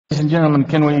and gentlemen,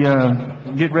 can we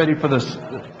get ready for the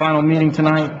final meeting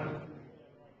tonight?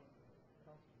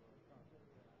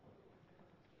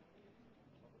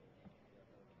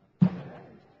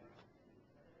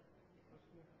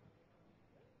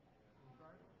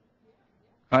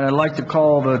 All right, I'd like to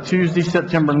call the Tuesday,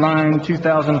 September 9,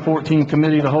 2014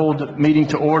 committee to hold meeting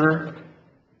to order,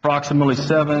 approximately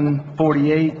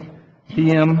 7:48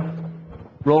 p.m.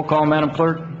 Roll call, Madam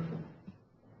Clerk.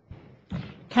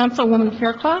 Councilwoman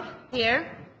Fairclough?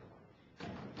 Here.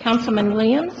 Councilman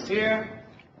Williams? Here.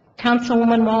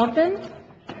 Councilwoman Walden?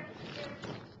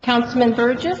 Councilman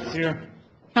Burgess? Here.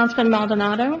 Councilman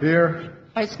Maldonado? Here.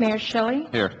 Vice Mayor Shelley?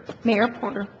 Here. Mayor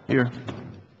Porter? Here.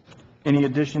 Any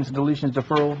additions, deletions,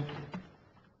 deferrals?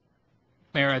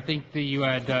 Mayor, I think that you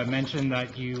had mentioned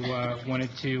that you wanted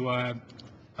to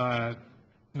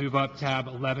move up tab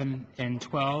 11 and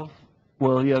 12.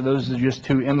 Well, yeah, those are just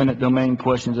two eminent domain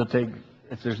questions. I'll take,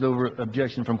 if there's no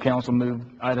objection from council, move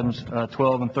items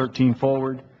 12 and 13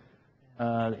 forward.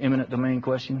 Eminent domain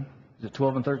question, is it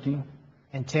 12 and 13?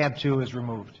 And tab 2 is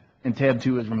removed. And tab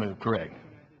 2 is removed, correct.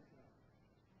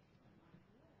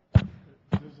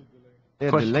 They're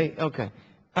Question. delayed? Okay.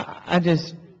 I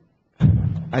just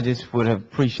would have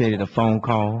appreciated a phone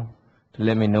call to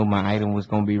let me know my item was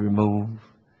going to be removed.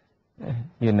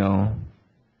 You know,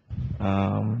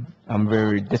 I'm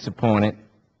very disappointed.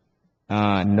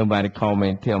 Nobody called me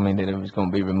and tell me that it was going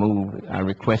to be removed. I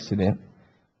requested it.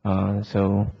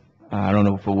 So I don't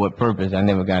know for what purpose. I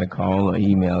never got a call or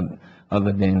email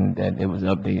other than that it was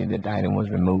updated that the item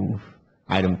was removed.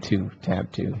 Item 2,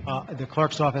 tab 2. The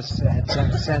clerk's office had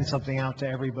sent something out to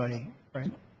everybody,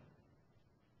 right?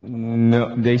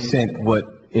 No, they sent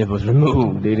what it was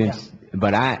removed. They didn't,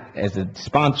 but I, as a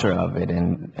sponsor of it,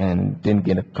 and didn't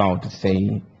get a call to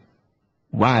say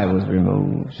why it was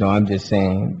removed. So I'm just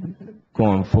saying,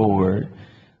 going forward,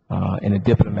 in a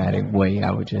diplomatic way,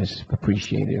 I would just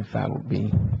appreciate it if I would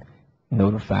be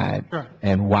notified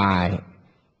and why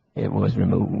it was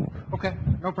removed. Okay,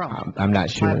 no problem. I'm not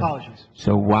sure. My apologies.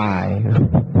 So why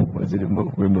was it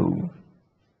removed?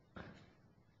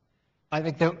 I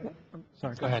think that,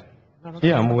 sorry, go ahead.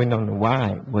 Yeah, I'm waiting on the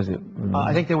why was it removed.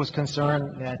 I think there was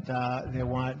concern that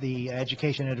the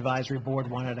Education Advisory Board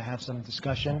wanted to have some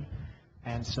discussion,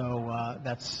 and so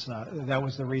that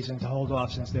was the reason to hold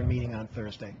off since they're meeting on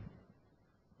Thursday.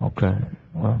 Okay,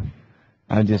 well,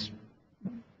 I just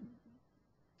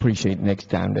appreciate next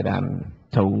time that I'm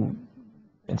told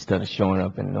instead of showing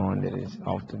up and knowing that it's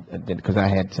off because I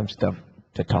had some stuff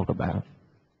to talk about.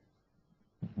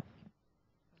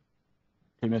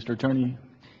 Okay, Mr. Attorney.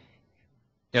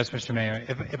 Yes, Mr. Mayor.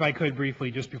 If I could briefly,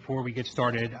 just before we get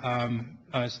started,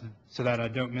 so that I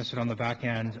don't miss it on the back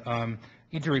end,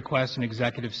 need to request an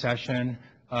executive session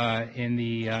in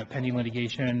the pending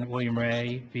litigation, William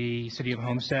Ray v. City of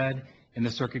Homestead, in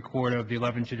the Circuit Court of the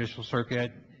 11th Judicial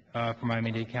Circuit for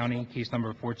Miami-Dade County, case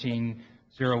number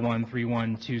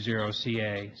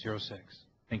 14-013120CA06.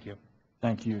 Thank you.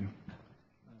 Thank you.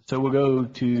 So we'll go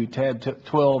to tab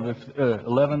 12,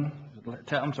 11,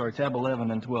 tab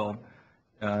 11 and 12,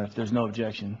 if there's no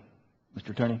objection. Mr.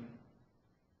 Attorney?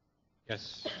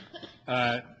 Yes.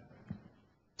 Tab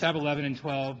 11 and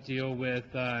 12 deal with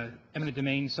eminent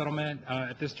domain settlement.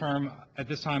 At this time,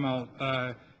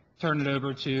 I'll turn it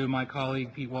over to my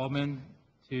colleague, Pete Waldman,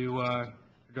 to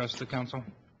address the council.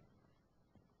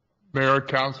 Mayor,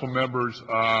 council members,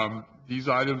 these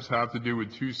items have to do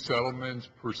with two settlements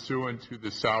pursuant to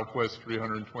the Southwest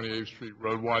 328th Street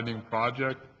Road Widening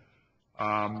Project.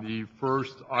 The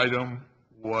first item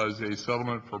was a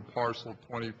settlement for parcel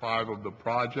 25 of the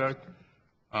project.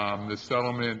 The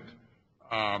settlement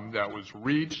that was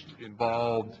reached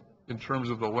involved, in terms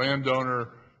of the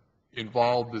landowner,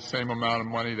 involved the same amount of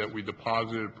money that we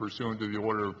deposited pursuant to the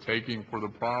order of taking for the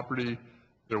property.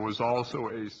 There was also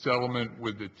a settlement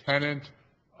with the tenant,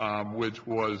 which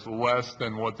was less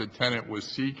than what the tenant was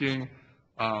seeking.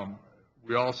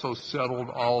 We also settled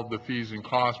all of the fees and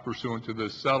costs pursuant to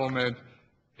this settlement,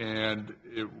 and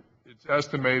it's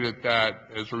estimated that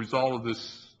as a result of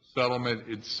this settlement,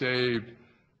 it saved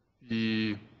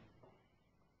the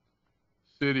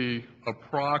city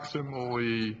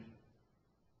approximately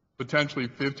potentially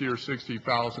 $50,000 or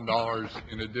 $60,000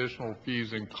 in additional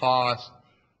fees and costs,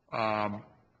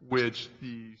 which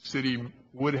the city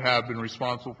would have been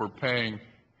responsible for paying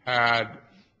had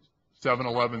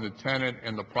 7-Eleven, the tenant,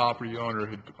 and the property owner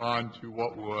had gone to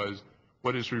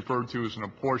what is referred to as an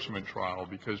apportionment trial,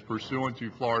 because pursuant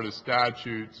to Florida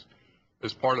statutes,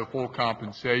 as part of full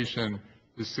compensation,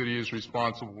 the city is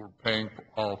responsible for paying for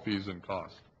all fees and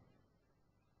costs.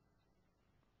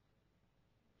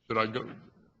 Should I go?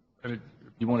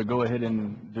 You want to go ahead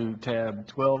and do tab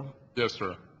 12? Yes,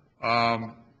 sir.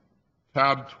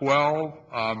 Tab 12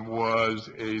 was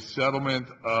a settlement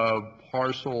of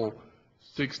parcel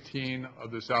 16 of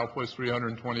the Southwest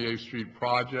 328th Street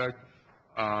project.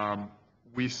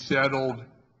 We settled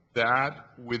that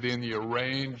within the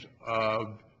range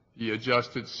of the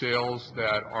adjusted sales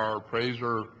that our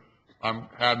appraiser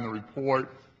had in the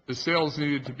report. The sales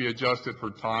needed to be adjusted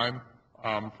for time,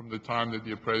 from the time that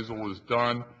the appraisal was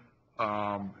done.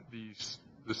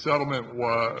 The settlement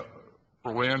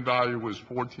for land value was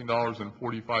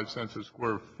 $14.45 a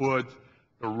square foot.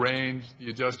 The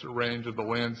adjusted range of the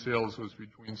land sales was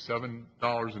between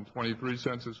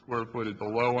 $7.23 a square foot at the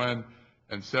low end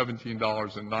and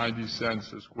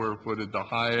 $17.90 a square foot at the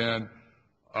high end.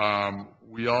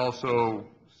 We also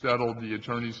settled the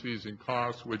attorney's fees and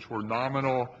costs, which were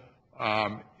nominal.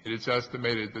 It's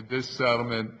estimated that this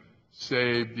settlement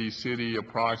saved the city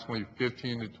approximately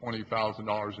 $15,000 to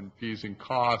 $20,000 in fees and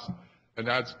costs, and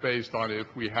that's based on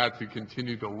if we had to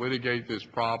continue to litigate this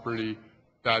property,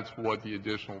 that's what the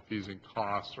additional fees and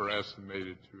costs are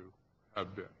estimated to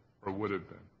have been, or would have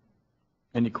been.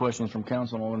 Any questions from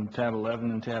council on tab 11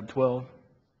 and tab 12?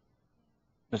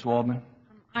 Ms. Waldman?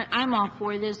 I'm all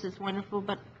for this, it's wonderful,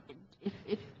 but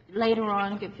if later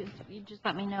on, if you just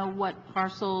let me know what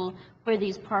parcel, where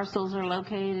these parcels are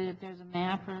located, if there's a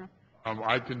map or...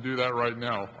 I can do that right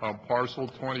now. Parcel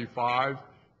 25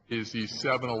 is the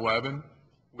 7-Eleven,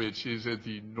 which is at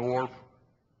the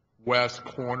northwest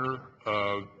corner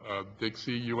of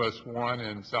Dixie US 1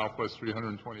 and Southwest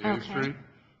 328th Street.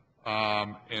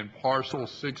 And parcel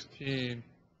 16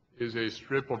 is a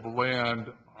strip of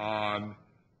land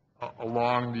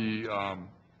along the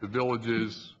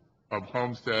villages of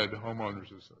Homestead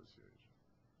Homeowners Association.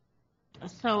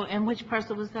 So, and which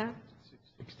parcel was that?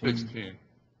 16.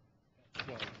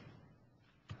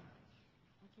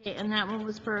 Okay, and that one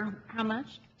was for how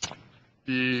much?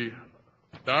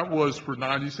 That was for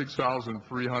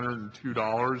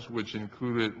 $96,302, which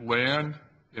included land,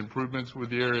 improvements with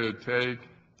the area to take,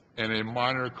 and a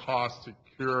minor cost to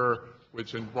cure,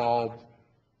 which involved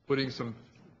putting some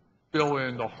fill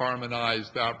in to harmonize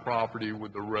that property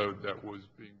with the road that was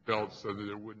being built so that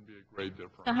there wouldn't be a grade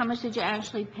difference. So how much did you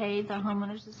actually pay the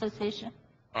homeowners association?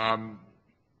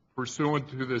 Pursuant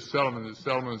to this settlement, the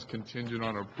settlement is contingent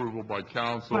on approval by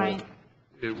council. Right.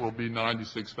 It will be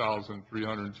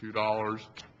 $96,302.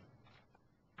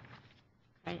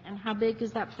 Right, and how big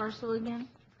is that parcel again?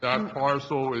 That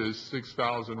parcel is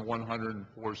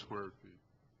 6,104 square feet.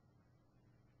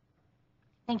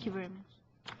 Thank you very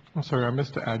much. I'm sorry, I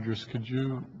missed the address. Could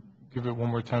you give it one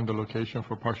more time, the location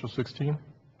for parcel 16?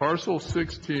 Parcel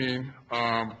 16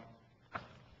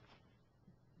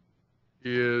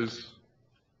 is,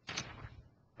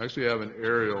 I actually have an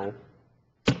aerial,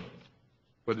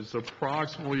 but it's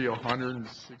approximately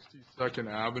 162nd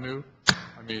Avenue.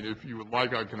 I mean, if you would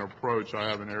like, I can approach. I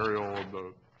have an aerial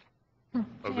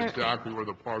of exactly where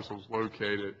the parcel is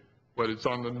located, but it's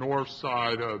on the north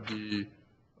side of the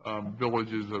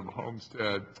villages of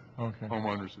Homestead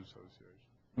Homeowners Association.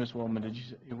 Ms. Waldman,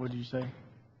 what did you say?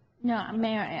 No,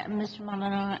 Mayor, Mr.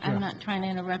 Maldonado, I'm not trying to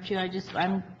interrupt you.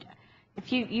 If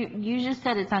you just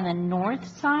said it's on the north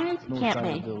side? North Can't side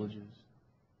of be. the villages.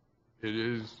 It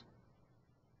is,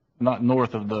 Not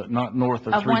north of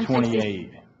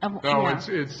 328. no,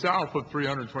 it's south of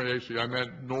 328th Street. I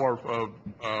meant north of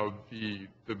the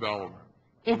development.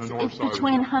 On the north It's side of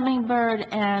between it. Hummingbird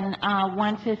and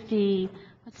 150,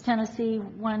 what's Tennessee,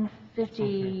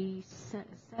 157?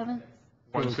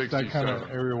 So it's that kind of 167.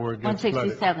 area where it gets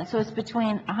flooded. 167, so it's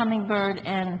between Hummingbird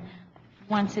and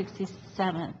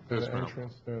 167. There's an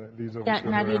entrance, these are.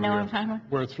 Now do you know what I'm talking about?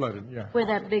 Where it's flooded, yeah. Where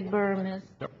that big berm is?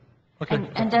 Yep. Okay.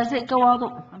 And does it go all the,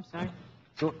 I'm sorry.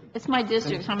 Go- It's my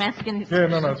district, so I'm asking these. Yeah,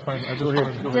 no, it's fine. I just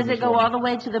wanted to. Does it go all the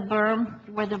way to the berm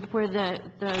where the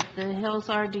hills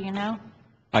are, do you know?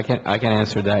 I can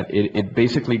answer that. It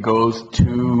basically goes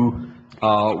to,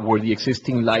 where the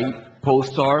existing light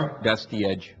posts are, that's the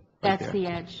edge. right That's there. the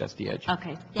edge. That's the edge.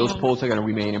 Okay, Those thanks. posts are gonna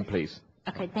remain in place.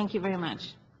 Okay, thank you very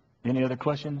much. Any other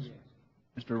questions?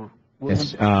 Mr.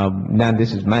 Yes, Williams? now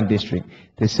this is my district,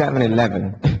 the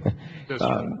 7-Eleven, Yes, sir.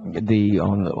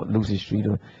 on Lucy Street.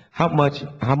 How much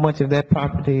of that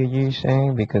property are you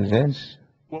saying? Because that's,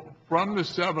 Well, from the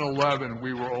 7-Eleven,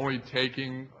 we were only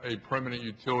taking a permanent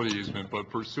utility easement, but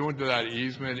pursuant to that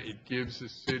easement, it gives the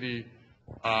city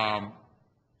the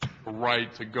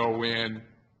right to go in.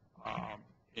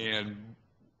 And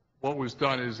what was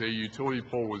done is a utility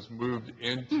pole was moved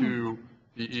into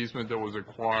the easement that was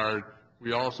acquired.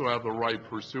 We also have the right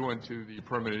pursuant to the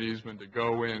permanent easement to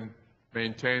go in,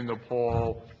 maintain the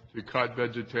pole, to cut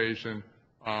vegetation,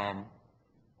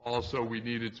 Also, we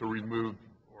needed to remove,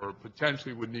 or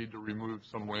potentially would need to remove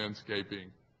some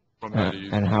landscaping from that And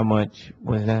easement. how much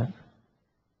was that?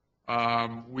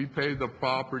 We paid the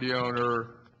property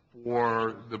owner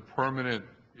for the permanent,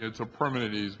 it's a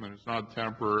permanent easement, it's not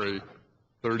temporary,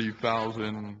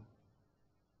 $30,500.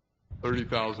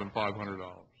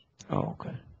 Oh,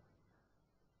 okay.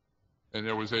 And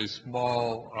there was a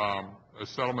small, a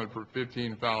settlement for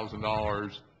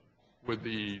 $15,000 with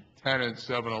the tenant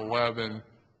 7-Eleven,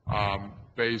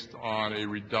 based on a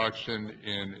reduction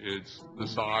in the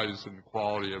size and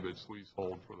quality of its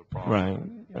leasehold for the property. Right,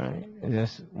 right. And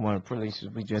that's one of the releases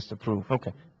we just approved.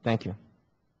 Okay, thank you.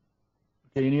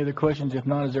 Okay, any other questions? If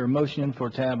not, is there a motion for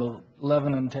tab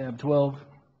 11 and tab 12?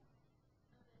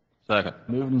 Second.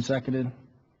 Moved and seconded.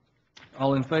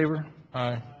 All in favor?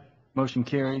 Aye. Motion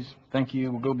carries. Thank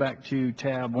you. We'll go back to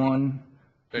tab 1.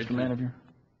 Thank Mr. you. Manager.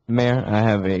 Mayor, I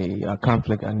have a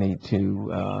conflict. I need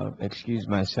to excuse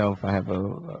myself. I have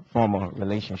a former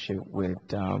relationship with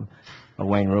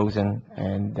Wayne Rosen,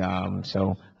 and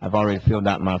so I've already filled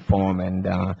out my form, and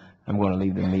I'm going to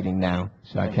leave the meeting now,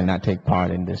 so I cannot take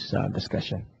part in this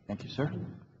discussion. Thank you, sir.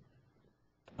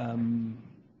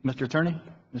 Mr. Attorney,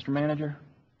 Mr. Manager,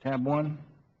 tab 1.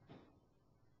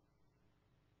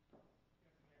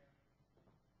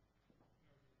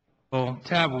 Well,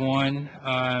 tab 1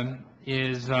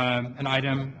 is an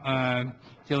item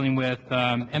dealing with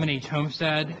M&H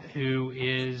Homestead, who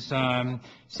is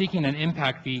seeking an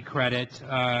impact fee credit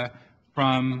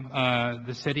from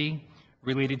the city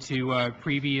related to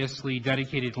previously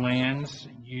dedicated lands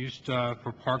used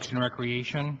for parks and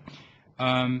recreation.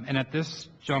 And at this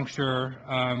juncture,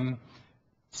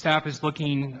 staff is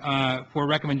looking for a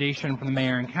recommendation from the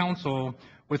mayor and council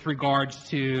with regards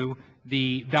to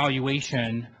the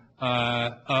valuation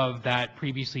of that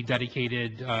previously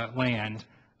dedicated land.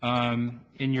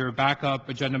 In your backup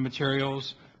agenda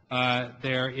materials,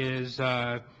 there is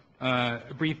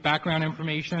brief background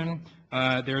information.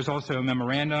 There's also a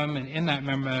memorandum, and in that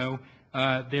memo,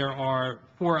 there are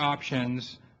 4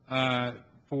 options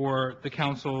for the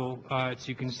council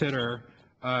to consider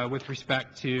with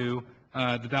respect to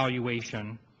the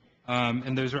valuation.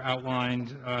 And those are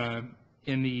outlined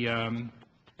in the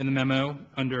memo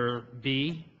under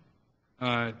B,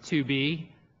 2B,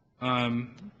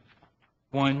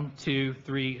 1, 2,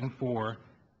 3, and 4.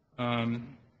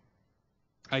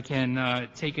 I can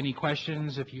take any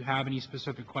questions if you have any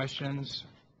specific questions,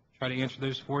 try to answer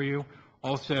those for you.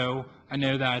 Also, I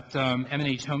know that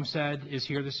M&H Homestead is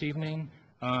here this evening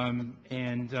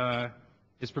and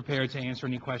is prepared to answer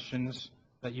any questions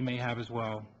that you may have as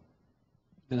well.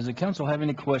 Does the council have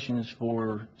any questions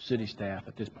for city staff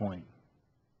at this point?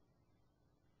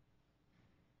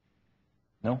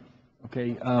 No?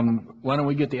 Okay, why don't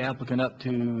we get the applicant up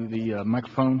to the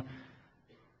microphone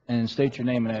and state your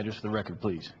name and address for the record,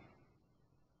 please.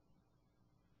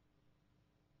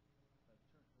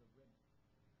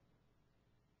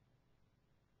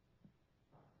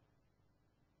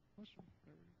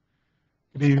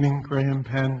 Good evening, Graham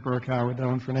Penn, Burke, Howard,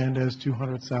 Dillon, Fernandez,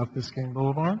 200 South Biscayne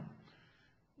Boulevard.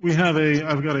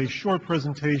 I've got a short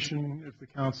presentation if the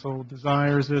council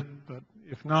desires it, but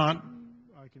if not,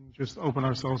 I can just open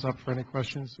ourselves up for any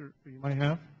questions that you might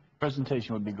have.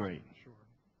 Presentation would be great. Sure.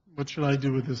 What should I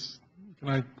do with this? Can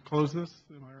I close this?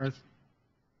 Am I right?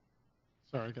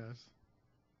 Sorry, guys.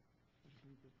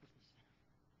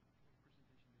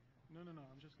 No,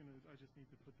 I just need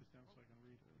to put this down so I can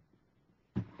read it.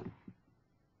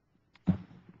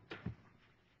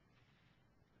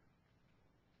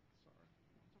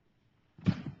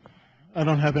 I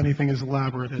don't have anything as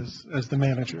elaborate as the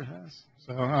manager has,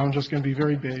 so I'm just going to be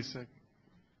very basic.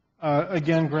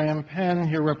 Again, Graham Penn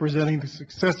here representing the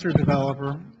successor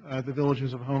developer, the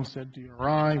Villages of Homestead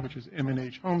DRI, which is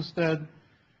M&H Homestead.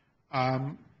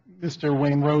 Mr.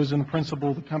 Wayne Rosen,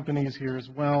 principal of the company, is here as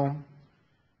well.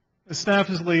 The staff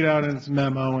is laid out in its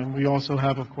memo, and we also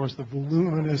have, of course, the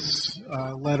voluminous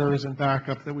letters and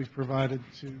backup that we've provided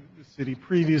to the city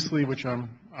previously, which I'm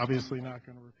obviously not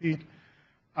going to repeat.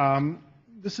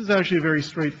 This is actually a very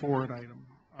straightforward item,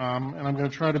 and I'm going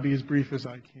to try to be as brief as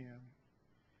I can.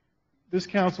 This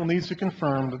council needs to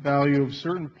confirm the value of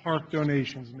certain park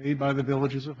donations made by the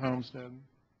Villages of Homestead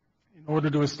in order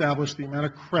to establish the amount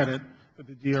of credit that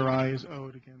the DRI is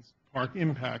owed against park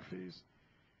impact fees.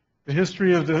 The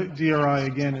history of the DRI,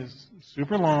 again, is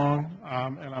super long,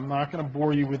 and I'm not going to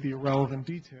bore you with the irrelevant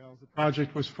details. The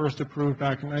project was first approved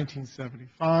back in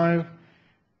 1975,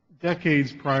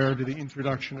 decades prior to the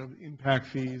introduction of impact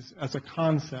fees as a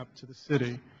concept to the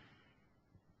city.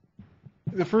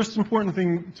 The first important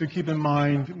thing to keep in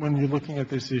mind when you're looking at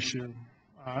this issue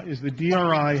is the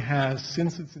DRI has,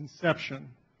 since its inception,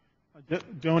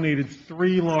 donated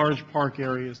 3 large park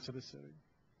areas to the city.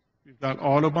 You've got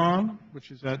Audubon,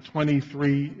 which is at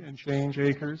 23 and change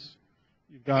acres.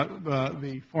 You've got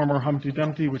the former Humpty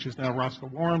Dumpty, which is now Roscoe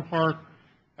Warren Park,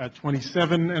 at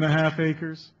 27.5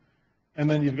 acres. And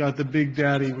then you've got the Big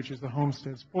Daddy, which is the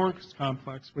Homestead Sports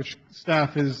Complex, which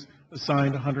staff has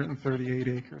assigned 138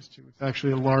 acres to. It's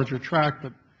actually a larger tract,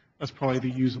 but that's probably the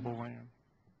usable land.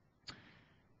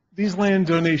 These land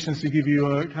donations, to give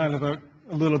you a kind of a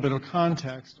little bit of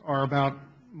context, are about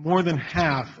more than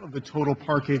half of the total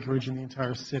park acreage in the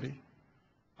entire city.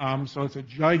 So it's a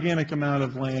gigantic amount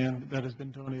of land that has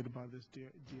been donated by this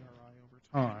DRI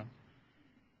over time.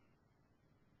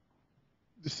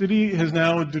 The city has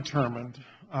now determined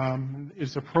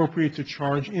it's appropriate to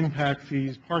charge impact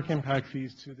fees, park impact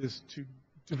fees to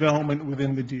development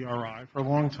within the DRI. For a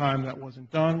long time, that wasn't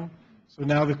done. So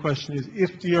now the question is,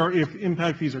 if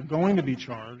impact fees are going to be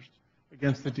charged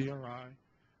against the DRI,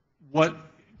 what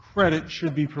credit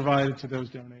should be provided to those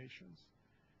donations?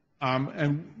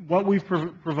 And what we've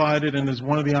provided, and is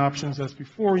one of the options that's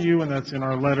before you, and that's in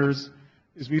our letters,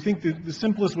 is we think that the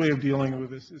simplest way of dealing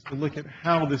with this is to look at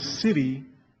how the city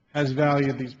has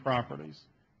valued these properties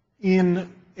in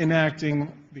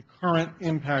enacting the current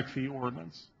impact fee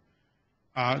ordinance.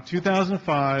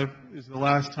 2005 is the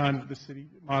last time that the city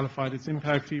modified its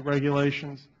impact fee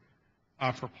regulations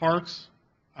for parks.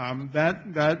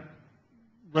 That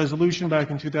resolution back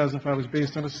in 2005 was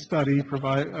based on a study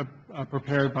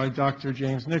prepared by Dr.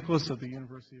 James Nicholas of the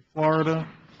University of Florida,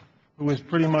 who is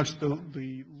pretty much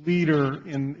the leader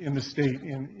in the state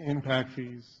in impact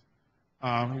fees.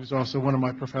 He was also one of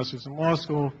my professors in law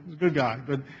school. He's a good guy,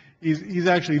 but he's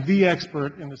actually the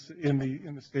expert in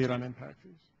the state on impact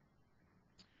fees.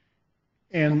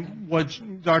 And what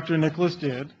Dr. Nicholas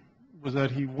did was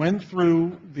that he went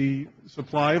through the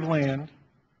supply of land,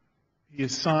 he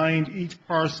assigned each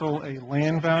parcel a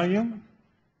land value,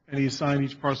 and he assigned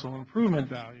each parcel an improvement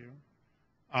value,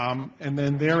 and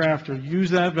then thereafter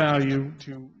used that value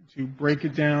to break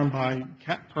it down by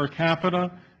per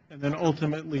capita and then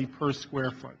ultimately per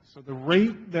square foot. So the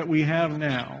rate that we have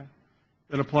now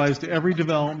that applies to every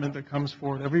development that comes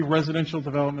forward, every residential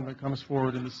development that comes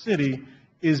forward in the city,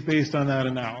 is based on that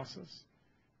analysis.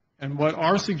 And what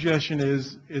our suggestion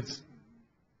is,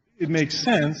 it makes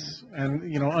sense, and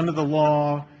under the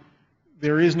law,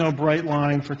 there is no bright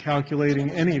line for calculating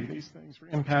any of these things, for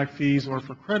impact fees or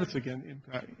for credits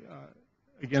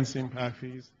against impact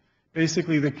fees.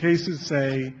 Basically, the cases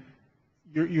say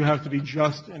you have to be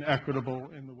just and equitable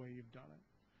in the way you've done it.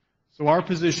 So our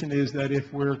position is that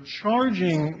if we're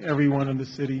charging everyone in the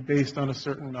city based on a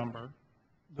certain number,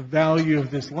 the value of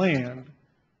this land,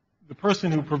 the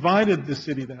person who provided the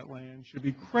city that land should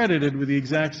be credited with the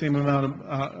exact same amount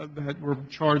that we're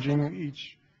charging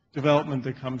each development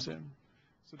that comes in.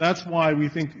 So that's why we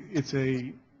think it's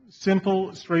a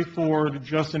simple, straightforward,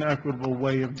 just and equitable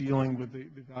way of dealing with the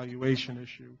valuation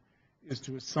issue, is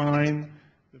to assign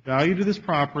the value to this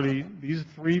property, these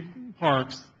 3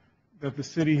 parks, that the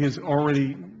city has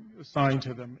already assigned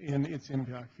to them in its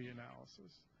impact fee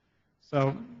analysis.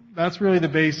 So that's really the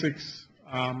basics.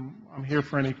 I'm here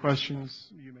for any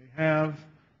questions you may have.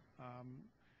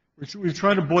 We've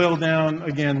tried to boil down,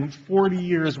 again, 40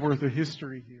 years worth of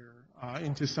history here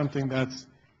into something that's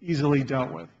easily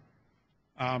dealt with.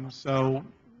 So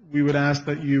we would ask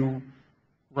that you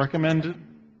recommend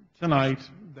tonight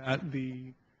that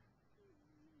the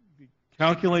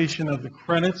calculation of the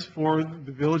credits for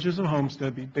the villages of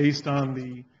Homestead be based on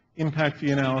the impact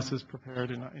fee analysis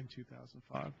prepared in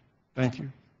 2005. Thank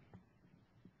you.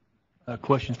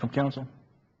 Questions from council?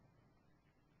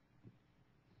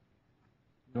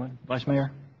 Vice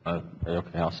Mayor?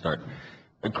 Okay, I'll start.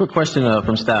 A quick question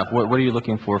from staff. What are you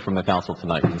looking for from the council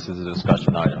tonight? This is a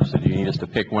discussion item. So do you need us to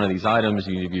pick one of these items?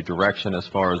 Do you need direction as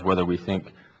far as whether we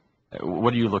think,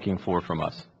 what are you looking for from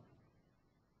us?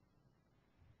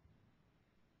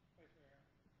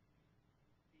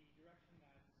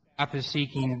 Staff is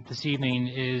seeking this evening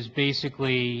is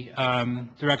basically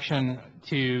direction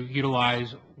to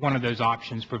utilize one of those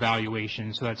options for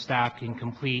valuation so that staff can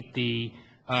complete the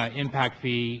impact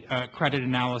fee credit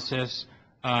analysis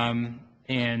and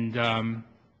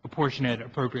apportion it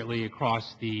appropriately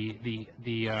across to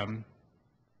the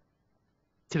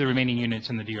remaining units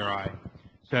in the DRI.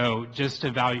 So just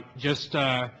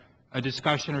a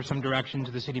discussion or some direction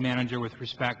to the city manager with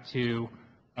respect to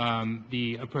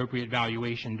the appropriate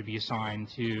valuation to be assigned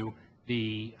to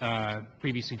the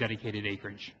previously dedicated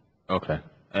acreage. Okay,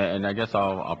 and I guess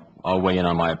I'll weigh in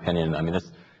on my opinion. I mean,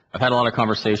 I've had a lot of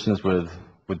conversations with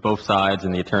both sides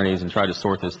and the attorneys and tried to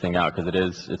sort this thing out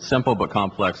because it's simple but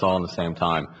complex all in the same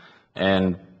time.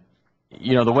 And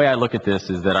the way I look at this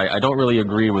is that I don't really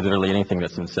agree with literally anything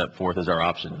that's been set forth as our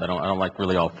options. I don't like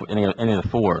really any of the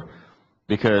four,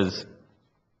 because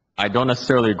I don't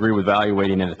necessarily agree with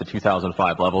valuating it at the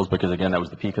 2005 levels, because again, that was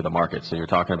the peak of the market. So you're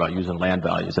talking about using land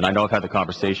values. And I know I've had the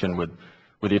conversation with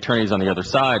the attorneys on the other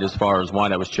side as far as why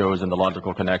that was chosen, the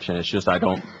logical connection. It's just I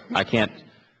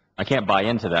can't buy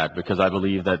into that, because I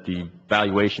believe that the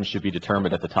valuation should be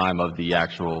determined at the time of the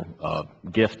actual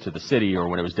gift to the city, or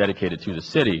when it was dedicated to the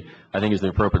city, I think is the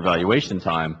appropriate valuation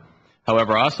time.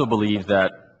 However, I also believe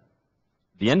that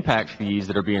the impact fees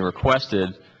that are being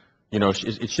requested,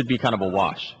 it should be kind of a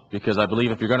wash, because I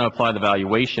believe if you're going to apply the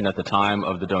valuation at the time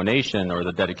of the donation or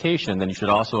the dedication, then you should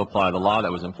also apply the law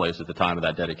that was in place at the time of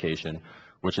that dedication,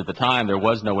 which at the time there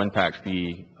was no impact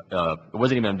fee. It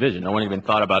wasn't even envisioned. No one even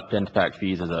thought about impact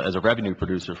fees as a revenue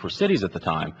producer for cities at the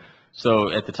time.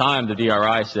 So at the time, the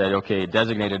DRI said, okay, it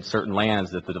designated certain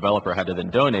lands that the developer had to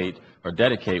then donate or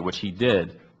dedicate, which he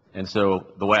did. And so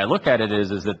the way I look at it is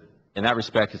that in that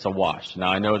respect, it's a wash. Now,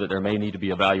 I know that there may need to be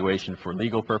evaluation for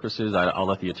legal purposes. I'll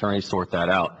let the attorneys sort that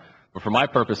out. But for my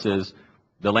purposes,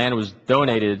 the land was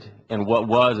donated in what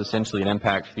was essentially an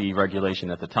impact fee regulation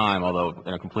at the time, although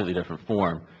in a completely different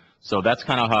form. So that's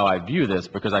kind of how I view this,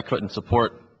 because I couldn't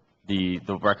support the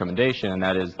recommendation, and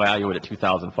that is value it at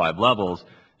 2005 levels,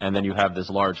 and then you have this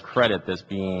large credit that's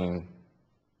being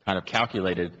kind of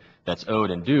calculated that's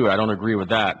owed and due. I don't agree with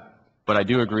that. But I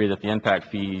do agree that the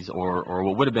impact fees, or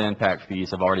what would have been impact fees,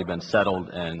 have already been settled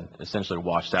and essentially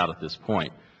washed out at this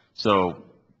point. So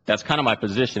that's kind of my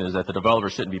position, is that the developer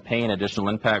shouldn't be paying additional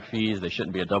impact fees. There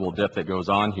shouldn't be a double dip that goes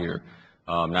on here.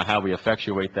 Now, how we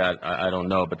effectuate that, I don't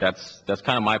know, but that's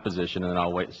kind of my position, and then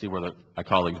I'll wait to see where my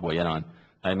colleagues weigh in on.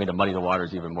 I mean to muddy the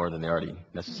waters even more than they already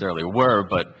necessarily were,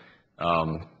 but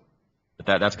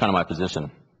that's kind of my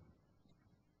position.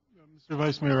 Mr.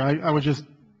 Vice Mayor, I would just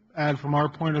add from our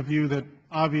point of view that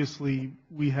obviously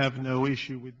we have no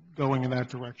issue with going in that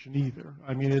direction either.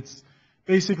 I mean, it's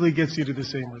basically gets you to the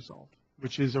same result,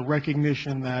 which is a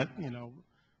recognition that,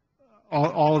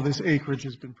 all of this acreage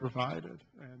has been provided,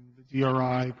 and the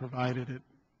DRI provided it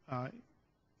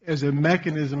as a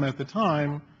mechanism at the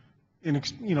time,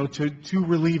 to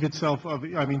relieve itself of,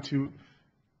 to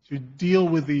deal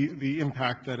with the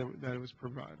impact that it was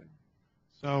providing.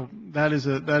 So that is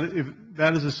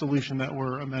a solution that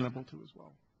we're amenable to as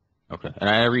well. Okay, and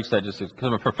I reached that just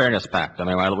because of a fairness pact. I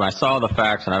mean, when I saw the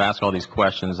facts and I've asked all these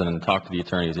questions and talked to the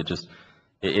attorneys,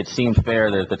 it seemed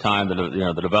fair that at the time that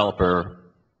the developer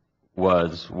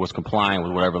was complying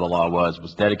with whatever the law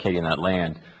was dedicating that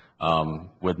land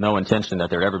with no intention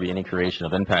that there'd ever be any creation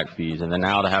of impact fees, and then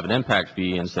now to have an impact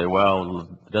fee and say, well,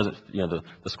 it doesn't,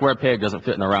 the square peg doesn't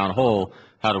fit in a round hole.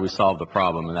 How do we solve the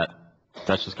problem? And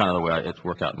that's just kind of the way it's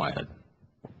worked out in my head.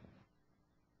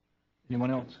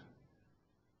 Anyone else?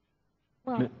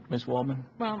 Well, Ms. Waldman?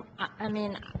 well, I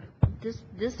mean, this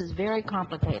is very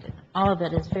complicated. All of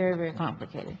it is very, very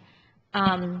complicated.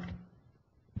 I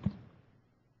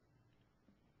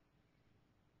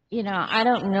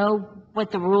don't know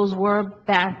what the rules were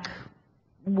back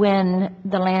when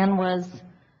the land was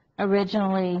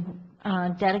originally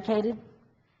dedicated,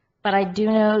 but I do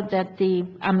know that the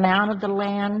amount of the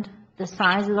land, the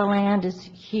size of the land is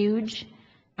huge,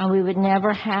 and we would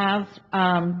never have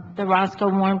the Roscoe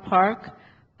Warren Park.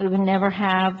 We would never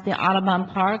have the Audubon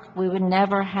Park. We would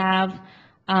never have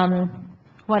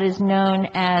what is known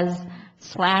as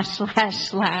 /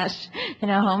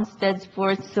 Homestead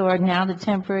Sports, or now the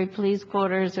temporary police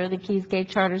quarters or the Keysgate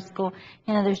Charter School.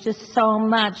 There's just so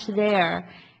much there.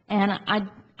 And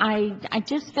I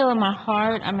just feel in my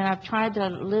heart, I mean, I've tried to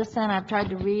listen, I've tried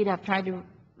to read, I've tried to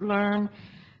learn.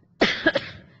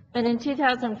 But in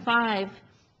 2005,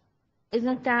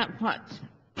 isn't that what,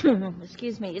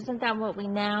 isn't that what we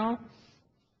now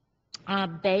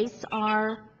base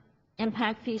our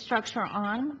impact fee structure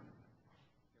on?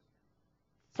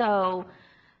 So,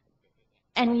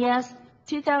 and yes,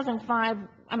 2005,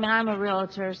 I mean, I'm a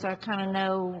realtor, so I kind of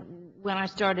know when I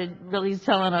started really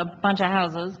selling a bunch of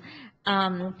houses.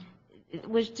 It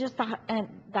was just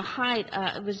the height,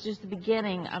 it was just the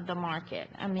beginning of the market.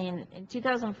 I mean, in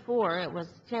 2004, it was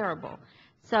terrible.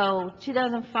 So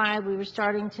 2005, we were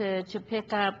starting to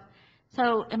pick up.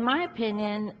 So in my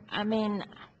opinion, I mean,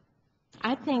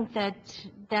 I think that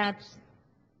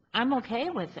I'm okay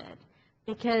with it,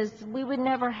 because we would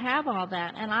never have all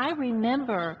that. And I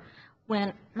remember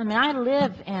when, I mean, I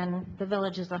live in the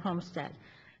villages of Homestead.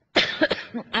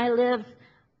 I live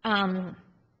in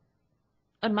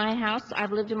my house.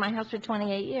 I've lived in my house for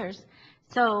 28 years.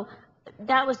 So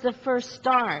that was the first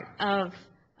start of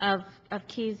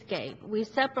Keysgate. We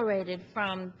separated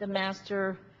from the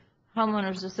Master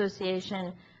Homeowners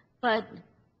Association But,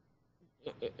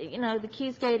 you know, the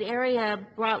Keysgate area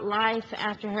brought life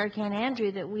after Hurricane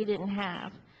Andrew that we didn't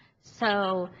have.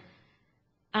 So,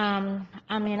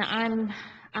 I mean, I'm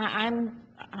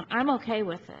okay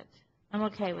with it. I'm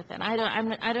okay with it.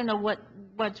 I don't know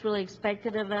what's really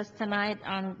expected of us tonight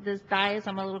on this dais.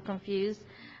 I'm a little confused.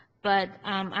 But,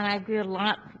 and I agree a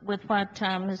lot with what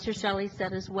Mr. Shelley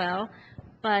said as well.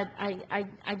 But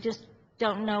I just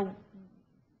don't know.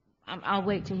 I'll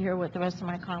wait to hear what the rest of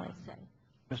my colleagues say.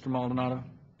 Mr. Maldonado?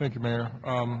 Thank you, Mayor.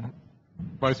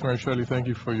 Vice Mayor Shelley, thank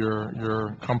you for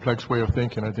your complex way of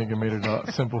thinking. I think it made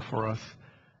it simple for us.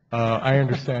 I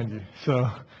understand you. So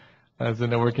as a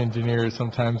network engineer,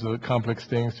 sometimes the complex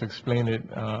things to explain it,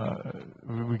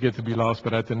 we get to be lost.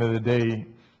 But at the end of the day,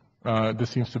 this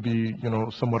seems to be, you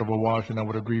know, somewhat of a wash, and I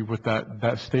would agree with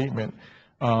that statement.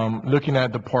 Looking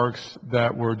at the parks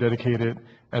that were dedicated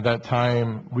at that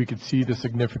time, we could see the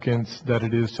significance that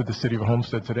it is to the city of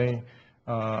Homestead today.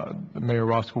 Mayor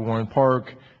Roscoe Warren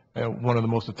Park, one of the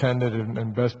most attended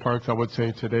and best parks, I would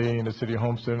say, today in the city of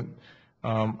Homestead.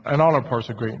 And all our parks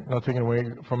are great, not taking away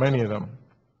from any of them.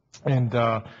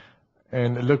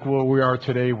 And look where we are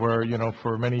today, where, you know,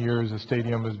 for many years, the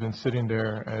stadium has been sitting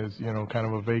there as, you know, kind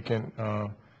of a vacant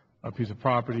a piece of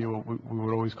property, what we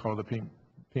would always call the pink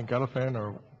elephant,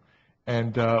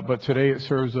 but today it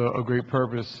serves a great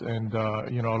purpose, and,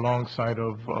 you know, alongside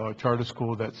of a charter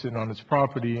school that's sitting on its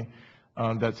property,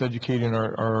 that's educating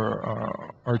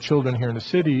our children here in the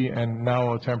city, and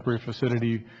now a temporary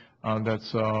facility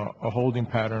that's a holding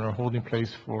pattern or holding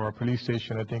place for our police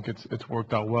station. I think it's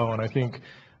worked out well, and I think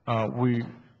we,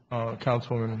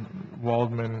 Councilwoman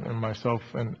Waldman and myself,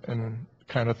 and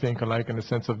kind of think alike in the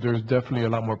sense of there's definitely a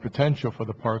lot more potential for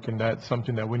the park, and that's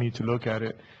something that we need to look at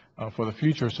it for the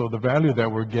future. So the value that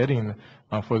we're getting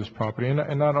for this property,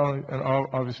 and not only, and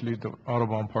obviously the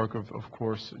Audubon Park, of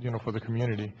course, you know, for the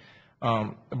community.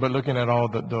 But looking at all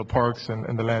the parks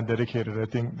and the land dedicated, I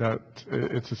think that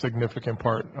it's a significant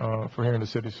part for here in the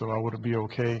city. So I would be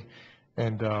okay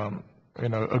and you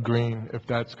know, agreeing if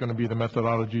that's going to be the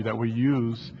methodology that we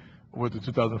use with the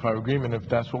 2005 agreement. If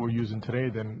that's what we're using today,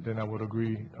 then I would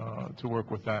agree to work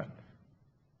with that.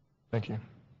 Thank you.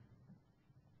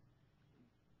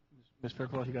 Ms.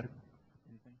 Fairclough, you got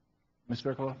anything? Ms.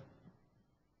 Fairclough?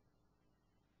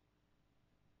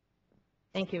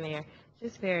 Thank you, Mayor.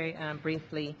 Just very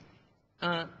briefly,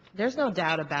 there's no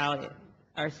doubt about it.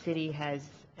 Our city has,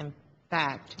 in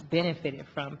fact, benefited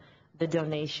from the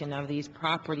donation of these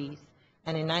properties.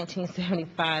 And in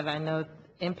 1975, I know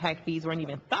impact fees weren't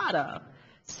even thought of.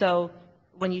 So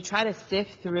when you try to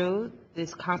sift through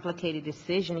this complicated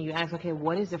decision, you ask, okay,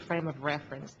 what is the frame of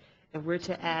reference? If we're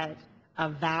to add a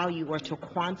value or to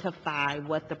quantify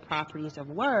what the properties are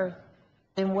worth,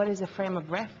 then what is the frame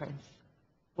of reference?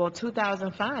 Well,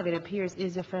 2005, it appears,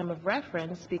 is a frame of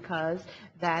reference because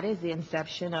that is the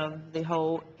inception of the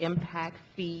whole impact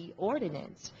fee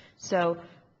ordinance. So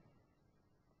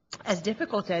as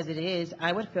difficult as it is,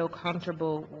 I would feel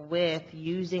comfortable with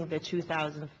using the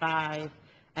 2005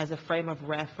 as a frame of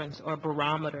reference or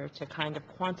barometer to kind of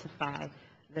quantify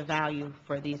the value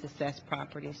for these assessed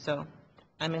properties. So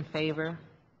I'm in favor,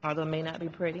 although it may not be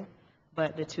pretty,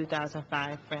 but the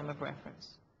 2005 frame of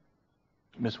reference.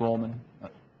 Ms. Waldman?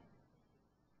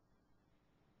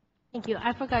 Thank you.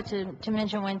 I forgot to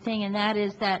mention one thing, and that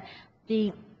is that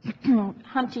the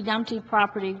Humpty Dumpty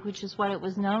property, which is what it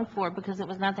was known for because it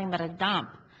was nothing but a dump,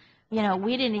 you know,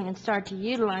 we didn't even start to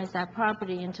utilize that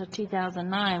property until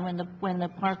 2009 when the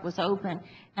park was open.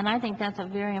 And I think that's a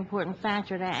very important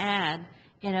factor to add.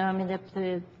 You know, I mean,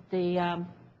 the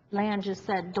land just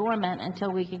sat dormant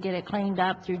until we could get it cleaned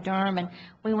up through Durham. And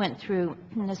we went through,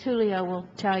 as Julio will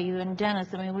tell you, and Dennis,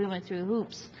 I mean, we went through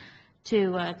hoops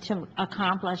to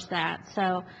accomplish that.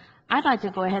 So I'd like to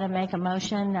go ahead and make a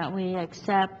motion that we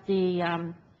accept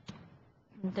the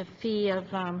fee of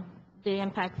the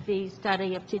impact fee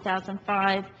study of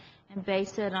 2005 and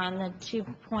base it on the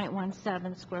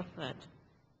 2.17 square foot.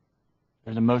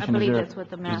 There's a motion. I believe that's what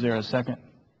the math is there a second?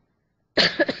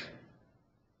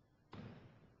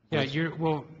 Yeah,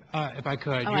 if I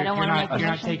could, Oh, I don't wanna make a you're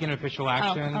not motion? taking official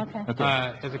action. okay.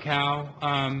 Okay. As a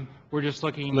COW, we're just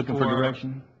looking for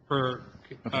direction? For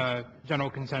general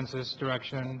consensus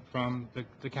direction from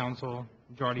the council,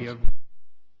 majority of.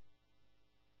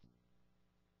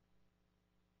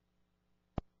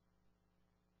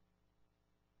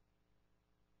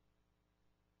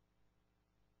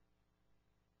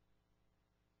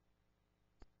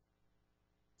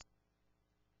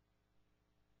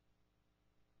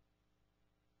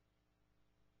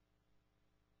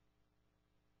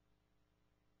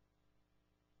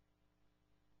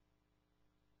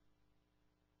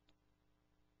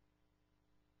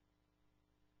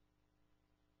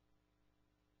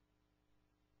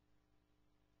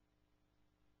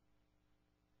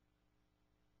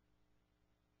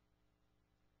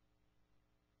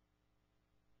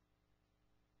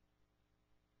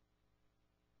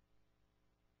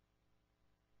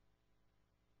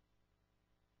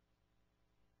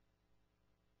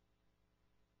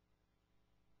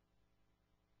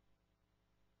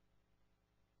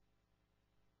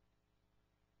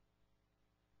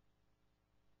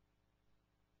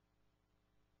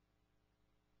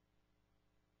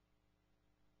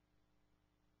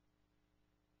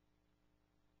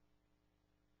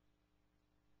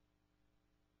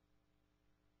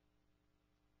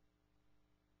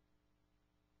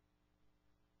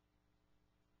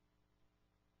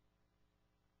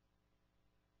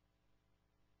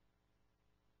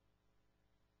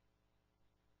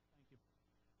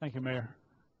 Thank you, Mayor.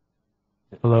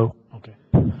 Hello? Okay.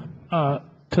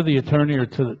 To the attorney or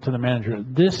to the manager,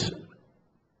 this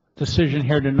decision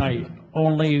here tonight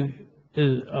only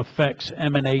affects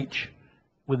M&H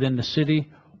within the city,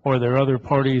 or are there other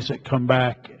parties that come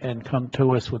back and come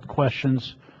to us with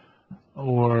questions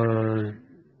or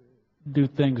do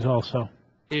things also?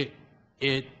 It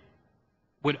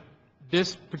would,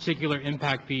 this particular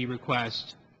impact fee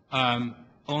request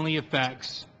only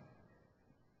affects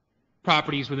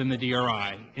properties within the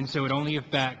DRI, and so it only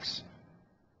affects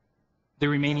the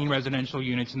remaining residential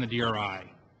units in the DRI.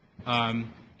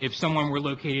 If someone were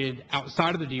located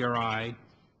outside of the DRI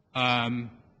and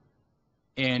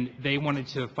they wanted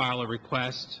to file a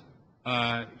request,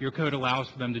 your code allows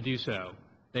for them to do so.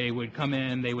 They would come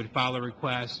in, they would file a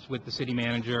request with the city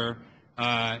manager,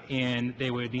 and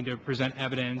they would need to present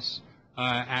evidence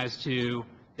as to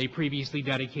they previously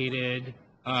dedicated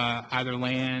either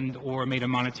land or made a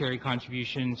monetary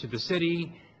contribution to the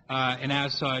city, and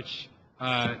as such,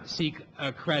 seek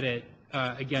a credit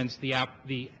against the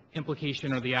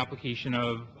implication or the application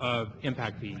of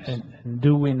impact fees. And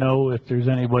do we know if there's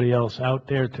anybody else out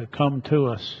there to come to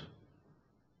us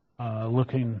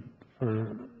looking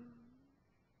to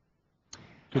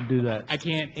do that? I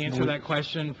can't answer that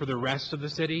question for the rest of the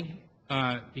city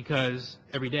because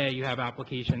every day you have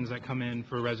applications that come in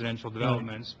for residential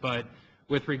developments. But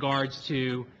with regards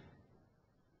to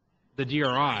the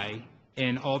DRI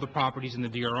and all the properties in the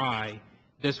DRI,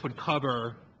 this would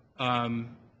cover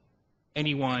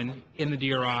anyone in the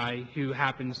DRI who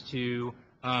happens to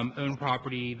own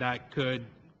property that could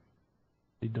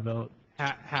Be developed.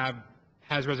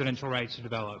 has residential rights to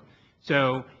develop.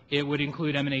 So it would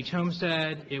include M&H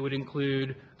Homestead. It would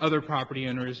include other property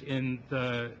owners in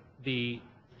the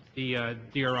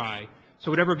DRI.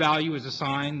 So whatever value is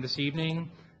assigned this evening,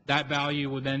 that value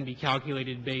will then be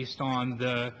calculated based on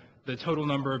the total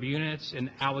number of units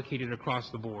and allocated across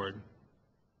the board.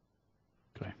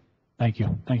 Okay. Thank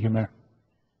you. Thank you, Mayor.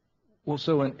 Well,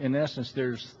 so in essence,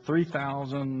 there's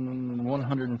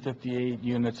 3,158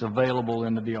 units available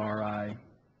in the DRI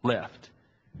left.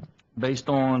 Based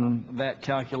on that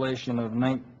calculation of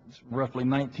roughly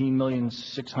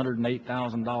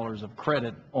 $19,608,000 of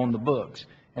credit on the books,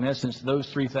 in essence,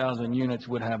 those 3,000 units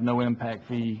would have no impact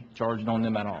fee charged on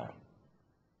them at all.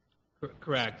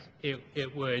 Correct.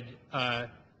 It would,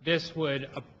 this would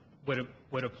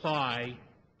apply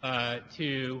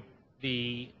to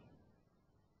the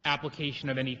application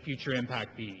of any future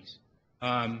impact fees.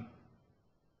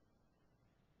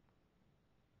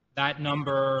 That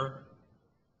number,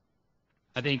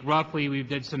 I think roughly we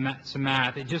did some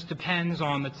math. It just depends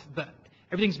on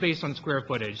everything's based on square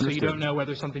footage. So you don't know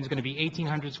whether something's going to be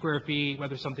 1,800 square feet,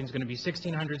 whether something's going to be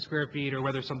 1,600 square feet, or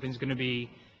whether something's going to be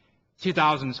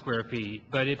 2,000 square feet.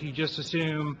 But if you just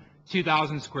assume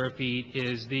 2,000 square feet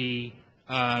is the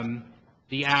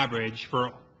average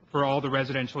for all the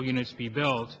residential units to be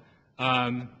built,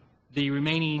 the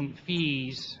remaining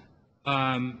fees,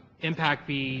 impact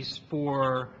fees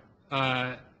for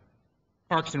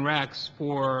Parks and Recs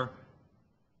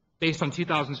based on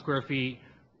 2,000 square feet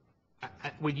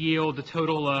would yield a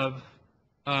total of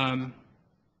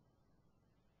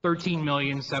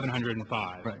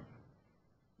 $13,705,000. Right.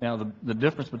 Now, the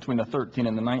difference between the 13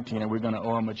 and the 19, are we going to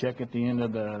owe them a check at the end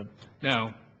of the?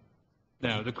 No,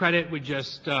 the credit would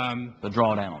just the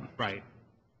drawdown. Right.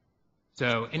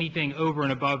 So anything over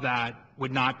and above that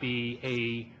would not be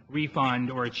a refund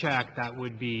or a check that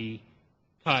would be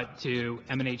cut to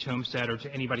M&H Homestead or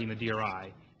to anybody in the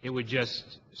DRI. It would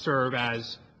just serve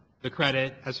as the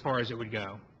credit as far as it would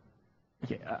go.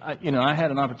 Okay, I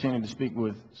had an opportunity to speak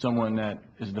with someone that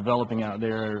is developing out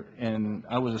there, and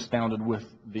I was astounded with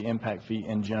the impact fee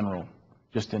in general,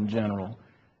 just in general.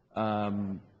 I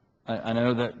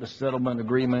know that the settlement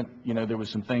agreement, there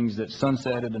was some things that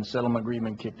sunsetted and settlement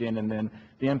agreement kicked in, and then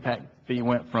the impact fee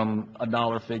went from a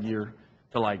dollar figure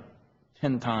to like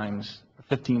 10 times,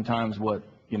 15 times what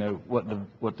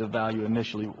the value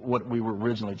initially, what we were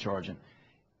originally charging.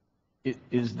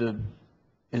 Is the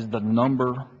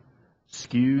number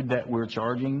skewed that we're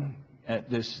charging at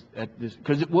this,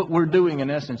 because what we're doing in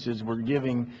essence is we're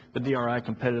giving the DRI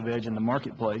competitive edge in the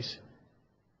marketplace,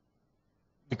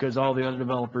 because all the other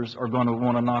developers are going to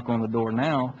want to knock on the door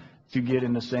now to get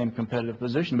in the same competitive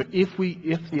position. But if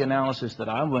the analysis that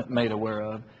I made aware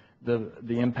of,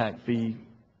 the impact fee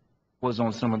was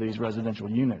on some of these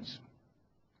residential units,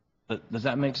 does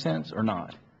that make sense or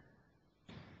not?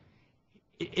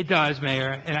 It does,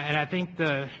 Mayor, and I think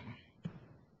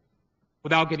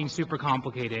without getting super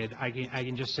complicated, I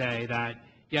can just say that,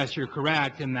 yes, you're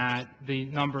correct in that the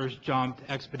numbers jumped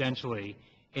exponentially,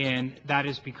 and that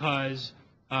is because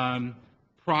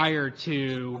prior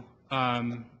to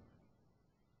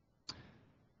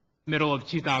middle of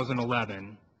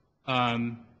 2011,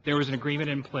 there was an agreement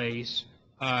in place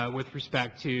with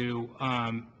respect to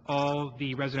all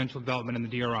the residential development in the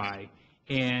DRI,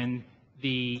 and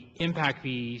the impact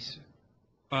fees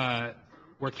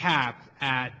were capped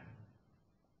at,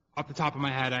 off the top of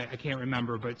my head, I can't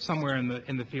remember, but somewhere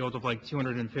in the field of like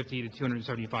 $250 to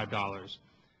 $275.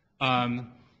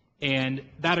 And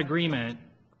that agreement,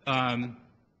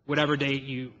 whatever date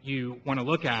you want to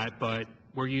look at, but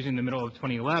we're using the middle of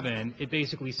 2011, it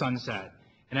basically sunset.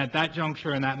 And at that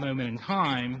juncture, in that moment in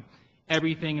time,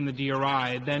 everything in the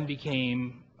DRI then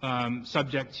became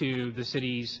subject to the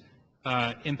city's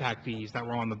impact fees that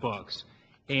were on the books.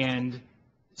 And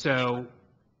so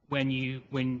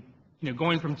when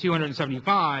going from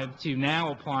 275 to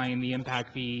now applying the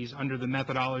impact fees under the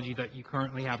methodology that you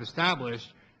currently have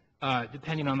established,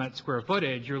 depending on that square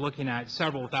footage, you're looking at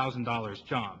several $1,000s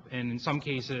jump. And in some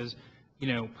cases,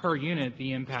 per unit,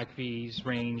 the impact fees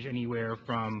range anywhere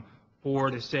from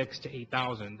 $4,000 to $6,000 to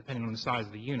 $8,000, depending on the size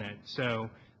of the unit. So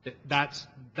that's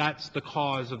the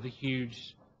cause of the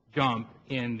huge jump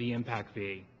in the impact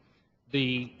fee.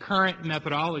 The current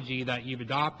methodology that you've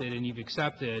adopted and you've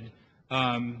accepted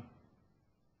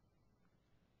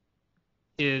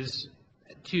is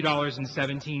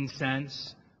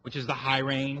 $2.17, which is the high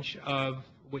range of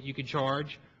what you could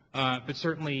charge. But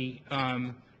certainly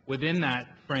within that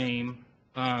frame,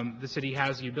 the city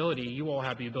has the ability, you all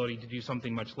have the ability to do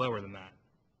something much lower than that.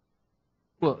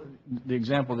 Well, the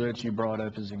example that you brought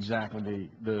up is exactly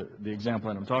the example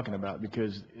that I'm talking about,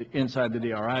 because inside the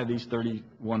DRI, these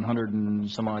 3,100 and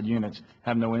some odd units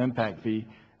have no impact fee.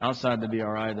 Outside the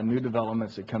DRI, the new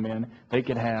developments that come in, they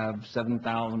could have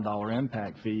 $7,000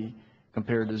 impact fee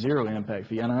compared to zero impact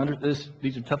fee. And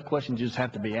these are tough questions you just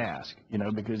have to be asked,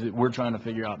 because we're trying to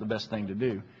figure out the best thing to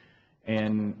do.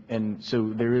 And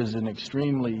so there is an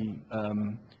extremely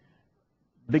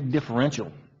big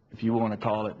differential, if you want to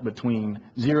call it, between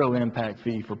zero impact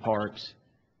fee for parks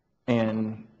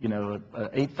and, a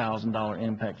 $8,000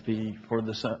 impact fee for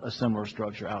a similar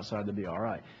structure outside the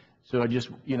DRI. So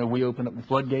we open up the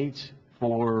floodgates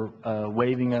for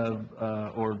waiving of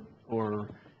or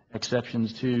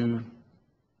exceptions to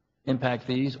impact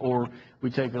fees, or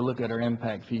we take a look at our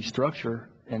impact fee structure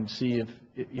and see if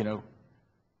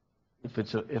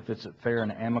it's a fair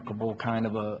and amicable kind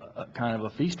of a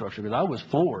fee structure. Because I was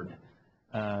floored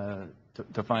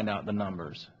to find out the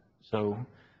numbers. So.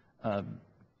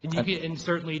 And you can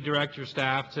certainly direct your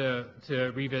staff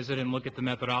to revisit and look at the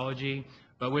methodology.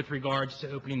 But with regards to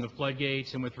opening the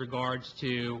floodgates and with regards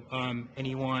to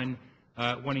anyone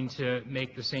wanting to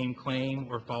make the same claim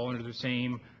or fall under the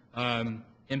same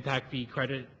impact fee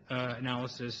credit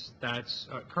analysis that's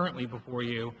currently before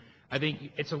you, I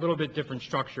think it's a little bit different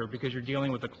structure, because you're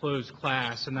dealing with a closed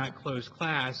class, and that closed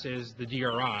class is the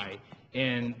DRI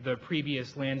and the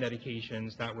previous land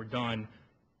dedications that were done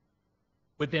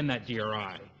within that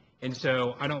DRI. And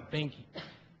so I don't think,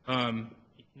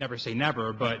 never say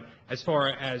never, but as far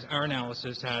as our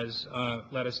analysis has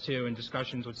led us to, in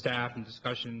discussions with staff and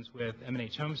discussions with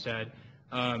M&H Homestead,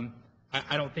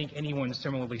 I don't think anyone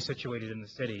similarly situated in the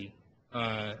city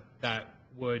that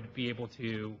would be able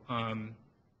to,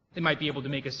 they might be able to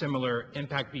make a similar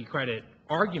impact fee credit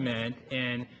argument,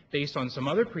 and based on some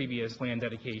other previous land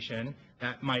dedication,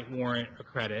 that might warrant a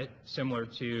credit similar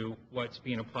to what's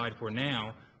being applied for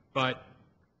now, but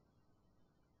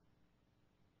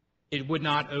it would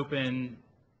not open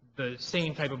the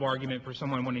same type of argument for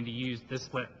someone wanting to use this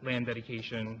land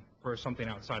dedication for something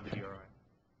outside the DRI.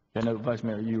 I know, Vice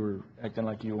Mayor, you were acting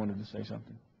like you wanted to say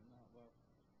something.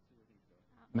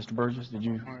 Mr. Burgess, did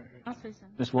you? I'll say something.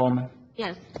 Ms. Wallman?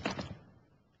 Yes.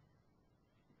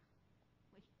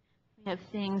 We have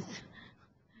things,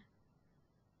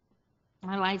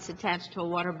 my light's attached to a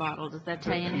water bottle. Does that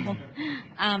tell you anything?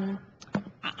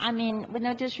 I mean, with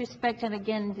no disrespect, and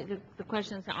again, the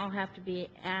questions all have to be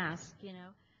asked,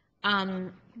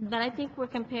 but I think we're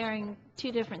comparing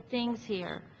two different things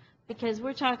here, because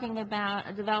we're talking about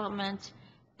a development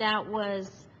that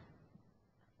was,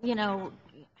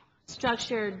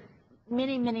 structured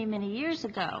many, many, many years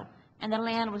ago, and the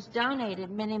land was donated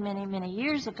many, many, many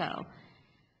years ago.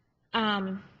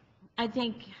 I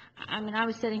think, I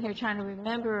was sitting here trying to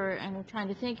remember and trying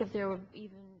to think if there's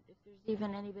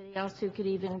even anybody else who could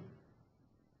even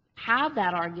have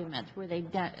that argument where they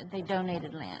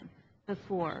donated land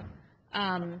before.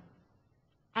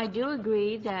 I do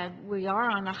agree that we are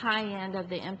on the high end of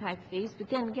the impact fees, but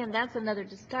then again, that's another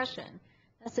discussion.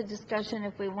 That's a discussion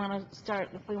if we want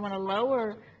to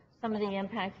lower some of the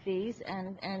impact fees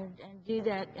and do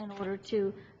that in order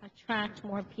to attract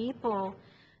more people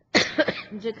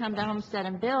to come to Homestead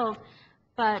and build.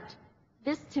 But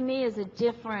this, to me, is a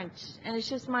different, and it's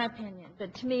just my opinion,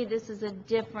 but to me, this is a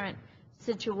different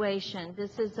situation.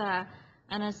 This is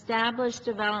an established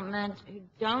development who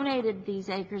donated these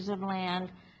acres of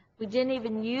land. We didn't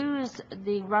even use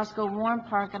the Roscoe Warren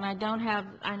Park, and I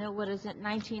know, what is it,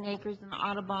 19 acres in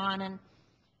Audubon, and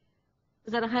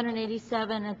was that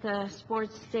 187 at the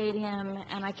sports stadium,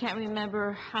 and I can't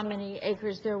remember how many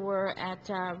acres there were at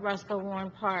Roscoe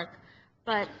Warren Park.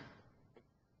 But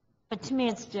to me,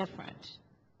 it's different.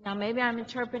 Now, maybe I'm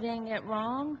interpreting it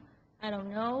wrong. I don't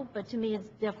know, but to me, it's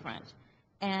different.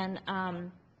 And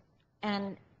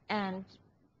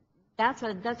that's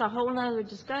a whole nother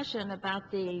discussion about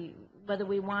whether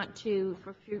we want to,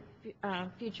 for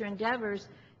future endeavors,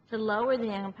 to lower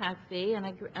the impact fee. And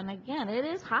again, it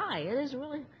is high.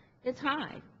 It's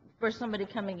high for somebody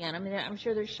coming in. I mean, I'm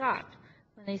sure they're shocked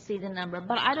when they see the number.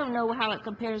 But I don't know how it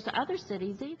compares to other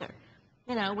cities either.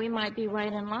 We might be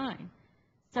right in line.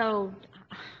 So,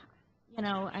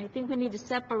 I think we need to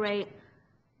separate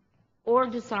or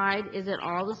decide, is it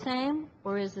all the same,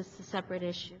 or is this a separate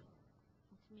issue?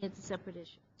 To me, it's a separate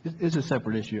issue. It's a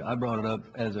separate issue. I brought it up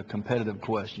as a competitive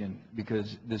question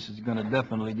because this is going to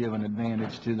definitely give an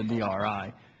advantage to the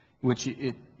DRI, which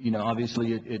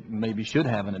obviously it maybe should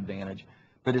have an advantage,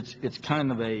 but it's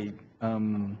kind of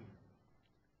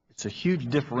it's a huge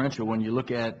differential when you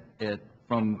look at it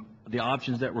from the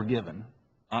options that were given.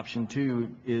 Option 2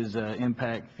 is an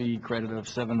impact fee credit of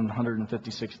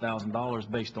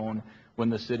 $756,000 based on when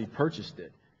the city purchased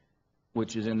it,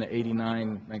 which is in the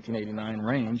 1989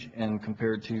 range, and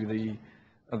compared to the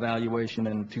evaluation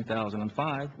in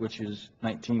 2005, which is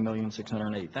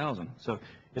 $19,608,000. So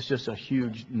it's just a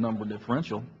huge number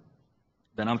differential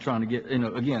that I'm trying to get.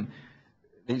 Again,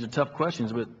 these are tough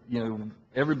questions, but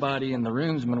everybody in the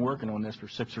room's been working on this for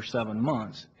 6 or 7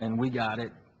 months, and we got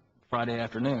it Friday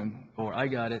afternoon, or I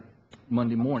got it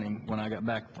Monday morning when I got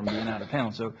back from being out of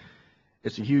town. So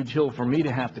it's a huge hill for me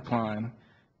to have to climb,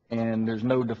 and there's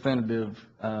no real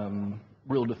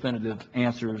definitive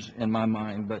answers in my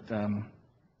mind. But the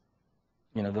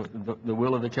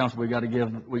will of the council, we got to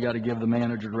give the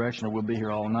manager direction, or we'll be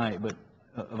here all night. But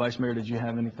Vice Mayor, did you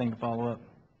have anything to follow up?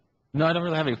 No, I don't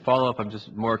really have any follow-up. I'm just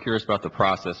more curious about the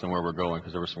process and where we're going,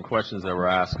 because there were some questions that were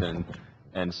asked,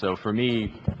 and so for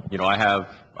me, I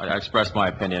expressed my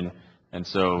opinion, and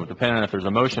so depending on if there's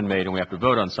a motion made and we have to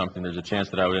vote on something, there's a chance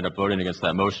that I would end up voting against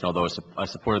that motion, although I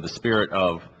supported the spirit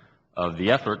of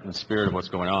the effort and spirit of what's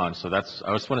going on. So I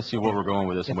just want to see where we're going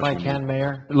with this. If I can,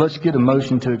 Mayor? Let's get a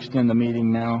motion to extend the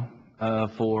meeting now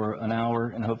for an hour,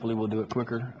 and hopefully we'll do it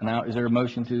quicker. Is there a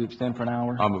motion to extend for an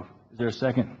hour? I'll move. Is there a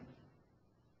second?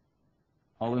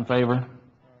 All in favor?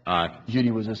 Aye.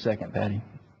 Judy was a second, Patty.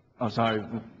 Oh, sorry,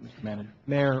 Mr. Manager.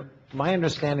 Mayor, my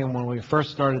understanding when we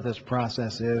first started this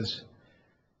process is,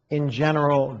 in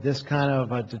general, this kind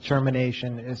of a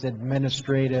determination is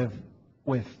administrative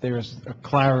there's a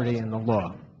clarity in the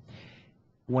law.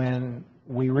 When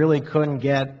we really couldn't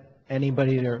get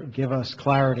anybody to give us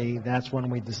clarity, that's when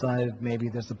we decided maybe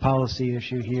there's a policy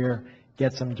issue here,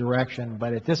 get some direction.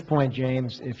 But at this point,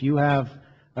 James, if you have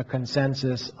a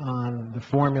consensus on the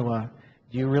formula,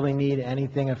 do you really need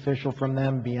anything official from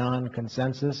them beyond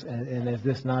consensus? And is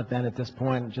this not then at this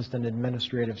point just an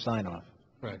administrative sign-off?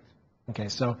 Correct. Okay,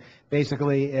 so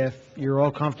basically if you're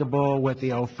all comfortable with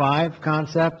the 05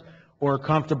 concept or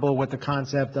comfortable with the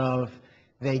concept of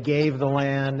they gave the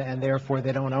land and therefore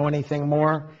they don't owe anything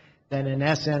more, then in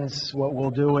essence what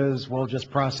we'll do is we'll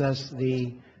just process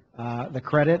the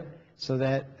credit so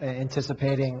that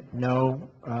anticipating no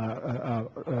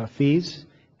fees,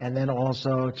 and then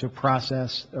also to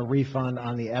process a refund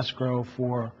on the escrow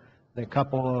for the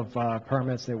couple of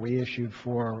permits that we issued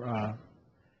for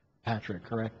Patrick,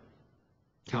 correct?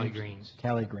 Cali Greens.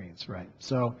 Cali Greens, right.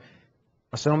 So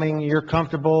assuming you're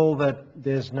comfortable that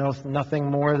there's nothing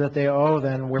more that they owe,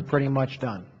 then we're pretty much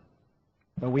done.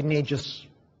 But we need just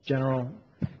general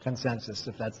consensus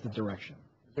if that's the direction.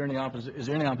 Is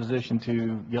there any opposition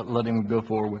to letting go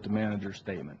forward with the manager's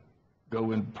statement?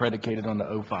 Go and predicate it on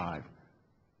the 05?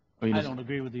 I don't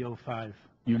agree with the 05.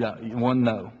 You got one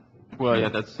no. Well, yeah,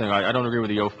 that's the thing. I don't agree with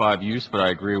the 05 use, but I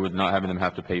agree with not having them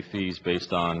have to pay fees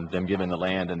based on them giving the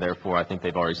land, and therefore I think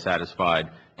they've already satisfied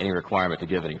any requirement to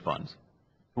give any funds.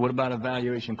 What about a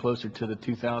valuation closer to the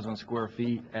 2,000 square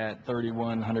feet at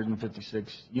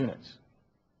 3,156 units?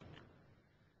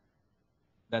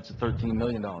 That's a $13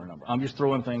 million number. I'm just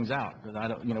throwing things out because I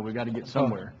don't, we got to get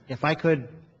somewhere. If I could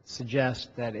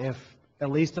suggest that if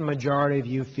at least a majority of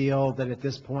you feel that at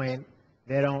this point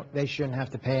they shouldn't have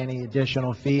to pay any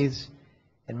additional fees,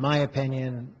 in my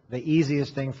opinion, the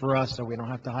easiest thing for us, so we don't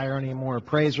have to hire any more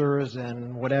appraisers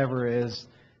and whatever, is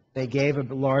they gave a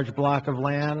large block of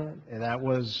land. That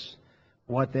was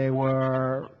what they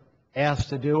were asked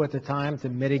to do at the time to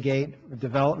mitigate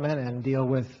development and deal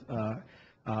with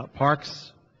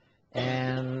parks.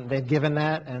 And they've given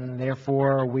that, and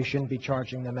therefore we shouldn't be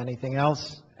charging them anything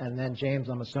else. And then, James,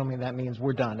 I'm assuming that means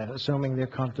we're done, assuming they're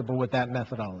comfortable with that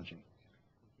methodology.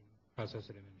 Process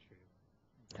it administrative.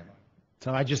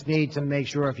 So I just need to make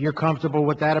sure if you're comfortable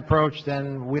with that approach,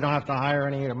 then we don't have to hire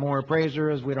any more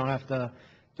appraisers, we don't have to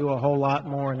do a whole lot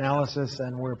more analysis,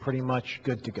 and we're pretty much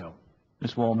good to go.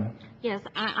 Ms. Waldman? Yes,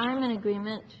 I'm in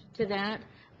agreement to that,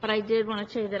 but I did want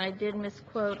to tell you that I did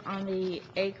misquote on the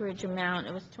acreage amount.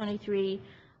 It was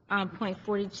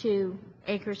 23.42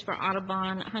 acres for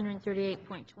Audubon,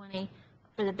 138.20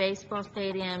 for the baseball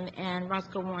stadium, and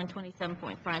Roscoe Warren,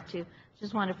 27.52.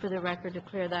 Just wanted for the record to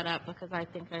clear that up because I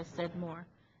think I said more.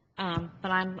 But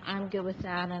I'm good with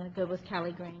that, and I'm good with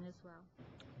Cali Green as well.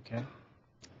 Okay.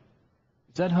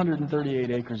 Does that 138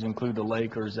 acres include the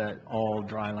lake, or is that all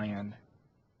dry land?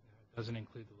 Doesn't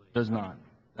include the lake. Does not.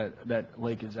 That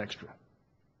lake is extra.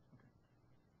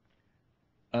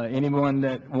 Anyone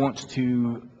that wants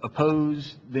to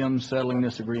oppose them settling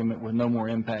this agreement with no more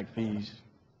impact fees?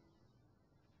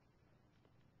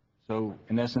 So,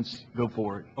 in essence, go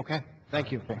for it. Okay,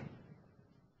 thank you. Okay.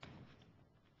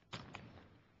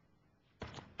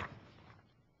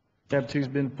 Tab 2's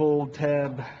been pulled.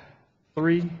 Tab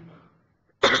 3.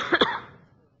 I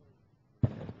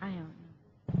don't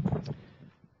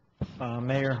know.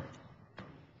 Mayor,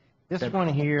 this one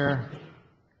here,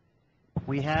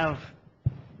 we have,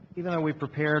 even though we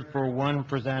prepared for one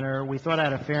presenter, we thought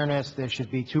out of fairness there should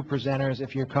be two presenters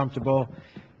if you're comfortable,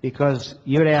 because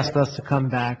you had asked us to come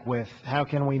back with how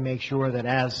can we make sure that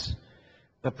as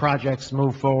the projects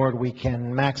move forward, we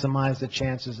can maximize the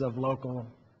chances of local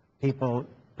people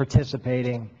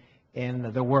participating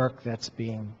in the work that's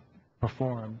being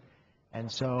performed.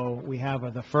 And so we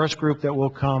have the first group that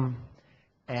will come,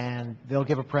 and they'll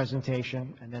give a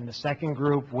presentation, and then the second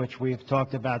group, which we've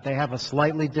talked about, they have a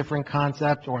slightly different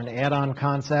concept or an add-on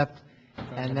concept,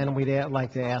 and then we'd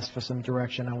like to ask for some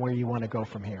direction on where you want to go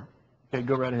from here. Okay,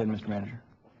 go right ahead, Mr. Manager.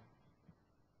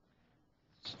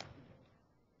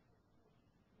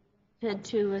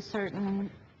 To a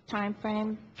certain time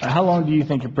frame. How long do you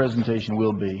think your presentation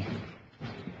will be?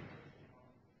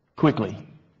 Quickly.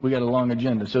 We got a long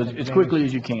agenda, so as quickly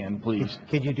as you can, please.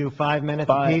 Could you do 5 minutes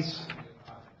Five. apiece?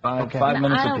 Okay. 5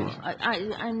 minutes I don't- apiece.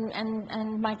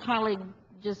 And my colleague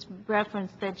just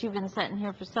referenced that you've been sitting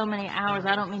here for so many hours.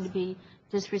 I don't mean to be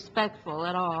disrespectful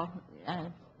at all.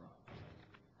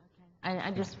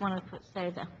 I just want to say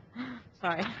that.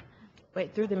 Sorry.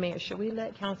 Wait, through the mayor, should we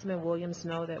let Councilman Williams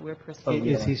know that we're proceeding?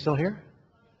 Is he still here?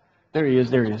 There he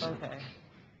is, there he is. Okay.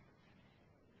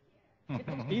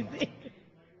 Easy.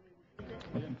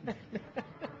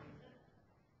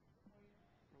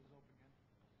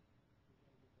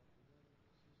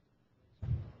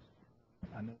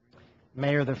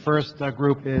 Mayor, the first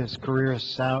group is Career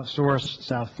Source,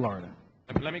 South Florida.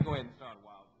 Let me go ahead and start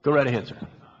while. Go right ahead, sir.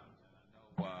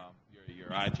 I know your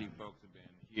IT folks have been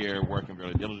here working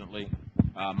very diligently.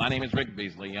 My name is Rick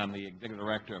Beasley. I'm the Executive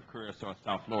Director of Career Source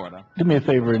South Florida. Do me a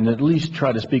favor and at least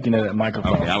try to speak into that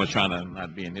microphone. Okay, I was trying to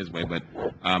not be in his way, but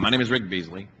my name is Rick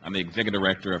Beasley. I'm the Executive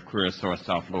Director of Career Source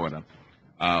South Florida,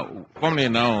 formerly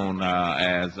known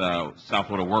as South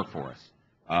Florida Workforce.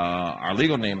 Our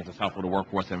legal name is the South Florida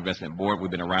Workforce Investment Board.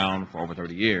 We've been around for over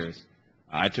 30 years.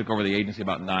 I took over the agency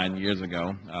about 9 years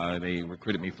ago. They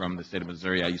recruited me from the state of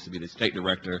Missouri. I used to be the state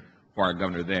director for our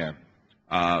governor there.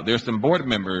 There's some board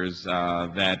members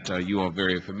that you are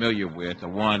very familiar with.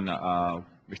 One,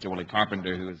 Mr. Willie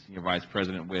Carpenter, who is Senior Vice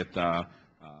President with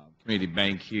Community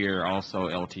Bank here, also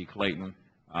L.T. Clayton.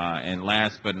 And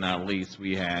last but not least,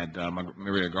 we had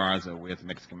Maria Garza with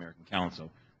Mexican American Council.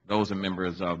 Those are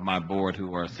members of my board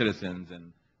who are citizens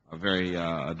and are very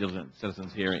diligent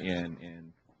citizens here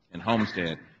in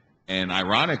Homestead. And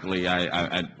ironically,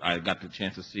 I got the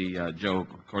chance to see Joe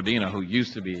Cordina, who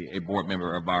used to be a board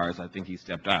member of ours. I think he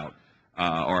stepped out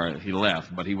or he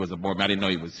left, but he was a board member. I didn't know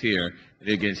he was here. I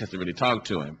didn't get a chance to really talk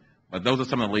to him. But those are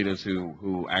some of the leaders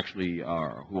who actually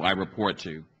are, who I report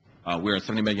to. We're a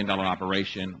 $70 million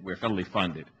operation. We're federally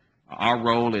funded. Our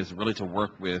role is really to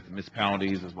work with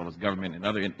municipalities as well as government and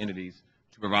other entities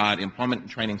to provide employment and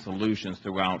training solutions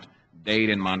throughout Dade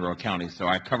and Monroe County. So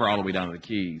I cover all the way down to the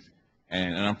Keys.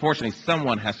 And unfortunately,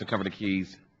 someone has to cover the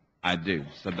Keys. I do.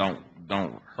 So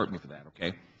don't hurt me for that,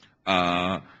 okay?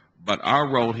 But our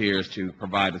role here is to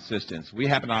provide assistance. We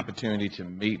have an opportunity to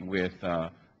meet with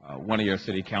one of your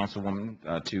city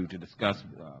councilwomen to discuss,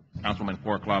 Councilwoman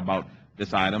Forclaw, about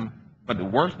this item. But to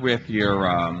work with your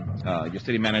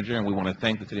city manager, and we want to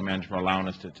thank the city manager for allowing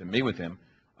us to meet with him,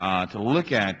 to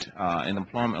look at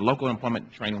a local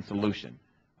employment training solution,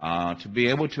 to be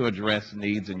able to address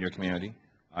needs in your community,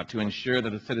 to ensure that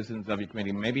the citizens of your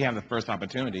community maybe have the first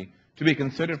opportunity to be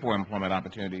considered for employment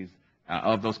opportunities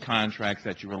of those contracts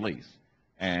that you release.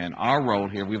 And our role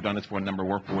here, we've done this for a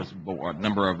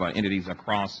number of entities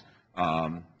across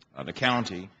the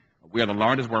county. We are the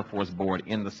largest workforce board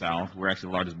in the South. We're actually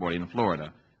the largest board in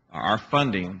Florida. Our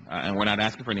funding, and we're not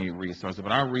asking for any resources,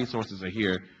 but our resources are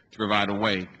here to provide a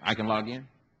way. I can log in?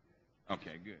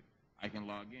 Okay, good. I can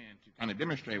log in to kind of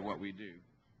demonstrate what we do.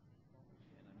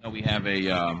 I know we have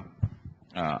a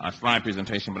slide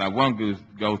presentation, but I won't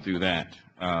go through that.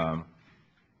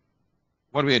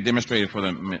 What we had demonstrated for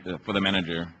the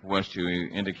manager was to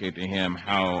indicate to him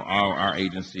how our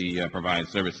agency provides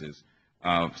services.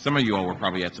 Some of you all were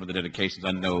probably at some of the dedications.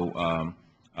 I know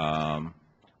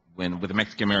with the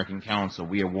Mexican American Council,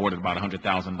 we awarded about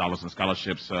 $100,000 in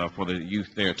scholarships for the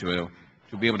youth there to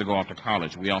be able to go off to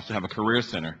college. We also have a career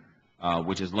center,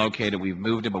 which is located. We've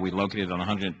moved it, but we located on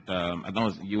 100. I know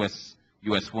it's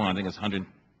US 1. I think it's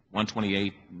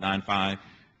 12895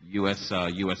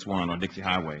 US 1 on Dixie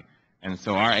Highway. And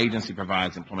so our agency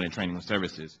provides employment and training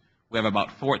services. We have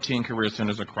about 14 career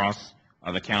centers across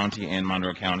the county and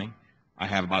Monroe County. I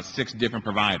have about 6 different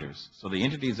providers. So the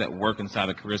entities that work inside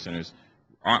the career centers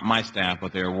aren't my staff,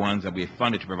 but they're ones that we have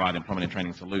funded to provide employment and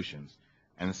training solutions.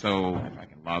 And so if I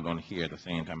can log on here at the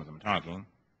same time as I'm talking.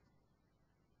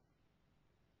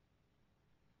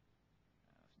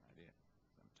 That's not it.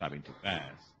 I'm typing too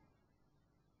fast.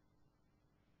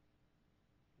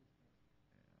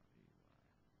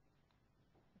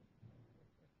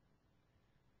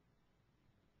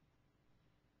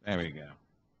 There we go.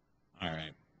 All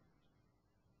right.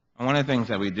 And one of the things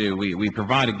that we do, we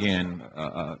provide, again,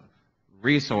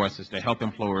 resources to help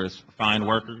employers find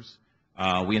workers.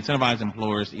 We incentivize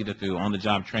employers either through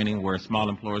on-the-job training, where small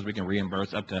employers we can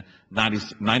reimburse up to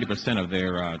 90% of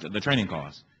their training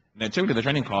costs. And typically the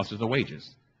training cost is the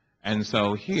wages. And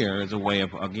so here is a way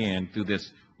of, again, through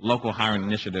this local hiring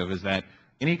initiative, is that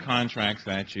any contracts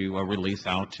that you release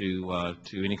out to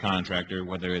any contractor,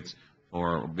 whether it's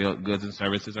for goods and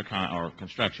services or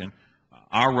construction,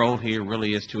 our role here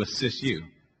really is to assist you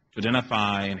to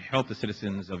identify and help the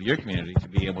citizens of your community to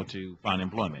be able to find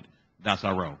employment. That's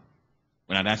our role.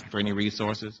 We're not asking for any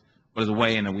resources, but as a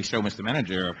way, and we show Mr.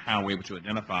 Manager of how we're able to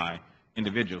identify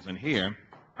individuals. And here,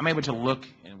 I'm able to look,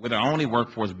 and we're the only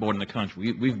workforce board in the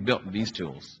country. We've built these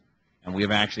tools, and we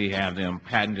have actually have them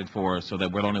patented for us so that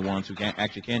we're the only ones who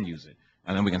can use it,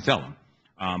 and then we can sell them.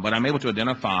 But I'm able to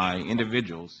identify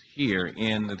individuals here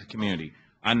in the community.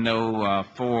 I know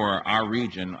for our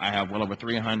region, I have well over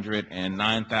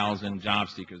 309,000 job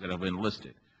seekers that have been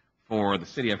listed. For the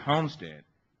city of Homestead,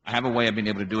 I have a way of being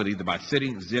able to do it either by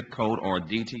city, zip code, or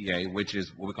DTA, which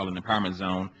is what we call an empowerment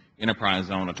zone, enterprise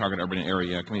zone, a target urban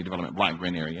area, community development block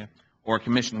grant area, or a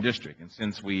commission district. And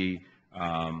since we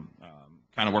kind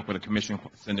of work with a commission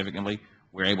significantly,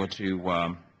 we're able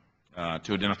to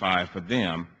identify for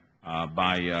them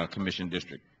by commission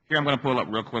district. Here I'm going to pull up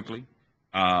real quickly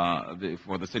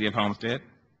for the city of Homestead,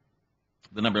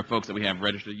 the number of folks that we have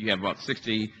registered. You have about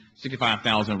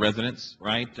 65,000 residents,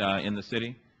 right, in the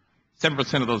city.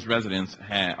 7% of those residents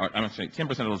have, or I'm sorry, 10%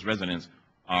 of those residents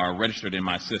are registered in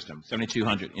my system.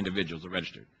 7,200 individuals are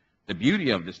registered. The beauty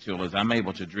of this tool is I'm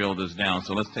able to drill this down.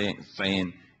 So let's say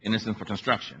in instance for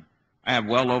construction, I have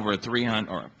well over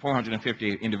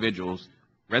 450 individuals,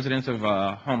 residents of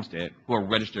Homestead, who are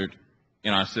registered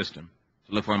in our system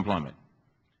to look for employment.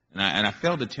 And I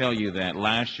failed to tell you that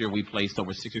last year we placed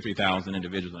over 63,000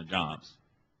 individuals in jobs.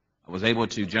 I was able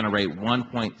to generate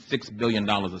 $1.6 billion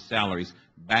of salaries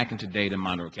back into Dade and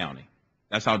Monroe County.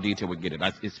 That's how detailed we get it.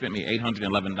 It spent me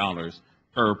 $811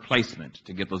 per placement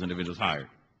to get those individuals hired.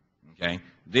 Okay.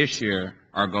 This year,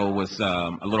 our goal was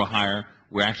a little higher.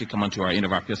 We're actually coming to our end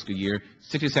of our fiscal year.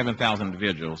 67,000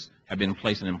 individuals have been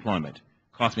placed in employment.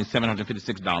 Cost me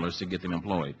 $756 to get them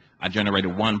employed. I generated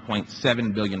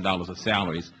 $1.7 billion of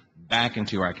salaries back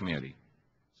into our community.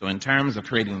 So in terms of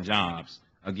creating jobs,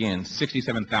 again,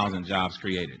 67,000 jobs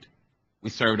created. We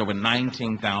served over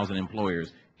 19,000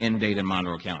 employers in Dade and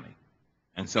Monroe County.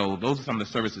 And so those are some of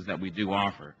the services that we do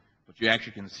offer. But you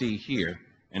actually can see here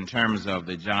in terms of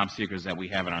the job seekers that we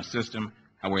have in our system,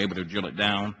 how we're able to drill it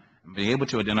down and be able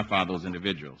to identify those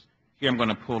individuals. Here I'm going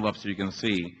to pull up so you can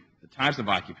see the types of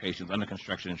occupations under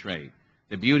construction and trade.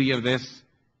 The beauty of this,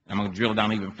 I'm going to drill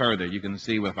down even further. You can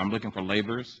see if I'm looking for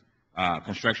laborers,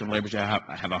 construction laborers,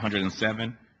 I have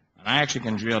 107. And I actually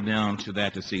can drill down to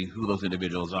that to see who those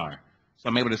individuals are. So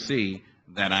I'm able to see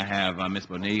that I have Ms.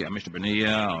 Bonilla, Mr.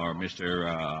 Bonilla or Mr.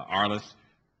 Arliss.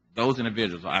 Those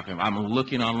individuals, if I'm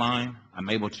looking online, I'm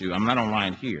not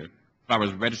online here. If I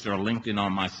was registered or linked in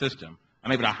on my system,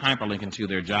 I'm able to hyperlink into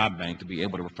their job bank to be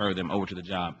able to refer them over to the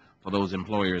job for those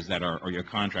employers that are, or your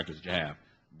contractors that you have.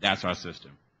 That's our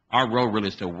system. Our role really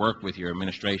is to work with your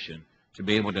administration to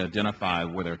be able to identify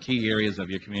where there are key areas of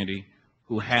your community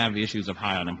who have issues of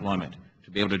high unemployment,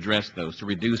 to be able to address those, to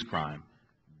reduce crime.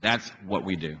 That's what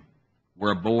we do.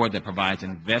 We're a board that provides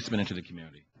investment into the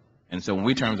community. And so when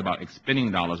we terms about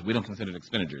expending dollars, we don't consider it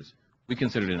expenditures. We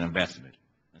consider it an investment.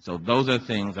 And so those are the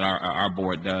things that our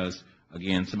board does.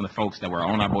 Again, some of the folks that were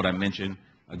on our board I mentioned,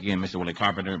 again, Mr. Willie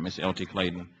Carpenter, Mr. L.T.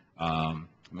 Clayton,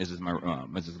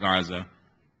 Mrs. Garza,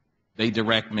 they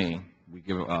direct me. We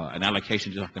give an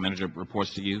allocation, just like the manager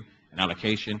reports to you, an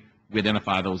allocation. We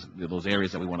identify those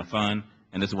areas that we want to fund,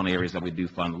 and this is one of the areas that we do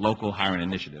fund local hiring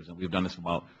initiatives, and we've done this for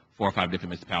about 4 or 5 different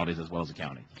municipalities as well as the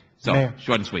county. So, Mayor.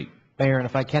 short and sweet. Mayor, and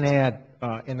if I can add,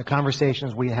 in the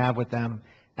conversations we have with them,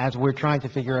 as we're trying to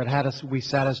figure out how we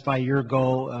satisfy your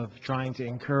goal of trying to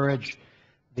encourage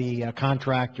the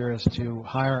contractors to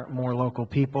hire more local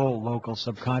people, local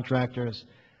subcontractors,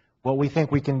 what we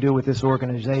think we can do with this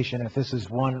organization, if this is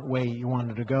one way you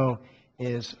wanted to go,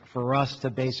 is for us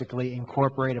to basically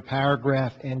incorporate a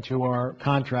paragraph into our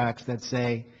contracts that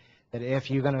say that if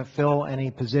you're going to fill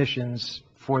any positions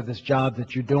for this job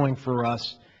that you're doing for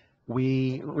us,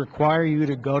 we require you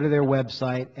to go to their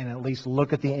website and at least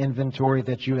look at the inventory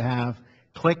that you have.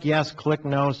 Click yes, click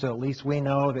no, so at least we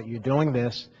know that you're doing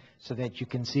this so that you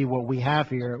can see what we have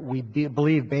here. We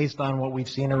believe, based on what we've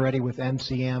seen already with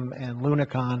MCM and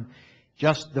Lunicon,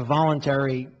 just the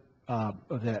voluntary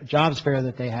the jobs fair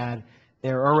that they had,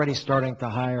 they're already starting to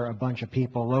hire a bunch of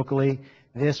people locally.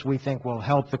 This, we think, will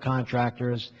help the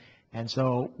contractors. And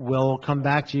so we'll come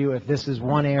back to you if this is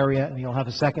one area, and you'll have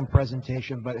a second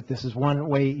presentation, but if this is one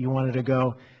way you wanted to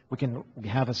go, we can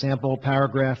have a sample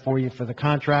paragraph for you for the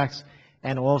contracts,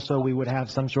 and also we would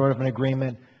have some sort of an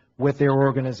agreement with their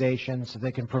organization so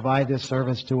they can provide this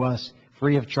service to us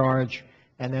free of charge.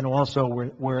 And then also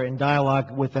we're in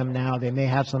dialogue with them now. They may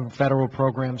have some federal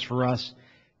programs for us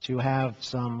to have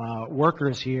some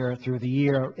workers here through the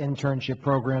year, internship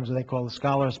programs that they call the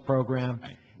Scholars Program.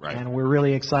 Right. And we're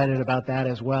really excited about that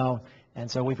as well. And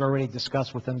so we've already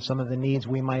discussed with them some of the needs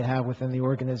we might have within the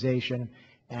organization,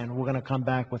 and we're going to come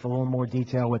back with a little more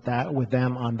detail with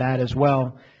them on that as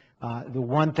well. The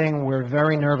one thing we're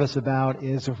very nervous about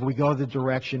is if we go the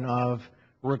direction of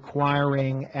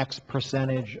requiring X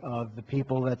percentage of the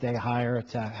people that they hire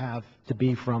to have to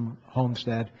be from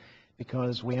Homestead,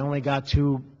 because we only got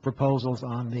 2 proposals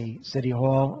on the City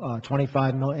Hall,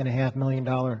 $25.5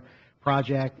 million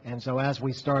project, and so as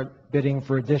we start bidding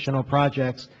for additional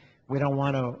projects, we don't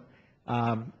want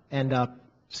to end up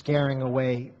scaring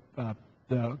away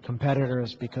the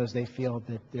competitors because they feel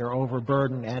that they're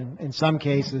overburdened. And in some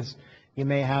cases, you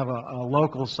may have a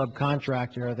local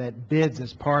subcontractor that bids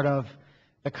as part of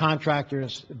the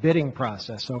contractor's bidding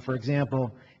process. So, for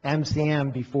example,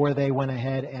 MCM, before they went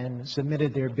ahead and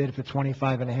submitted their bid for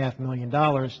 $25.5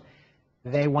 million,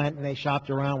 they went and they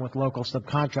shopped around with local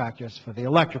subcontractors for the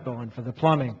electrical and for the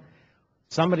plumbing.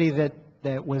 Somebody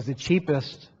that was the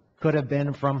cheapest could have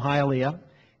been from Hialeah,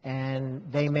 and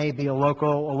they may be a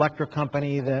local electric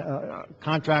company,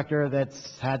 contractor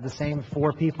that's had the same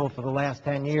 4 people for the last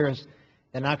 10 years.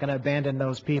 They're not going to abandon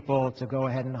those people to go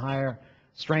ahead and hire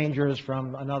strangers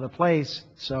from another place.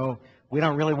 So we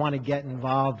don't really want to get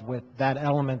involved with that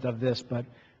element of this, but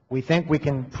we think we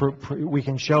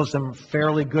can show some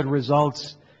fairly good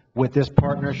results with this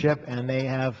partnership, and they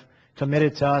have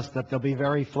committed to us that they'll be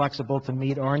very flexible to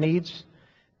meet our needs.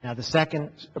 Now, the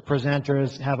second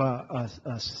presenters have a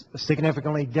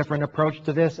significantly different approach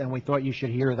to this, and we thought you should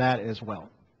hear that as well.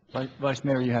 Vice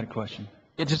Mayor, you had a question.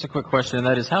 Yeah, just a quick question, and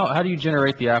that is how do you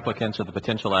generate the applicants or the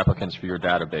potential applicants for your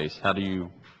database? How do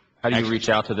you reach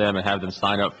out to them and have them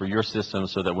sign up for your system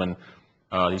so that when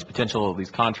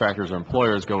these contractors or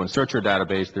employers go and search your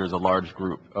database, there's a large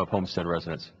group of Homestead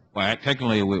residents? Well,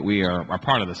 technically, we are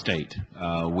part of the state.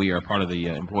 We are part of the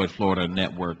Employed Florida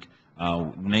Network.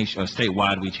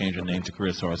 Statewide, we changed our name to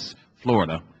Career Source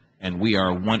Florida, and we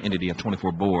are one entity of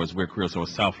 24 boards. We're Career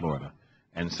Source South Florida.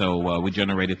 And so we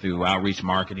generated through outreach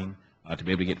marketing to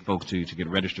be able to get folks to get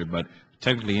registered. But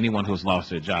technically, anyone who has lost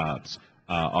their jobs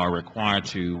are required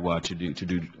to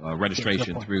do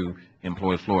registration through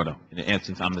Employed Florida. In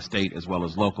essence, I'm the state as well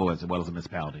as local as well as the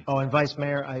municipality. Oh, and Vice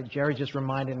Mayor, Jerry just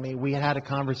reminded me, we had a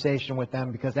conversation with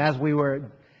them because as we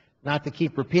were not to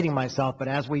keep repeating myself, but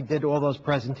as we did all those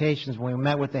presentations, when we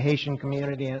met with the Haitian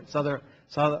community and other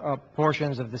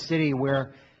portions of the city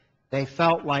where they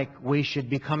felt like we should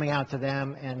be coming out to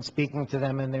them and speaking to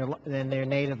them in their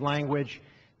native language,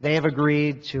 they have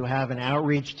agreed to have an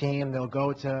outreach team. They'll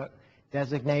go to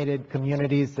designated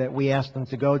communities that we asked them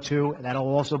to go to. That'll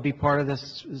also be part of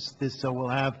this. So we'll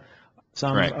have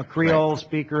some Creole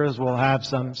speakers, we'll have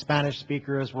some Spanish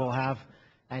speakers,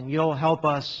 and you'll help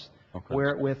us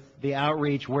with the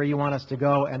outreach, where you want us to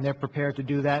go, and they're prepared to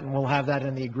do that, and we'll have that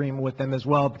in the agreement with them as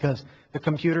well, because the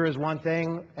computer is one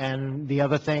thing, and the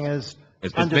other thing is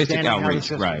It's basic understanding how the outreach,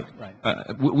 system-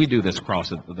 right. We do this across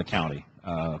the county.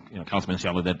 Councilman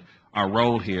Shelley, that our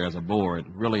role here as a board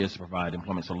really is to provide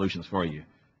employment solutions for you.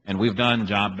 And we've done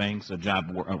job banks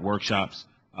or workshops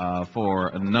for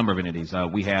a number of entities.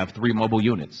 We have 3 mobile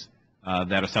units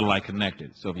that are satellite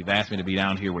connected. So if you've asked me to be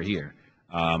down here, we're here.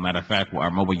 Matter of fact, our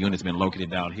mobile unit's been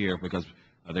located down here because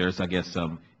there's, I guess,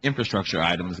 some infrastructure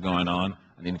items going on.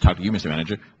 I need to talk to you, Mr.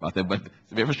 Manager, about that, but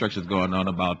some infrastructure is going on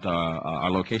about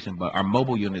our location, but our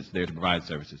mobile unit's there to provide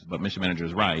services. But Mr. Manager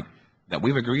is right, that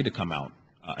we've agreed to come out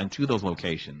into those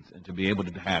locations and to be able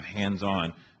to have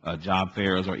hands-on job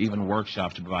fairs or even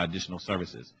workshops to provide additional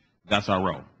services. That's our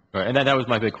role. Right, and that was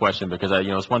my big question, because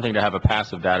it's one thing to have a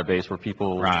passive database where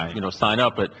people, sign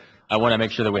up, but I want to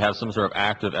make sure that we have some sort of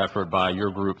active effort by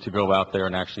your group to go out there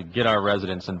and actually get our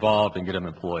residents involved and get them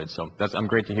employed. So I'm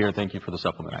great to hear. Thank you for the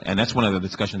supplement. And that's one of the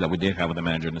discussions that we did have with the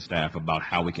manager and the staff about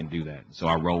how we can do that. So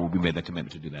our role, we made that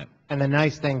commitment to do that. And the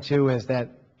nice thing, too, is that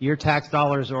your tax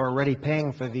dollars are already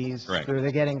paying for these. Correct. They're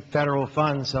getting federal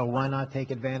funds, so why not take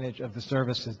advantage of the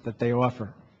services that they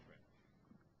offer?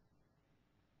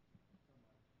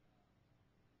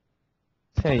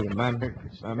 Tell you, my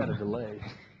got a delay.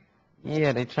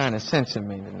 Yeah, they're trying to censor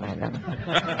me tonight.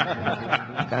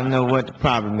 I don't know what the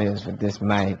problem is with this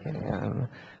mic.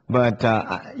 But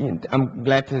I'm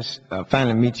glad to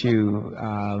finally meet you,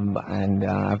 and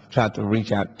I've tried to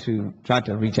reach out to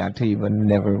you, but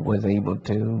never was able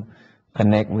to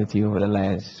connect with you over the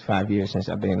last 5 years since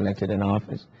I've been elected in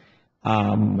office.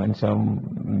 And so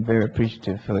I'm very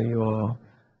appreciative for your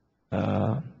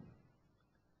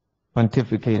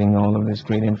pontificating all of this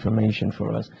great information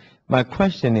for us. My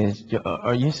question is,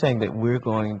 are you saying that we're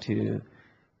going to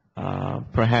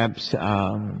perhaps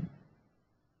have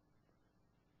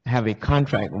a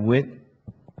contract with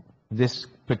this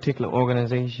particular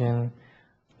organization?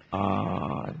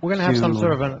 We're going to have some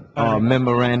sort of a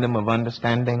memorandum of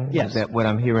understanding? Yes. Is that what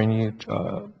I'm hearing you?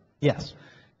 Yes.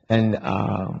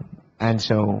 And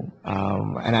so,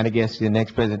 and I guess the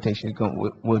next presentation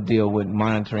will deal with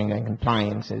monitoring and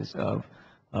compliances of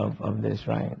this,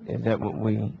 right? Is that what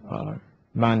we are,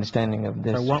 my understanding of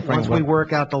this Once framework? we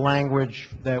work out the language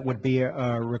that would be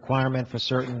a requirement for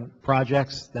certain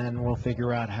projects, then we'll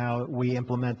figure out how we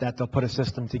implement that. They'll put a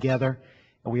system together.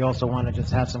 We also want to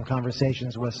just have some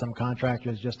conversations with some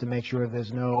contractors just to make sure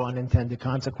there's no unintended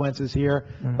consequences here.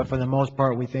 Mhm. But for the most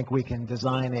part, we think we can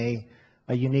design a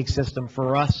unique system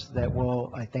for us that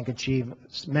will, I think, achieve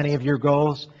many of your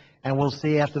goals. And we'll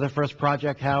see after the first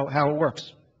project how it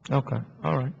works. Okay,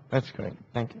 all right, that's great,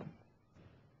 thank you.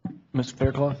 Ms.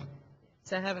 Faircloth?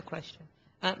 So I have a question.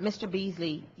 Mr.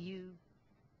 Beasley, you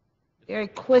very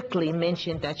quickly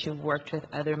mentioned that you've worked with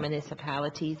other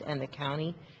municipalities and the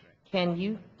county. Can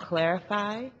you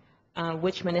clarify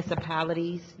which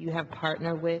municipalities you have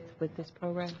partnered with this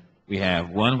program? We have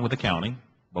one with the county,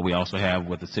 but we also have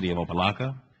with the city of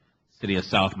Opelika, city of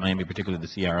South Miami, particularly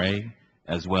the CRA,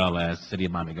 as well as city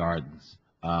of Miami Gardens.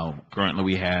 Currently,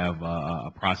 we have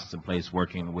a process in place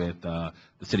working with the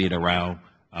city of Doral,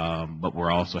 but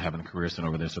we're also having a career center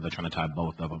over there, so they're trying to tie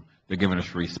both of them. They're giving us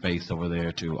free space over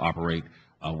there to operate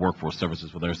workforce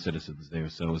services for their citizens there,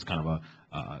 so it's kind of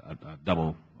a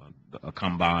double, a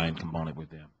combined component with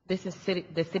them. This is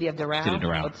the city of Doral? City of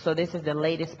Doral. So this is the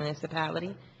latest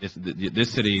municipality?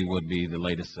 This city would be the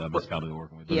latest municipality we're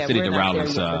working with. The Yeah, city of we're not Doral there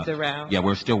is, yet with Doral. yeah,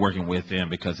 we're still working with them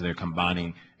because they're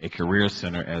combining a career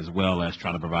center as well as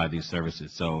trying to provide these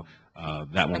services. So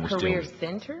that one A we're still. career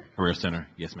center? Career center,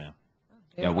 yes, ma'am.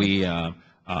 Yeah, we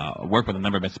work with a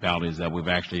number of municipalities that we've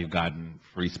actually gotten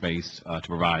free space to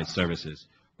provide services.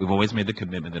 We've always made the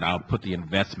commitment that I'll put the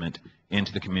investment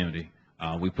into the community.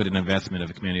 We put an investment of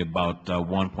the community about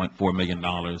 $1.4 million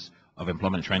of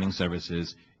employment training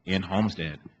services in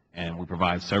Homestead, and we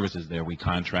provide services there. We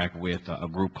contract with a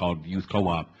group called Youth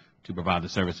Co-op to provide the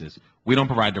services. We don't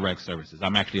provide direct services.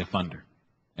 I'm actually a funder,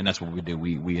 and that's what we do.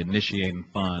 We initiate and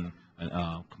fund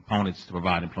components to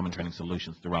provide employment training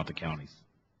solutions throughout the counties.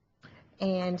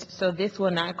 And so this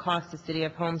will not cost the city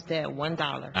of Homestead $1.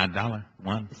 $1,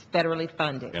 one, It's federally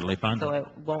funded. federally funded. So it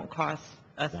won't cost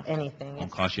us anything. Won't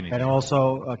It's- cost you anything. And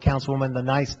also, Councilwoman, the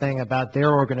nice thing about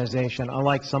their organization,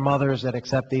 unlike some others that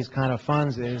accept these kind of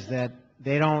funds, is that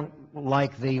they don't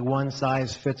like the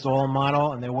one-size-fits-all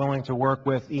model, and they're willing to work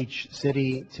with each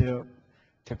city to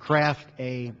craft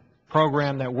a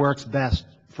program that works best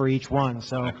for each one.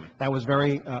 So that was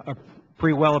very,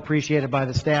 pretty well appreciated by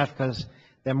the staff, because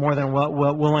they're more than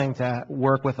willing to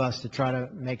work with us to try to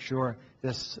make sure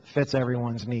this fits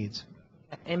everyone's needs.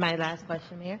 And my last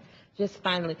question, Mayor, just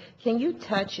finally, can you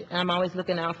touch, I'm always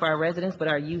looking out for our residents, but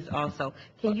our youth also.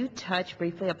 Can you touch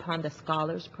briefly upon the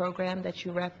Scholars Program that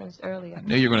you referenced earlier? I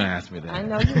knew you were going to ask me that. I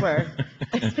know you were.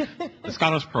 The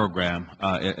Scholars Program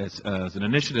is an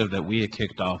initiative that we had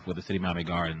kicked off with the City of Miami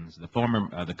Gardens.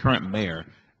 The current mayor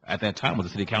at that time was a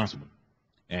city councilman.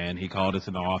 And he called us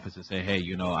in the office and said, hey,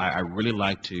 you know, I really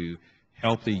like to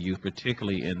help the youth,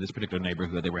 particularly in this particular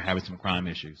neighborhood. They were having some crime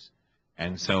issues.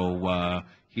 And so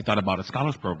he thought about a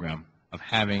scholars program of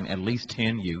having at least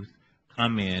 10 youth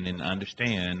come in and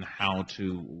understand how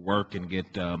to work and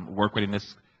get work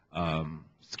readiness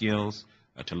skills,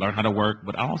 to learn how to work,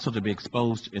 but also to be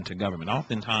exposed into government.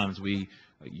 Oftentimes,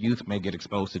 youth may get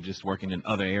exposed to just working in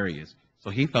other areas. So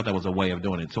he felt that was a way of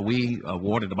doing it. So we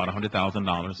awarded about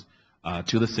 $100,000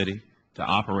 to the city to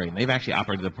operate. And they've actually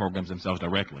operated the programs themselves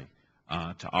directly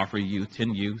to offer youth,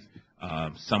 10 youth,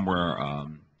 some were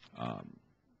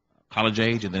college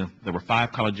age, and then there were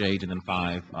 5 college age and then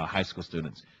 5 high school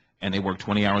students. And they worked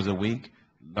 20 hours a week,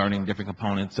 learning different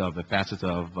components of the facets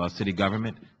of city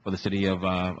government for the city of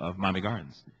Miami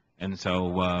Gardens. And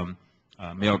so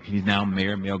he's now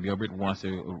Mayor Mel Gilbert wants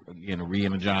to, again,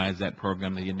 re-energize that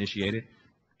program that he initiated.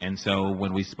 And so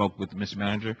when we spoke with Mr.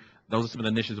 Manager, those are some of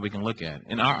the initiatives we can look at.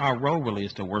 And our role really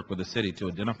is to work with the city to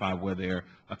identify where there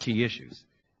are key issues.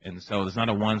 And so there's not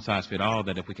a one-size-fits-all,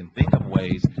 that if we can think of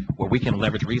ways where we can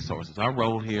leverage resources. Our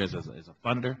role here is as a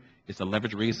funder is to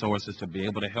leverage resources to be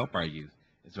able to help our youth.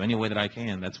 And so any way that I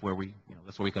can, that's where we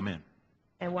come in.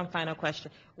 And one final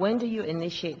question. When do you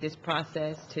initiate this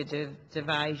process to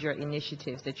devise your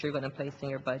initiatives that you're going to place in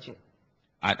your budget?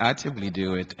 I typically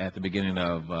do it at the beginning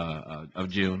of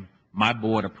June. My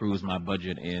board approves my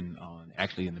budget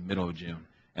actually in the middle of June.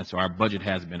 And so our budget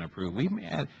has been approved.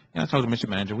 I told the Mr.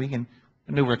 Manager, we can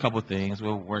maneuver a couple of things.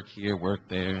 We'll work here, work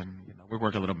there, and we'll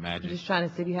work a little magic. I'm just trying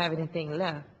to see if you have anything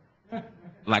left.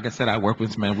 Like I said, I work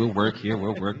with man. We'll work here,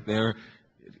 we'll work there,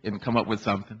 and come up with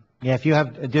something. Yeah, if you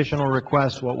have additional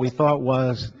requests, what we thought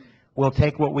was, we'll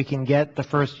take what we can get the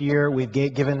first year. We've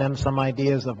given them some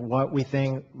ideas of what we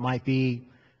think might be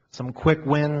some quick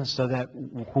wins, so that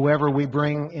whoever we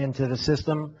bring into the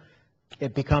system,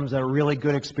 it becomes a really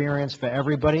good experience for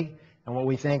everybody. And what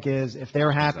we think is, if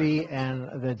they're happy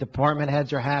and the department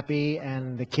heads are happy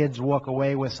and the kids walk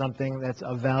away with something that's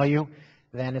of value,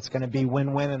 then it's going to be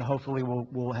win-win, and hopefully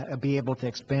we'll be able to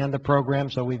expand the program.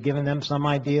 So we've given them some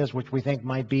ideas which we think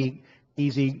might be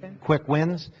easy, quick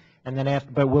wins. And then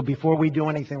before we do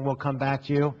anything, we'll come back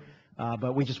to you.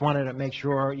 But we just wanted to make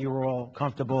sure you were all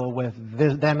comfortable with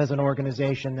them as an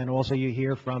organization, and also you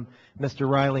hear from Mr.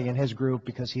 Riley and his group,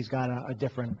 because he's got a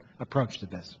different approach to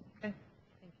this. Okay.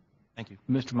 Thank you.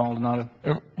 Mr. Maldonado?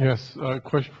 Yes,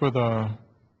 question for the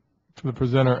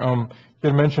presenter. You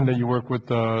had mentioned that you work with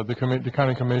the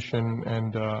county commission,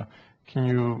 and can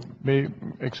you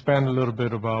expand a little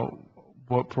bit about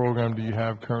what program do you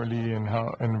have currently, and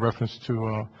how, in reference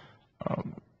to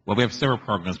Well, we have several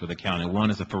programs with the county. One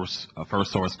is a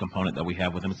first source component that we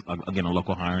have with them, again, a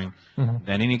local hiring. Mhm.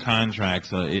 Then any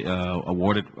contracts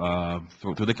awarded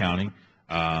through the county,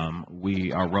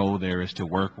 our role there is to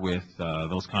work with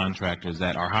those contractors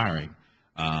that are hiring,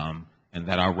 and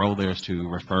that our role there is to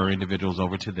refer individuals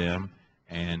over to them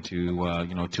and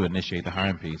to initiate the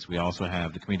hiring piece. We also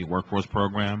have the community workforce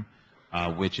program,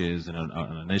 which is an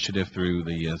initiative through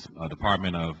the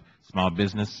Department of Small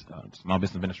Business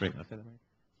Administration. Did I say that right?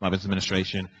 Small Business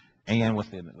Administration, and what's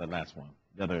the last one?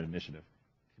 The other initiative,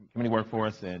 community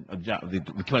workforce and the job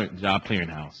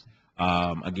clearinghouse.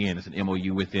 Again, it's an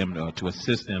MOU with them to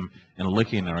assist them in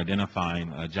looking or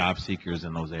identifying job seekers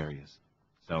in those areas.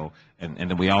 So, and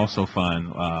then we also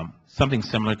fund something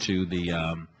similar to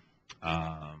the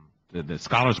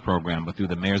Scholars Program, but through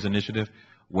the Mayor's Initiative,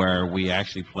 where we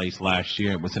actually placed last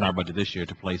year, it was in our budget this year,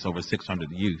 to place over 600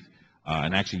 youth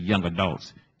and actually young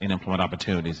adults in employment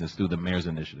opportunities. Is through the Mayor's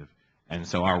Initiative. And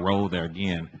so our role there,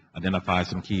 again, identifies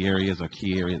some key areas, or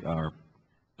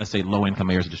let's say low-income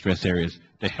areas, distressed areas,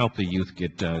 to help the youth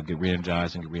get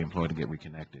re-energized and get re-employed and get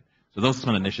reconnected. So those are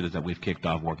some initiatives that we've kicked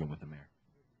off working with the mayor.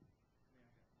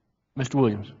 Mr.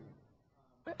 Williams?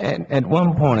 At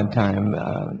one point in time,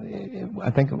 I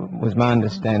think it was my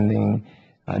understanding,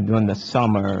 during the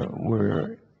summer,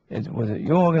 was it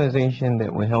your organization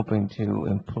that were helping to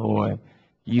employ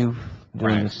youth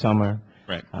during the Right. summer?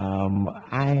 Correct.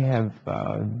 I have,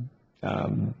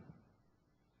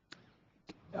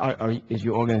 is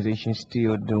your organization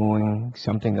still doing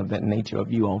something of that nature, or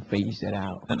have you all phased it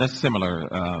out? That's similar,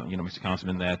 Mr.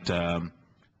 Councilman, that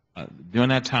during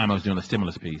that time, I was doing the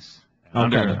stimulus piece.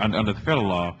 Okay. Under the federal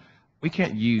law, we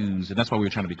can't use, and that's why we were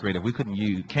trying to be creative, we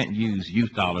can't use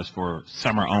youth dollars for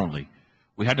summer only.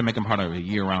 We had to make them part of a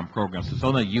year-round program. So some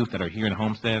of the youth that are here in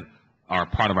Homestead are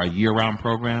part of our year-round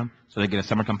program, so they get a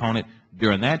summer component.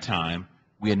 During that time,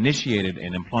 we initiated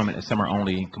an employment, a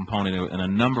summer-only component, and a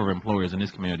number of employers in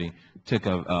this community took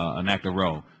an active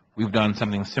role. We've done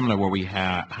something similar where we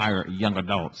hire young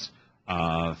adults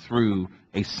through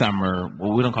a summer,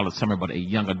 well, we don't call it summer, but a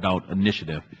young adult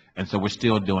initiative. And so we're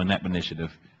still doing that initiative.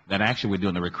 That actually we're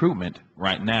doing the recruitment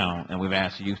right now, and we've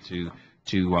asked youth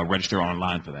to register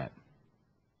online for that.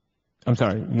 I'm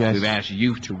sorry, yes. We've asked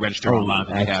youth to register online.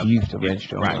 So they asked have youth to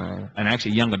register right. online. And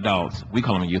actually young adults, we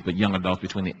call them youth, but young adults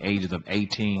between the ages of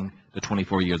 18 to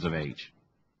 24 years of age.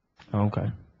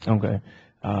 Okay, okay.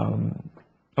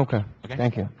 Okay,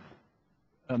 thank you.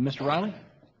 Mr. Riley?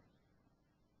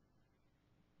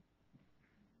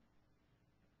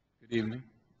 Good evening,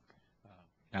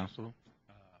 Council.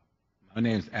 My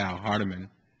name is Al Hardiman.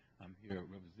 I'm here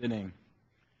representing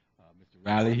Mr.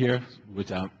 Riley here,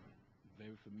 which I'm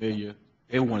very familiar.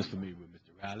 Everyone is familiar with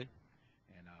Mr. Riley,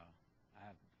 and I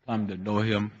have come to know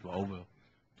him for over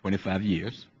 25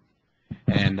 years.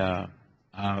 And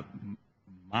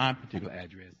my particular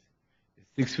address is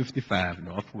 655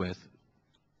 Northwest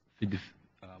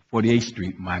 48th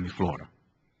Street, Miami, Florida.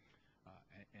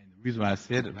 And the reason why I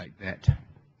said it like that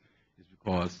is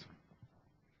because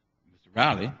Mr.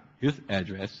 Riley, his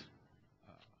address,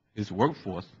 his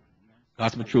workforce,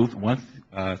 Gospel Truth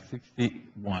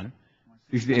 161,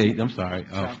 68, I'm sorry.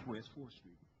 Southwest 4th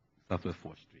Street. Southwest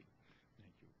 4th Street.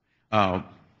 Thank you.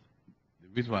 The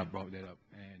reason why I brought that up,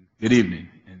 and good evening,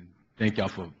 and thank y'all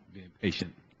for being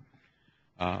patient.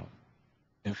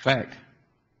 In fact,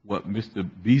 what Mr.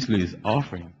 Beasley is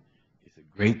offering is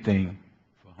a great thing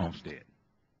for Homestead.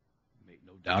 Make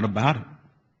no doubt about it.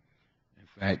 In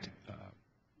fact,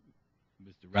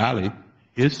 Mr. Riley,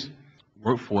 his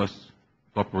workforce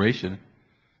corporation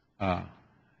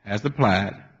has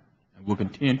applied and will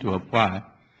continue to apply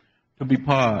to be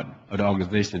part of the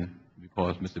organization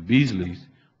because Mr. Beasley's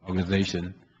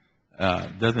organization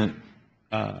doesn't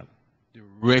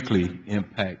directly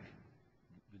impact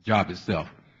the job itself,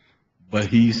 but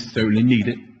he's certainly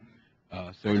needed.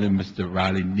 Certainly Mr.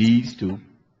 Riley needs to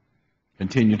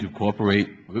continue to cooperate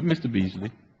with Mr.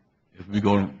 Beasley if we're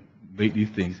going to make these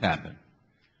things happen.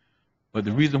 But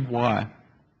the reason why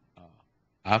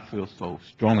I feel so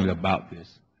strongly about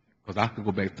this, because I could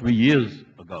go back 3 years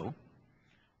ago,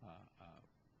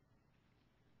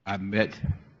 I met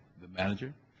the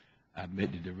manager, I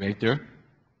met the director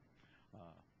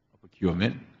of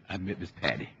procurement, I met Ms.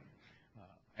 Patty.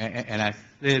 And I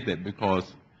said that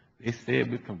because they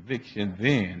said with conviction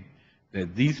then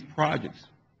that these projects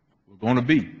were going to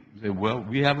be. They said, well,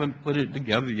 we haven't put it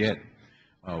together yet.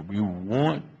 We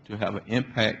want to have an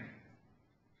impact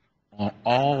on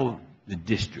all the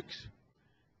districts.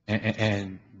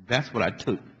 And that's what I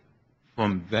took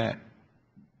from that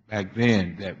back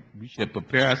then, that we should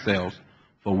prepare ourselves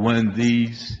for when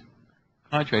these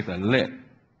contracts are let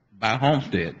by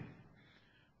Homestead.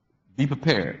 Be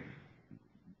prepared.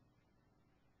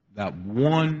 That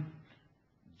one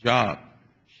job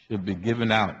should be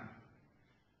given out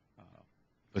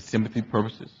for sympathy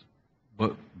purposes,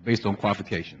 but based on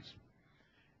qualifications.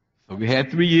 So we had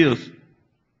 3 years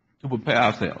to prepare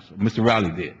ourselves, Mr.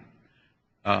 Riley did,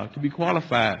 to be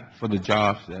qualified for the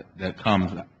jobs that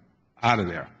comes out of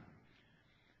there.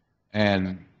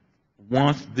 And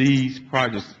once these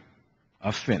projects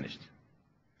are finished,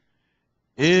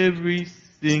 every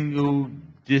single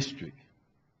district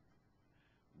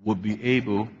will be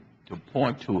able to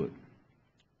point to it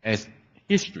as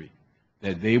history,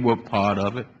 that they were part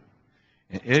of it.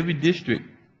 And every district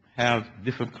has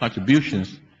different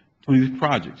contributions to these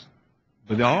projects.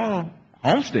 But they're all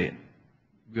Homestead.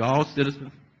 We're all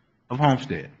citizens of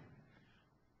Homestead.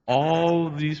 All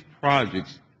these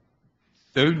projects,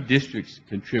 certain districts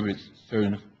contribute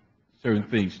certain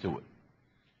things to it.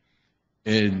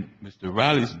 In Mr.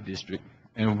 Riley's district,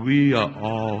 and we are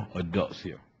all adults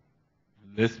here.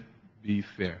 Let's be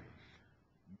fair.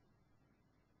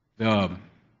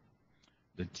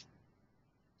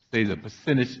 Say the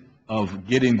percentage of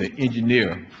getting the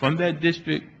engineer from that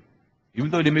district even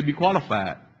though they may be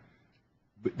qualified,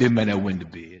 but they may not win the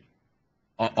bid.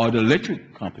 Or the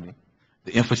electric company,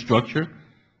 the infrastructure.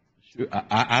 Sure,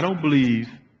 I don't believe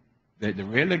that the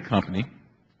railway company,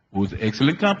 who is an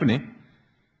excellent company,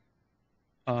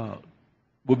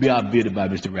 will be outbid by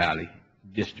Mr. Riley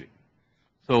District.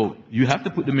 So you have to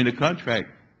put them in the contract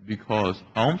because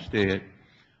Homestead,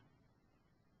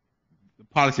 the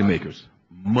policymakers,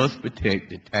 must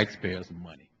protect the taxpayers'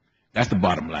 money. That's the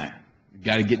bottom line. You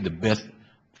got to get the best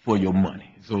for your money.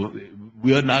 So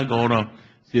we are not going to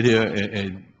sit here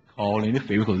and call any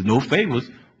favors, because there's no favors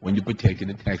when you're protecting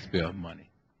the taxpayer money.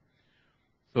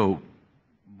 So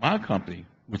my company,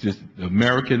 which is the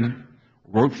American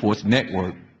Workforce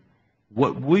Network,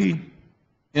 what we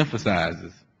emphasize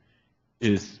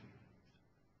is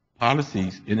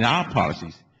policies. In our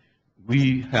policies,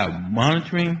 we have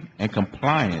monitoring and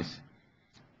compliance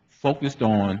focused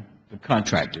on the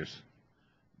contractors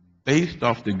based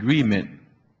off the agreement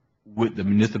with the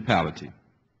municipality.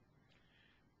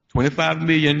 25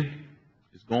 million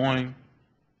is going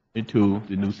into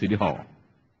the new city hall.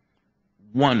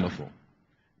 Wonderful.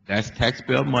 That's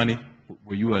taxpayer money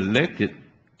where you are elected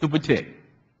to protect.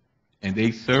 And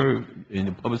they serve in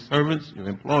the public servants, your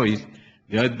employees,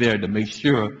 they're there to make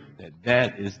sure that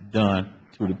that is done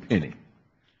to the penny.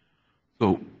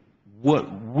 So what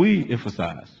we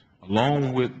emphasize,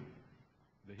 along with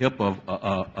the help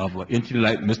of an entity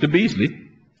like Mr. Beasley,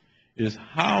 is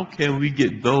how can we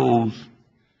get those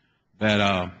that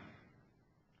are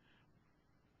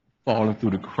falling through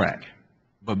the crack,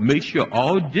 but make sure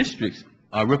all districts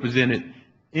are represented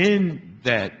in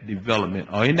that development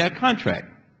or in that contract.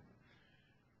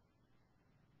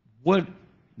 What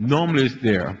normally is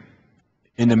there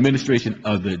in the administration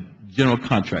of the general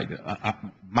contractor?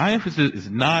 My emphasis is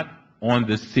not on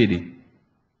the city,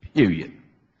 period,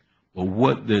 but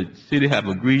what the city have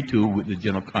agreed to with the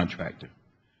general contractor.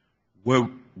 What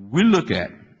we look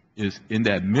at is in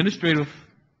the administrative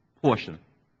portion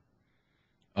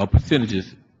of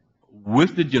percentages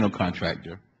with the general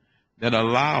contractor that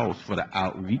allows for the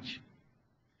outreach.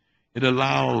 It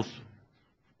allows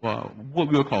what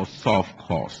we'll call soft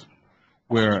costs,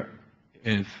 where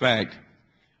in fact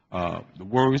the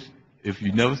words, if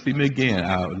you never see me again,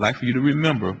 I would like for you to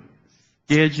remember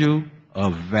schedule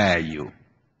of value.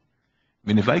 I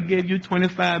mean, if I gave you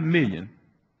 25 million,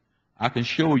 I can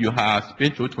show you how I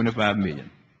spent your 25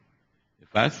 million.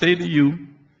 If I say to you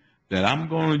that I'm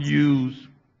going to use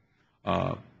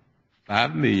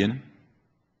 5 million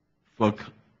for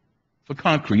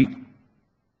concrete,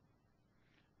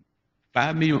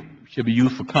 5 million should be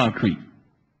used for concrete.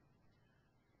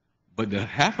 But the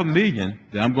 $500,000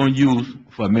 that I'm going to use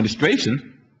for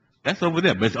administration, that's over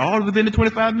there. But it's all within the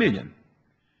 25 million.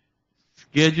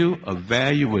 Schedule of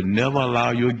value will never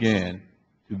allow you again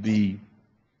to be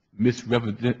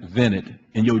misrepresented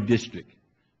in your district.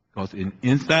 Because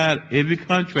inside every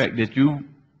contract that you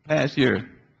pass here,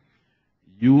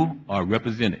 you are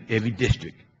represented, every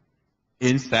district,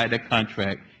 inside that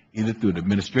contract, either through the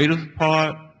administrative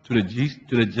part, to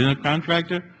the general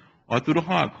contractor, or through the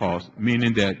hard costs,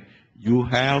 meaning that you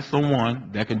have someone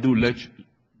that can do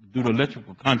the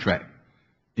electrical contract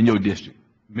in your district.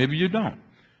 Maybe you don't.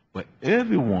 But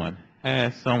everyone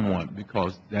has someone,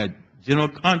 because that general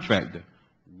contractor,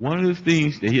 one of the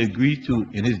things that he agrees to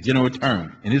in his general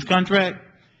term, in his contract,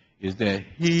 is that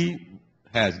he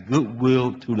has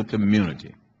goodwill to the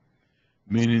community.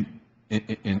 Meaning,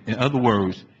 in other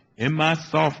words, in my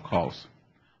soft costs,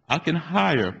 I can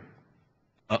hire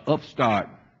an upstart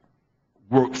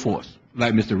workforce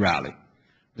like Mr. Riley.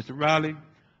 Mr. Riley,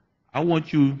 I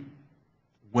want you,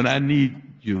 when I need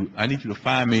you to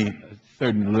find me a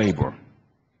certain labor.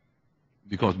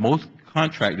 Because most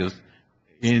contractors,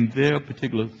 in their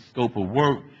particular scope of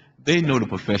work, they know the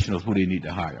professionals who they need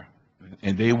to hire.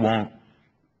 And they won't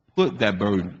put that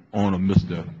burden on a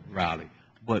Mr. Riley.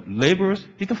 But laborers,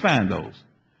 he can find those.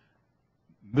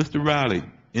 Mr. Riley,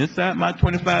 inside my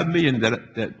 25 million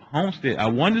that Homestead, I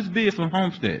won this bid from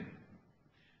Homestead,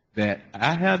 that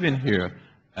I have in here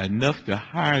enough to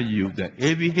hire you, that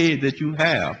every head that you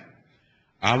have,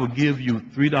 I will give you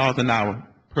 $3 an hour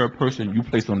per person you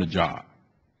place on the job.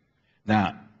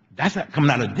 Now, that's not coming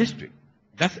out of the district.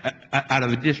 That's out of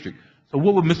the district. So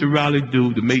what would Mr. Riley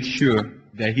do to make sure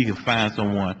that he can find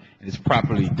someone and it's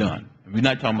properly done? And we're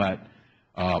not talking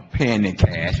about paying in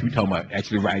cash. We're talking about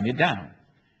actually writing it down.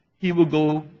 He will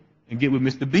go and get with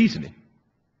Mr. Beasley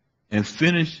and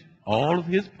finish all of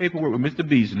his paperwork with Mr.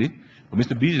 Beasley. But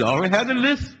Mr. Beasley already has a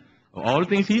list of all the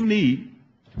things he needs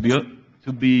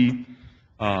to be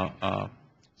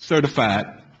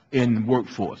certified in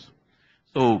workforce.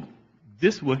 So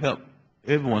this will help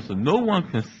everyone, so no one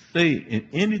can say in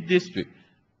any district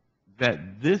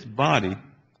that this body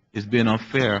is being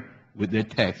unfair with their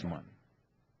tax money,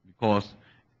 because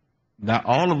not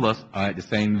all of us are at the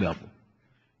same level.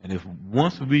 And if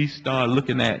once we start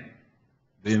looking at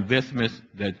the investments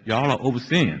that y'all are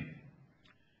overseeing,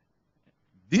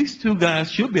 these two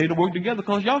guys should be able to work together,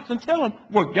 because y'all can tell them,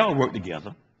 y'all work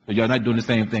together. So y'all not doing the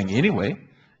same thing anyway.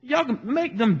 Y'all can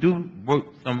make them do work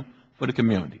some for the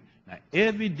community. Now,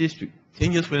 every district,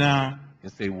 10 years from now, can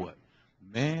say what?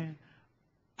 Man,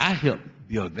 I helped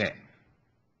build that.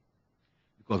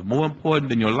 Because more important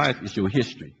than your life is your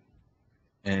history.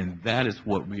 And that is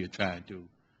what we are trying to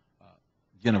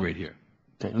generate here.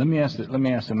 Okay, let me ask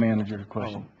the manager a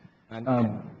question.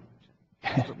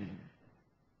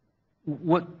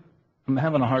 What, I'm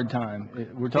having a hard time.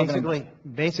 We're talking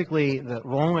Basically, the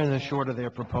long and the short of their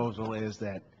proposal is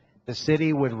that the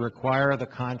city would require the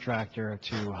contractor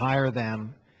to hire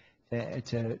them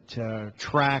to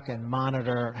track and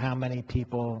monitor how many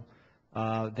people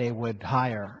they would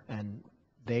hire. And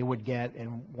they would get,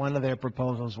 and one of their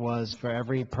proposals was for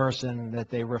every person that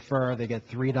they refer, they get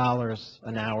 $3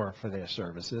 an hour for their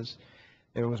services.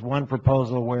 There was one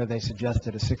proposal where they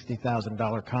suggested a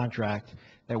 $60,000 contract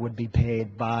that would be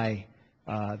paid by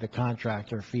the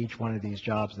contractor for each one of these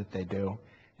jobs that they do.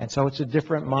 And so it's a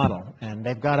different model, and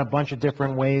they've got a bunch of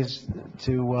different ways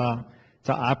to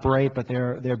operate, but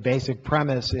their basic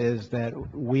premise is that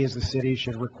we as the city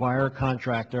should require a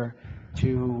contractor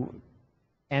to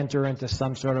enter into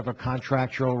some sort of a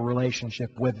contractual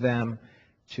relationship with them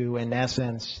to, in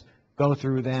essence, go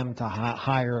through them to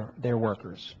hire their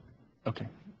workers. Okay.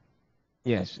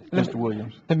 Yes. Mr.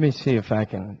 Williams. Let me see if I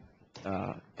can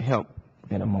help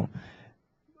in a moment.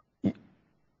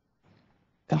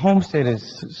 The Homestead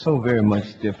is so very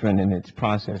much different in its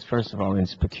process. First of all, in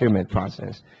its procurement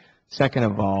process. Second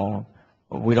of all,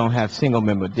 we don't have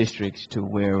single-member districts to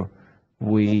where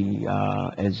we,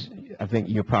 as I think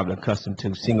you're probably accustomed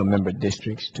to, single-member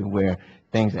districts to where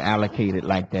things are allocated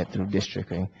like that through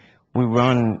districting. We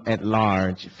run at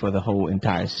large for the whole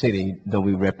entire city, though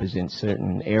we represent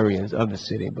certain areas of the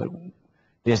city, but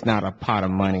there's not a pot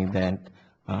of money that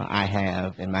I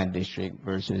have in my district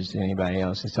versus anybody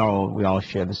else. We all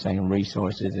share the same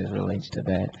resources as it relates to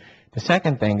that. The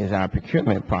second thing is our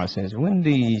procurement process. When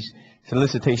these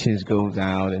solicitations goes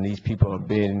out and these people are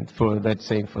bidding for, let's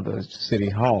say, for the city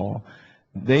hall,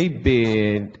 they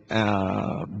bid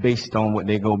based on what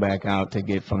they go back out to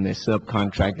get from their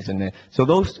subcontractors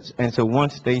so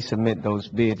once they submit those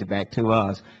bids back to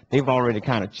us, they've already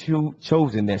kind of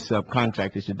chosen their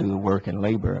subcontractors to do the work and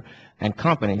labor and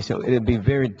company. So it'd be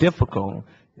very difficult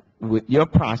with your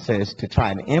process to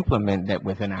try to implement that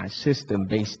within our system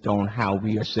based on how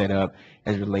we are set up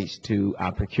as it relates to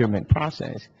our procurement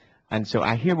process. And so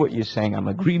I hear what you're saying. I'm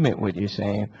in agreement with what you're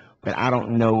saying, but I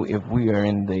don't know if we are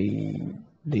in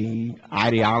the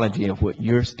ideology of what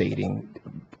you're stating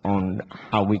on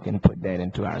how we can put that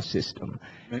into our system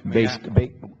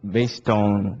based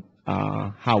on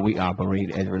how we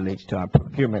operate as it relates to our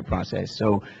procurement process.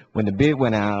 So when the bid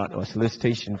went out, or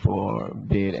solicitation for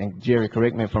bid, and Jerry,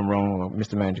 correct me if I'm wrong, or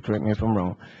Mr. Manager, correct me if I'm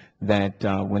wrong, that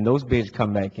when those bids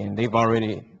come back in, they've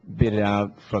already bid it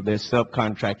out for their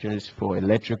subcontractors for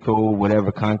electrical,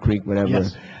 whatever, concrete, whatever.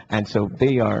 Yes. And so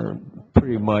they are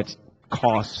pretty much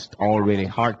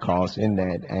hard costs in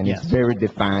that, and Yes. it's very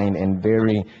defined and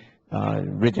very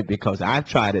rigid, because I've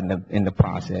tried in the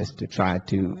process to try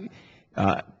to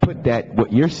put that,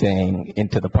 what you're saying,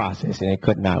 into the process, and it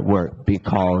could not work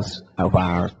because of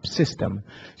our system.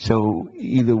 So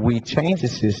either we change the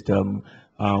system,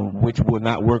 which will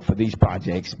not work for these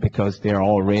projects because they're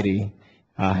already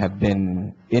have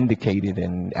been indicated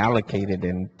and allocated,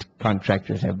 and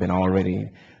contractors have been already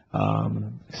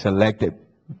selected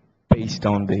based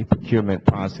on the procurement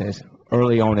process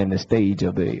early on in the stage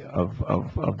of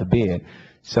the bid.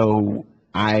 So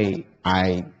I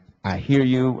hear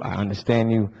you, I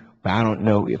understand you, but I don't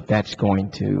know if that's going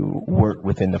to work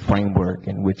within the framework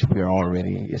in which we're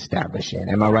already establishing.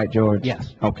 Am I right, George?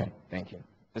 Yes. Okay, thank you.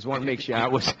 Just want to make sure I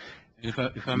was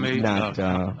If I may, not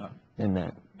in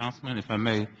that. Councilman, if I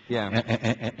may. Yeah.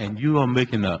 And you are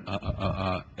making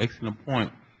a excellent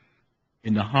point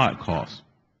in the hard costs.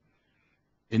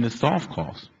 In the soft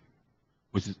costs,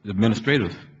 which is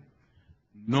administrative,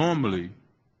 normally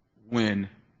when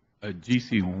a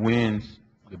GC wins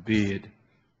the bid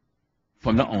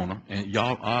from the owner, and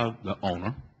y'all are the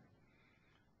owner,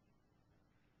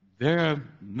 there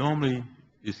normally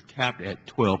is capped at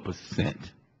 12%.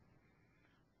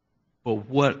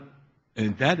 But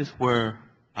and that is where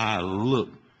I look,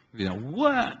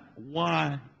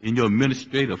 why in your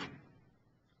administrative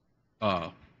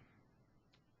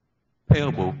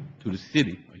payable to the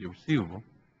city, or your receivable,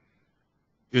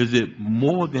 is it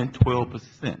more than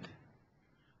 12%?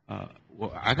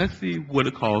 Well, I can see what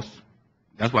it costs.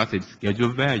 That's why I said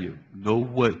schedule value. Know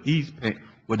what he's paying.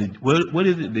 What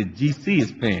is it the GC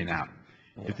is paying out?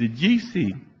 If the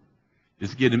GC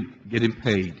is getting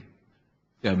paid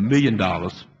say $1 million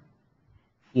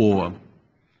for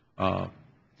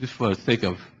just for the sake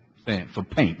of saying for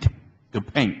paint, to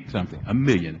paint something, $1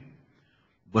 million,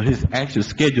 but his actual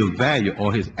scheduled value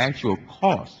or his actual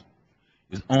cost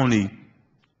is only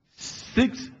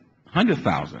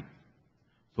 $600,000.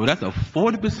 So that's a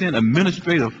 40%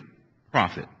 administrative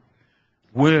profit,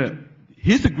 where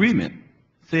his agreement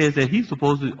says that he's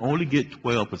supposed to only get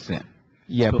 12%.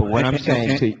 Yeah, So- but what I'm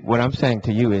saying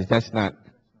to you is that's not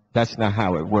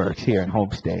how it works here in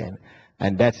Homestead.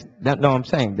 And I'm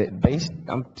saying that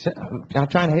I'm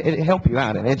trying to help you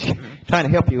out, and it's trying to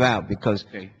help you out because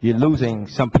you're losing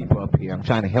some people up here. I'm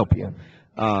trying to help you.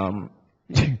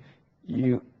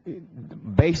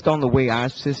 Based on the way our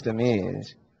system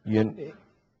is,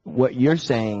 what you're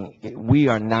saying, we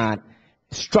are not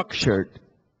structured,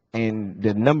 and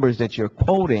the numbers that you're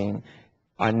quoting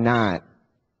are not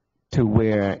to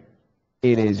where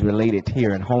it is related here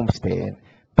in Homestead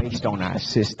based on our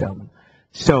system.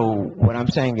 So what I'm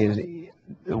saying is,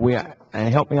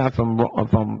 and help me out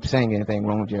from saying anything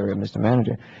wrong, Jerry, or Mr.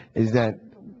 Manager, is that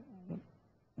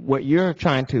what you're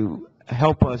trying to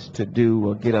help us to do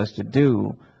or get us to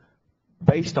do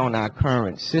based on our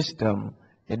current system,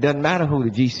 it doesn't matter who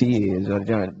the GC is, or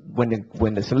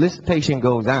when the solicitation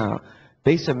goes out,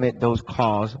 they submit those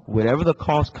costs. Whatever the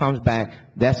cost comes back,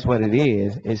 that's what it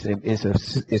is.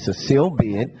 It's a sealed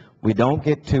bid. We don't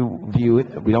get to view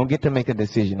it. We don't get to make a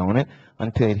decision on it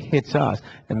until it hits us.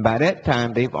 And by that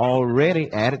time, they've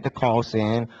already added the cost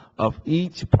in of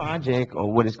each project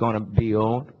or what it's going to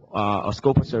build, a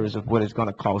scope of service of what it's going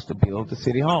to cost to build the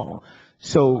city hall.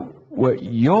 So what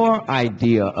your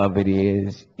idea of it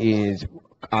is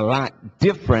a lot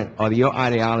different, or your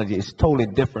ideology is totally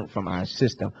different from our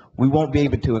system. We won't be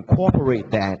able to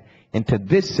incorporate that into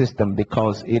this system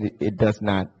because it's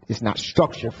not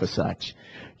structured for such.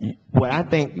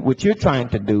 What you're trying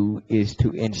to do is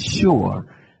to ensure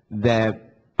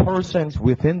that persons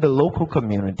within the local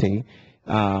community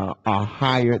are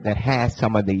hired that has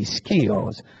some of these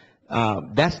skills.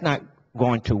 That's not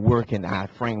going to work in our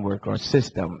framework or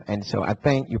system. And so I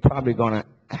think you're probably going to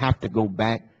have to go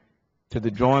back to the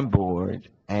drawing board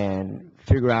and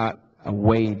figure out a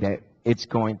way that it's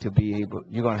going to be able,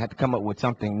 you're going to have to come up with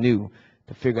something new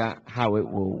to figure out how it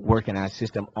will work in our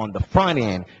system on the front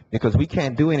end, because we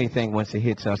can't do anything once it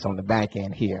hits us on the back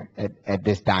end here at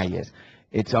this dais.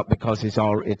 It's up because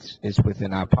it's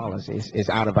within our policy. It's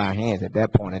out of our hands at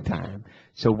that point in time.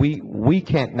 So we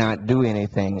can't not do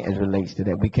anything as relates to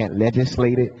that. We can't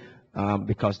legislate it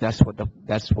because that's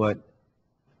what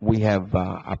we have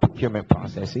our procurement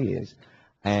process is.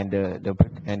 And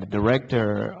the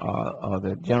director or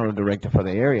the general director for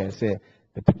the area said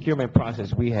the procurement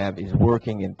process we have is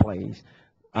working in place.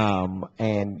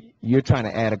 And you're trying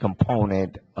to add a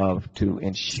component to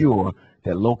ensure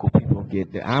that local people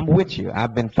get there. I'm with you.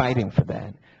 I've been fighting for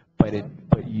that.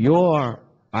 But your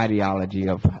ideology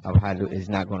of how to is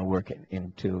not going to work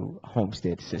into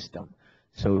Homestead system.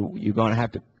 So you're going to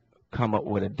have to come up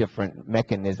with a different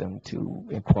mechanism to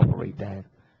incorporate that.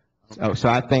 So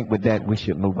I think with that we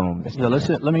should move on. Yeah,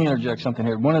 let me interject something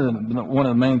here. One of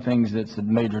the main things that's the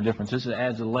major difference, this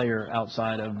adds a layer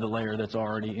outside of the layer that's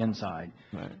already inside.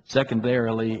 Right.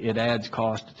 Secondarily, it adds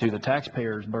cost to the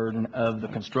taxpayer's burden of the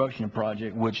construction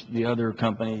project, which the other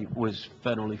company was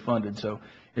federally funded. So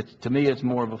to me, it's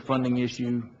more of a funding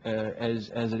issue as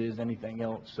it is anything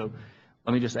else. So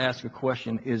let me just ask a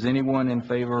question. Is anyone in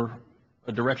favor,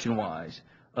 direction-wise,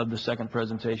 of the second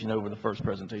presentation over the first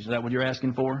presentation? Is that what you're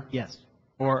asking for? Yes.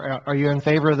 Or are you in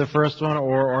favor of the first one,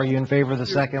 or are you in favor of the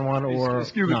second one, or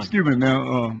Excuse none? me,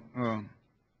 man.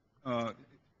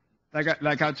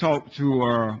 Like I talked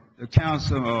to the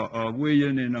council,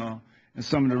 William, and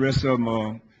some of the rest of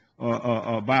them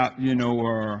about,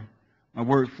 my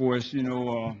workforce,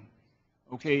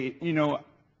 okay,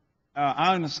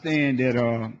 I understand that,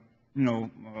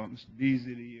 Mr.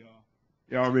 Beasley,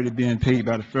 they're already being paid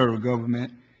by the federal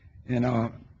government, and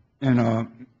I'm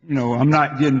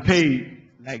not getting paid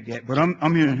like that, but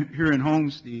I'm here in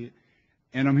Homestead,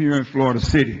 and I'm here in Florida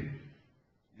City,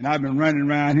 and I've been running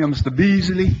around here, Mr.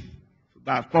 Beasley, for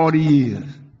about 40 years.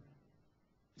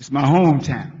 It's my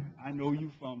hometown. I know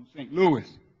you from St. Louis,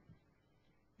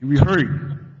 and we hurt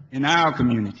in our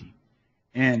community,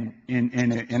 and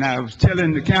I was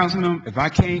telling the councilman, if I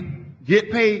can't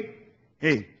get paid,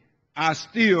 hey, I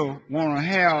still want to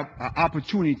have an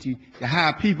opportunity to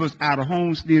hire people out of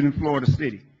Homestead in Florida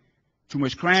City. Too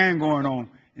much crime going on,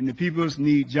 and the people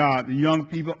need jobs. The young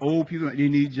people, old people, they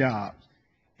need jobs.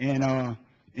 And a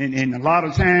lot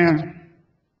of times,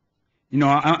 you know,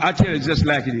 I tell it just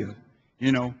like it is.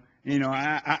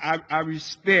 I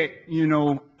respect,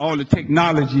 all the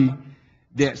technology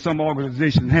that some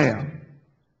organizations have.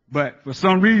 But for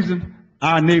some reason,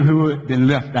 our neighborhood been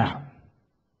left out.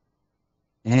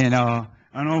 And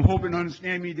I'm hoping to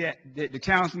understand me that the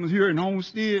councilmen here in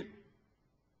Homestead,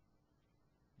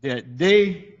 that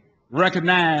they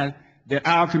recognize that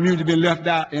our community been left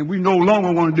out, and we no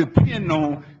longer want to depend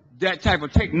on that type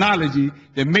of technology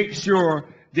to make sure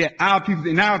that our people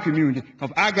in our community,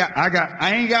 because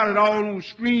I ain't got it all on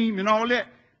stream and all that.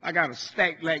 I got a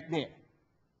stack like that.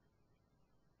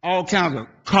 All kinds of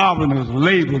carpenters,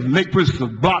 laborers, lake pushers,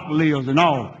 block layers, and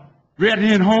all. Right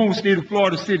here in Homestead of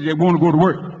Florida City that want to go to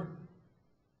work.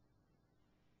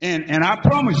 And I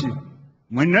promise you,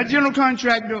 when that general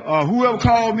contractor or whoever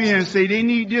called me and say they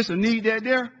need this or need that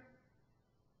there,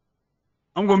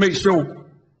 I'm going to make sure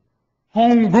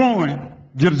homegrown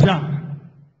get a job.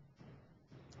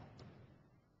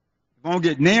 If I don't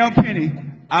get nail penny,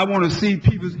 I want to see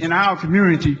people in our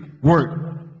community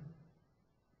work.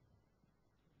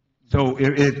 So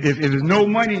if there's no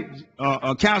money,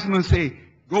 a councilman say,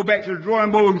 go back to the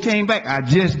drawing board and came back, I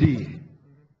just did.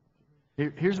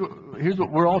 Here's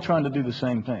what we're all trying to do the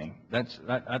same thing.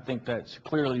 I think that's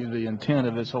clearly the intent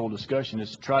of this whole discussion,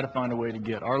 is to try to find a way to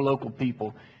get our local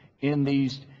people in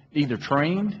these, either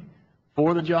trained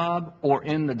for the job or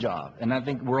in the job. And I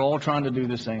think we're all trying to do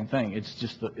the same thing. It's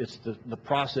just the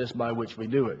process by which we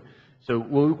do it. So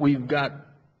we've got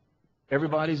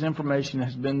everybody's information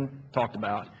has been talked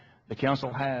about. The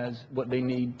council has what they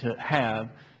need to have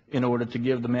in order to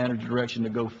give the manager direction to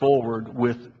go forward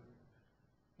with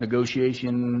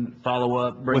negotiation,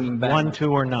 follow-up, bringing back. 1, 2,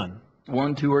 or none.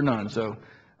 1, 2, or none. So,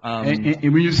 and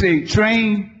when you say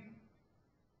train,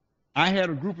 I had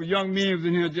a group of young men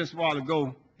in here just a while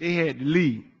ago. They had to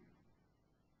leave.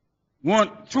 2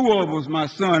 of them was my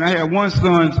son. I had one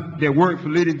son that worked for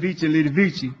Lady Vici and Lady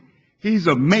Vici. He's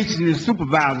a masonry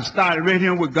supervisor, started right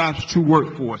here with God's True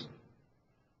Workforce.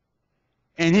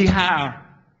 And he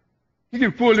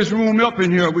can pull this room up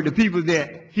in here with the people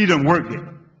that he done worked with.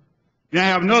 Then I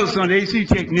have another son, the AC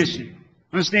technician.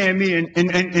 Understand me?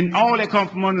 And all that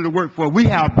comes from under the workforce. We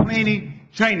have plenty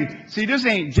training. See, this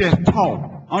ain't just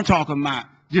talk. I'm talking about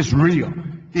just real.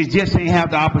 They just ain't have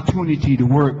the opportunity to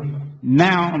work.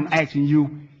 Now I'm asking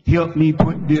you, help me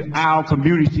put our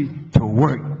community to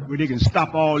work, where they can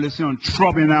stop all this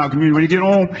trouble in our community. When they get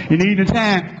home in the evening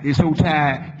time, they're so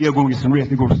tired, they're going to get some rest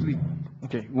and go to sleep.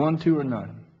 Okay, 1, 2, or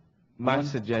none. My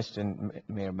suggestion,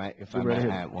 Mayor, if I may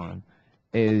add one,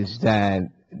 is that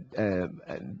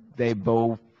they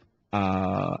both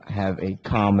have a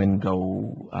common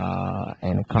goal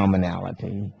and a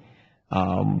commonality.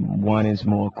 One is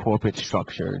more corporate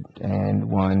structured, and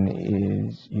one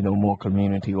is, more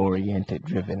community oriented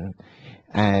driven.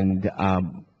 And I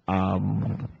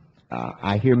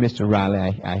hear Mr.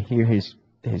 Riley. I hear his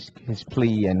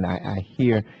plea, and I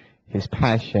hear his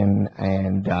passion,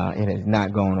 and it has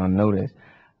not gone unnoticed.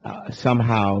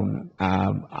 Somehow,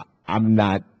 I'm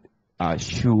not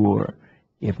sure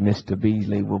if Mr.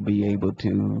 Beasley will be able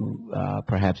to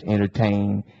perhaps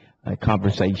entertain a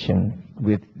conversation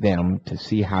with them to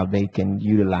see how they can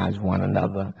utilize one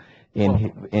another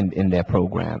in their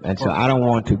program. And so I don't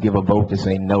want to give a vote to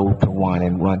say no to one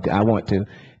and one to, I want to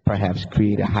perhaps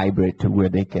create a hybrid to where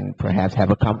they can perhaps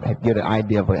get an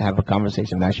idea of have a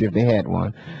conversation. Not sure if they had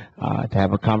one, to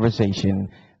have a conversation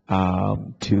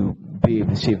to be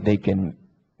able to see if they can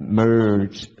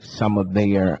merge some of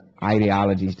their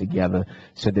ideologies together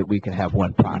so that we can have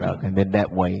one product, and then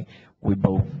that way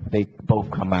they both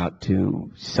come out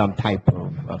to some type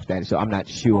of status. So I'm not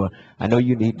sure. I know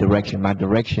you need direction. My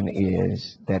direction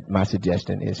is that my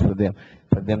suggestion is for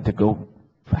them to go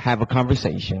have a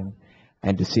conversation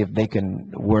and to see if they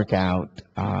can work out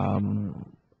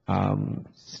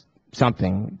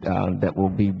something that will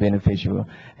be beneficial.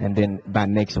 And then by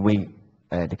next week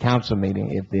at the council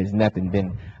meeting, if there's nothing,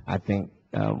 then I think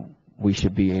we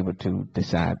should be able to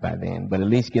decide by then, but at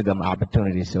least give them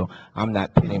opportunity. So I'm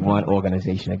not pitting one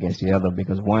organization against the other,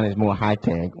 because one is more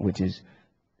high-tech, which is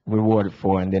rewarded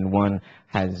for, and then one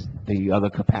has the other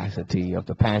capacity of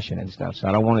the passion and stuff. So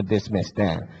I don't want to dismiss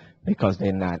that because they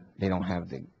don't have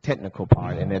the technical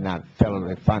part and they're not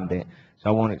federally funded. So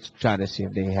I want to try to see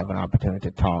if they have an opportunity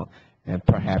to talk and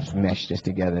perhaps mesh this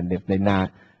together. And if they're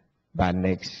not, by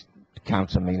next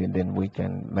council meeting, then we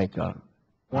can make a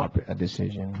a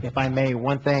decision. If I may,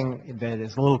 one thing that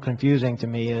is a little confusing to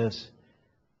me is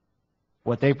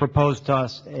what they proposed to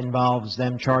us involves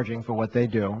them charging for what they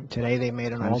do. Today, they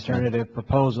made an I understand. alternative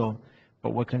proposal,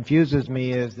 but what confuses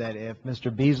me is that if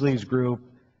Mr. Beasley's group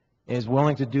is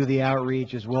willing to do the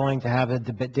outreach, is willing to have a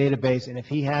database, and if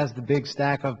he has the big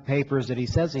stack of papers that he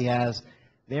says he has,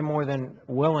 they're more than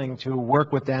willing to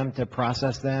work with them to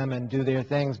process them and do their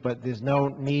things, but there's no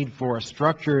need for a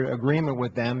structured agreement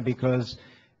with them because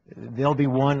there'll be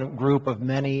one group of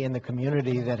many in the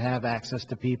community that have access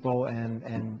to people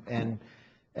and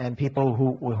people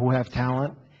who have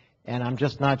talent. And I'm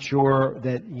just not sure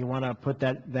that you want to put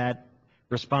that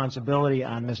responsibility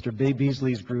on Mr.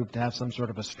 Beasley's group to have some sort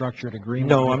of a structured agreement.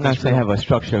 No, with I'm not this saying group. have a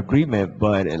structured agreement,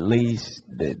 but at least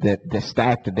the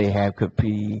staff that they have could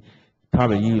be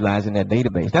probably utilizing their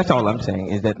database. That's all I'm saying,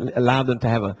 is that allow them to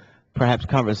have a perhaps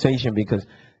conversation, because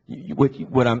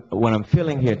what I'm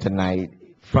feeling here tonight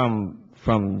from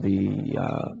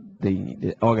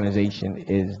the organization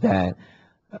is that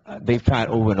they've tried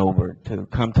over and over to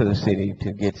come to the city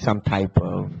to get some type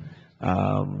of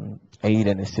aid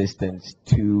and assistance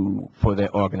for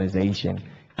their organization.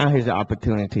 Now here's the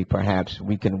opportunity, perhaps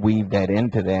we can weave that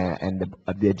into there and the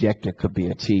objective could be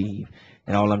achieved.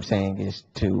 And all I'm saying is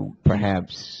to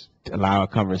perhaps allow a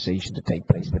conversation to take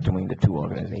place between the two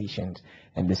organizations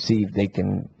and to see if they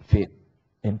can fit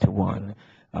into one.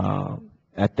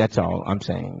 That's all I'm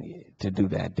saying, to do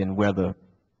that. Then whether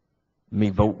me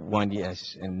vote one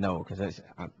yes and no, because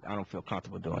I don't feel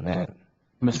comfortable doing that.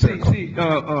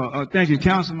 Thank you,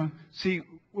 Councilman. See,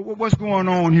 what's going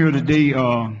on here today,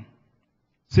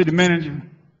 City Manager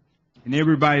and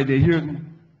everybody that hears me,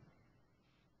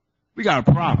 we got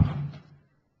a problem.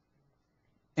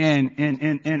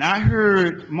 And I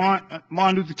heard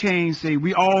Martin Luther King say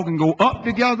we all can go up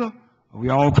together or we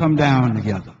all come down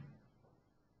together.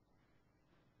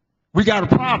 We got a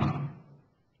problem.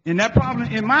 And that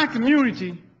problem in my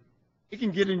community, it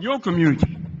can get in your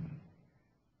community.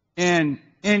 And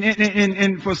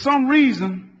for some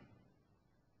reason,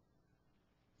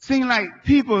 seem like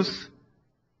people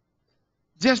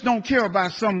just don't care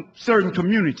about some certain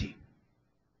community.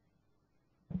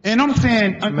 And I'm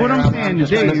saying, what I'm saying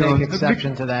today is, take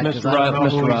exception to that, because Mr. I don't know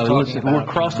who Riley, he's listen, talking we're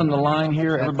about. crossing the line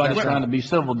here. Everybody's right. trying to be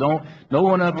civil. No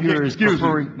one up here is excuse me.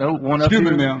 preferring, no one up Excuse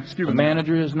me, here, ma'am. Excuse the me, ma'am.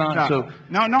 manager is not, so.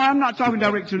 No, I'm not talking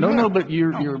direct to the No, mayor. but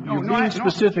you're being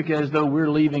specific as though we're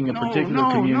leaving a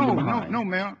particular community behind. No,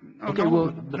 ma'am. Okay,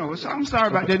 well, No, I'm sorry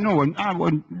about that. No, I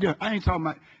wasn't. I ain't talking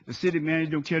about the city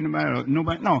manager don't care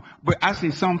nobody. No, but I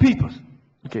say some people.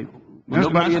 Okay, well,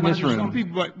 nobody in this Some room.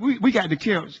 people, but we got to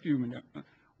care. Excuse me.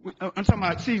 I'm talking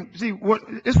about. See what?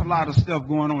 It's a lot of stuff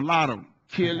going on. A lot of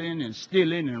killing and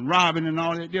stealing and robbing and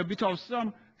all that there because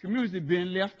some community being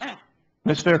left out.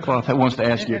 Ms. Faircloth wants to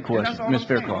ask you a And that's question. all Ms. I'm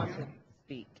saying. Faircloth.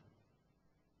 Speak.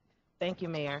 Thank you,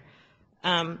 Mayor.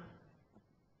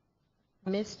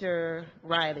 Mr.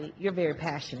 Riley, you're very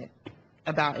passionate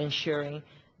about ensuring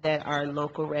that our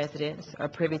local residents are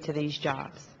privy to these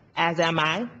jobs, as am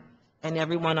I and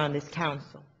everyone on this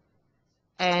council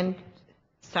and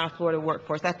South Florida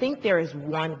workforce. I think there is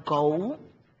one goal,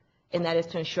 and that is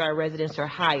to ensure our residents are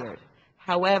hired.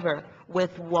 However,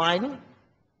 with one,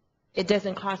 it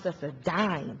doesn't cost us a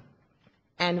dime.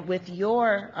 And with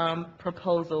your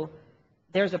proposal,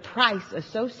 there's a price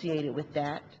associated with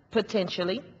that,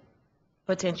 potentially.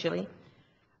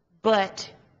 But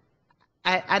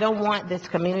I don't want this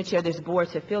community or this board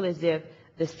to feel as if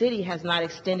the city has not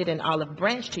extended an olive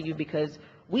branch to you, because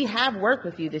we have worked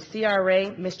with you. The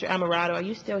CRA, Mr. Amarato, are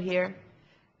you still here?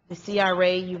 The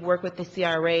CRA, you've worked with the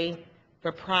CRA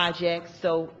for projects,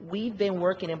 so we've been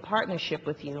working in partnership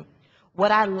with you.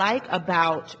 What I like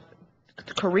about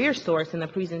Career Source and the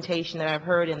presentation that I've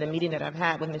heard in the meeting that I've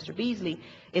had with Mr. Beasley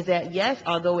is that, yes,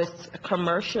 although it's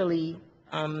commercially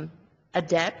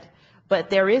adept, but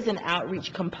there is an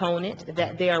outreach component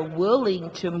that they are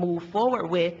willing to move forward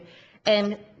with.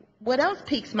 And what else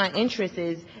piques my interest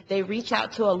is they reach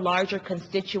out to a larger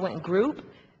constituent group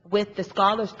with the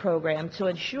Scholars Program to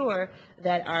ensure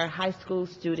that our high school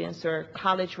students or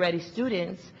college-ready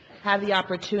students have the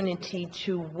opportunity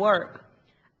to work.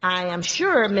 I am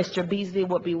sure Mr. Beasley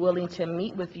would be willing to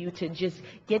meet with you to just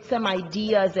get some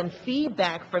ideas and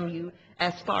feedback from you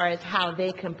as far as how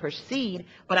they can proceed,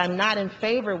 but I'm not in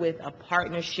favor with a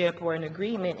partnership or an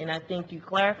agreement, and I think you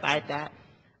clarified that.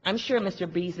 I'm sure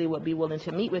Mr. Beasley would be willing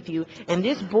to meet with you, and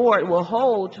this board will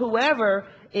hold whoever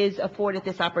is afforded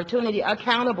this opportunity,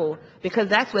 accountable, because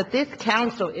that's what this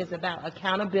council is about,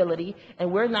 accountability,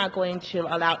 and we're not going to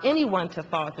allow anyone to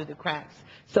fall through the cracks.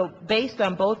 So based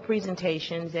on both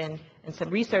presentations and some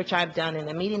research I've done and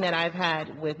the meeting that I've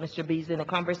had with Mr. Beasley and the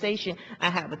conversation I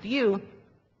had with you,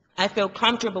 I feel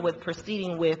comfortable with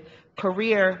proceeding with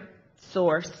Career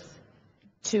Source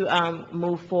to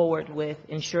move forward with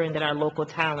ensuring that our local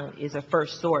talent is a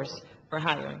first source for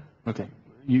hiring. Okay.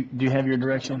 Do you have your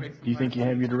direction? Do you think you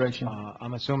have your direction?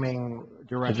 I'm assuming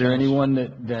direction. Is there anyone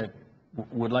that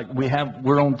would like,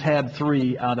 we're on tab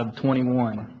 3 out of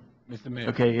 21. Mr. Mayor.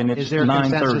 Okay, and it's Is there a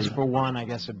consensus 9:30. for one, I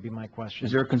guess would be my question.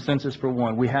 Is there a consensus for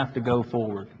one? We have to go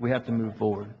forward. We have to move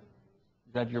forward.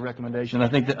 Is that your recommendation? I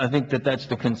think that that's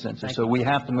the consensus. So we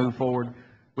have to move forward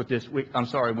with this. I'm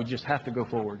sorry, we just have to go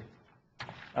forward.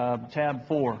 Tab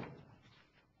 4.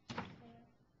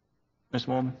 Ms.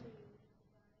 Woolman?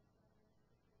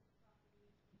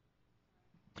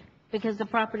 Because the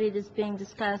property that's being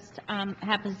discussed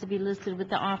happens to be listed with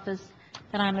the office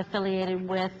that I'm affiliated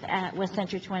with at West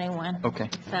Century 21. Okay.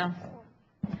 So,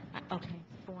 okay.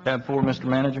 Tab 4, Mr.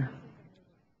 Manager?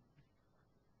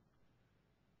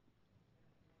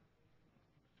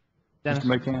 Dennis?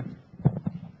 Mr. McCann?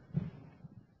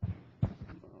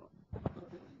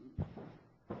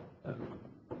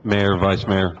 Mayor, Vice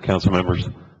Mayor, council members.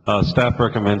 Staff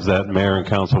recommends that mayor and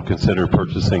council consider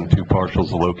purchasing 2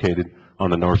 parcels located on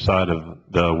the north side of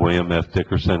the William F.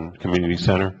 Dickerson Community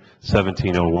Center,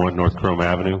 1701 North Chrome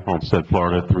Avenue, Homestead,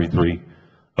 Florida,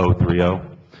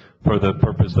 33030, for the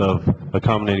purpose of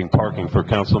accommodating parking for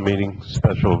council meetings,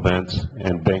 special events,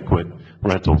 and banquet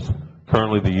rentals.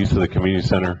 Currently, the use of the community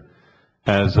center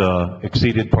has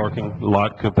exceeded parking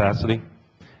lot capacity.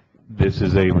 This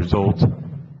is a result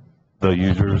the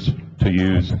users to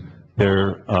use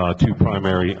their 2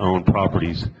 primary owned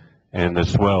properties and the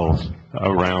swells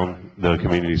around the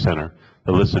community center.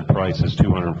 The listed price is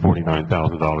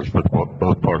 $249,000 for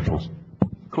both parcels.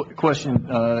 Question,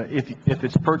 if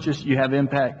it's purchased, you have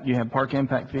park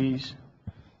impact fees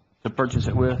to purchase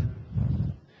it with?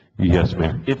 Yes,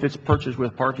 Mayor. If it's purchased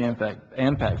with park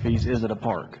impact fees, is it a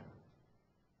park?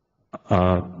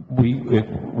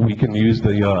 We can use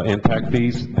the impact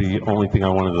fees. The only thing I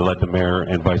wanted to let the mayor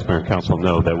and vice mayor and council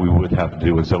know that we would have to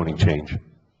do a zoning change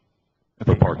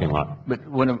for parking lot. But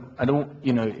I don't,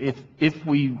 if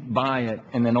we buy it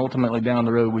and then ultimately down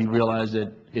the road we realize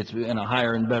that it's in a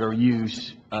higher and better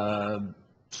use,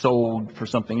 sold for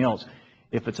something else.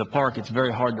 If it's a park, it's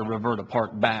very hard to revert a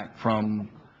park back from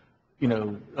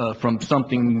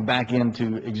something back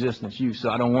into existence use. So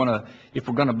I don't want to, if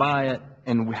we're going to buy it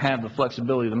and we have the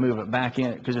flexibility to move it back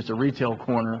in, because it's a retail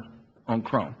corner on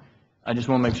Chrome. I just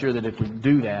want to make sure that if we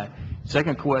do that,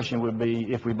 second question would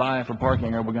be, if we buy it for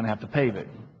parking, are we going to have to pave it?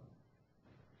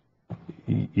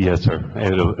 Yes, sir.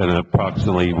 And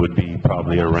approximately would be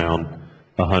probably around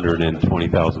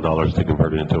 $120,000 to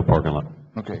convert it into a parking lot.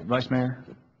 Okay, Vice Mayor?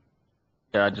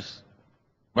 Yeah,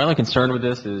 my only concern with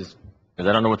this is I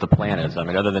don't know what the plan is. I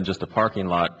mean, other than just a parking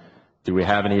lot, do we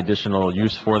have any additional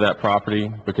use for that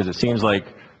property? Because it seems like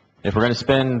if we're going to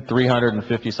spend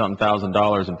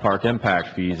 $350,000 in park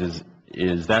impact fees,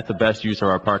 is that the best use of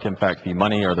our park impact fee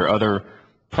money? Are there other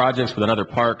projects within other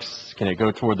parks? Can it go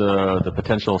toward the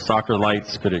potential soccer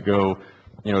lights? Could it go,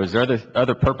 is there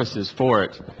other purposes for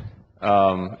it?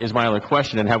 Is my other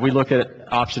question. And have we looked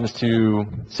at options to,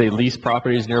 say, lease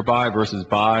properties nearby versus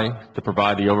buy to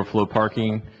provide the overflow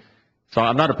parking? So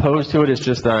I'm not opposed to it. It's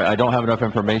just I don't have enough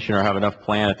information or have enough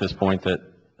plan at this point that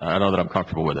I know that I'm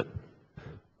comfortable with it.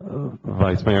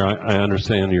 Vice Mayor, I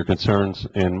understand your concerns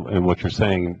and what you're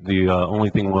saying. The only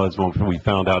thing was when we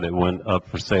found out it went up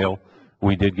for sale,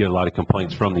 we did get a lot of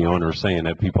complaints from the owner saying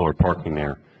that people are parking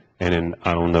there. And then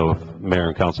I don't know if mayor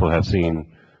and council have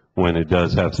seen when it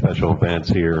does have special events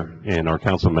here and our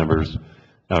council members,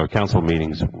 our council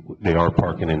meetings, they are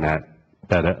parking in that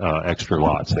extra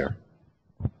lots there.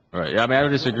 Right. Yeah, I mean, I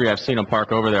don't disagree. I've seen them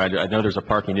park over there. I know there's a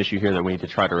parking issue here that we need to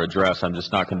try to address. I'm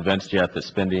just not convinced yet that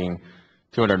spending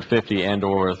 $250 and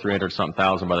or 300 something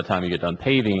thousand by the time you get done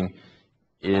paving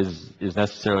is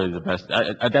necessarily the best.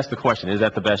 That's the question. Is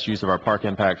that the best use of our park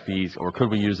impact fees, or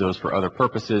could we use those for other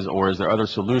purposes, or is there other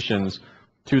solutions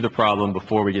to the problem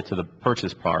before we get to the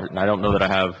purchase part? And I don't know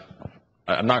that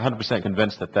I'm not 100%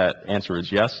 convinced that answer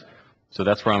is yes. So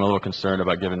that's where I'm a little concerned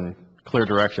about giving clear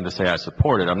direction to say I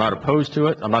support it. I'm not opposed to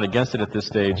it. I'm not against it at this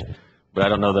stage, but I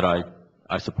don't know that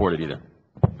I support it either.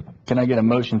 Can I get a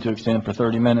motion to extend for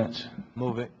 30 minutes?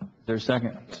 Move it. Is there a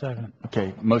second? Second.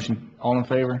 Okay, motion, all in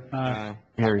favor? Aye.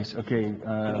 Carries. Okay,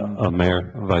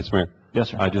 Mayor, Vice Mayor, Yes,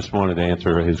 sir. I just wanted to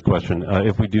answer his question.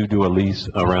 If we do a lease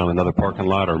around another parking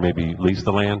lot or maybe lease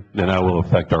the land, then that will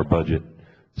affect our budget.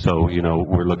 So,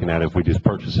 we're looking at if we just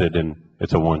purchase it and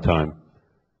it's a one-time,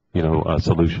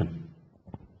 solution.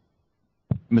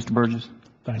 Mr. Burgess?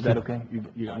 Thank Is that you. okay?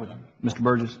 You got with Mr.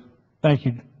 Burgess? Thank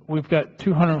you. We've got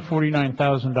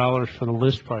 $249,000 for the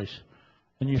list price.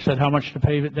 And you said how much to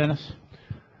pave it, Dennis?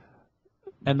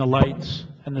 And the lights,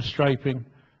 and the striping,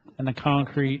 and the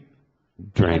concrete,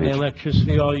 and the Drainage.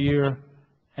 electricity all year,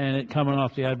 and it coming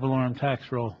off the ad valorem tax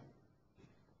roll.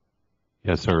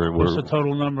 Yes, sir. What's the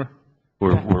total number?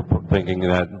 We're thinking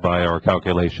that by our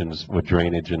calculations with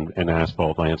drainage and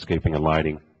asphalt, landscaping and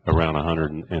lighting, around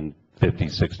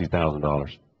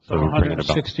 $150,000-$160,000. So we're bringing it about.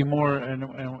 160 more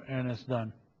and it's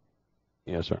done.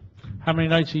 Yes, sir. How many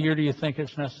nights a year do you think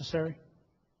it's necessary?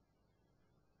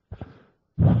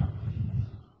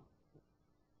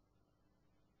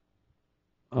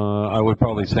 I would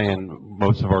probably say in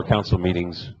most of our council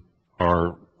meetings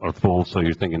are full, so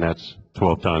you're thinking that's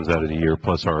 12 times out of the year,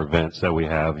 plus our events that we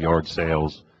have, yard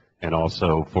sales, and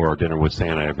also for our dinner with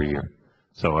Santa every year.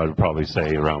 So I would probably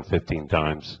say around 15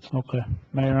 times. Okay.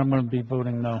 Mayor, I'm going to be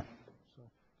voting no. So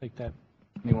take that.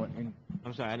 I'm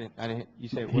sorry, I didn't, you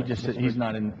said He what? just said he's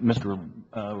not in, Mr.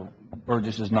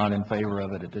 Burgess is not in favor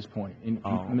of it at this point.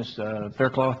 Ms.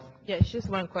 Faircloth? Yeah, it's just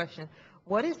one question.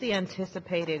 What is the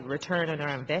anticipated return on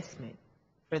our investment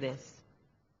for this?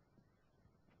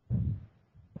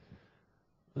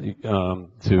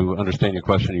 To understand your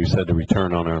question, you said the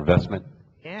return on our investment?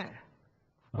 Yeah.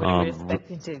 What are you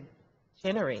expecting to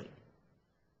generate?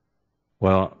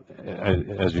 Well,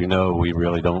 as you know, we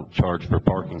really don't charge for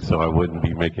parking, so I wouldn't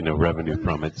be making no revenue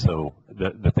from it. So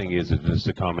the thing is just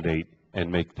accommodate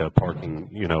and make the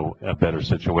parking, a better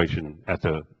situation at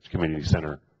the community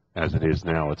center as it is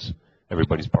now.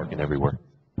 Everybody's parking everywhere.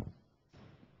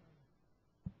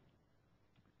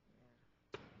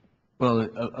 Well,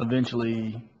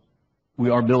 eventually, we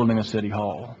are building a city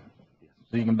hall.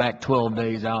 So you can back 12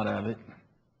 days out of it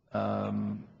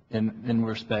in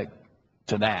respect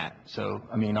to that. So,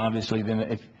 I mean, obviously, then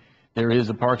if there is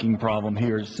a parking problem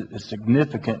here, it's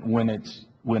significant when it's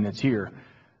here.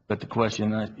 But the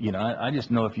question, I just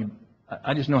know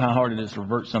I just know how hard it is to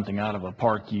revert something out of a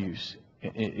park use.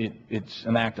 It's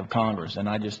an act of Congress, and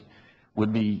I just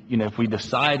would be, if we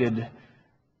decided,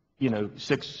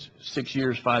 6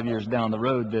 years, 5 years down the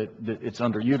road that it's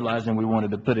underutilized and we wanted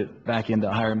to put it back into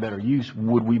higher and better use,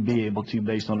 would we be able to,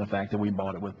 based on the fact that we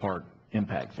bought it with park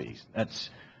impact fees? That's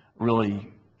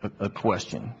really a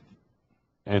question.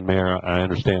 And Mayor, I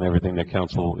understand everything that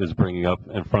council is bringing up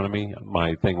in front of me.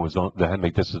 My thing was to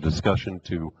make this a discussion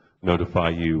to notify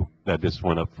you that this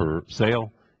went up for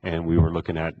sale, and we were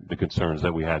looking at the concerns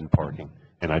that we had in parking.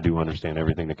 And I do understand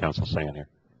everything the council's saying here.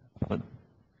 But,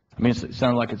 I mean, it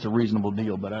sounds like it's a reasonable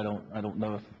deal, but I don't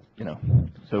know if,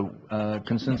 So,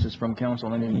 consensus from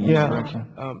council, any direction?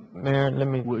 Mayor, let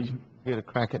me get a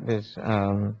crack at this.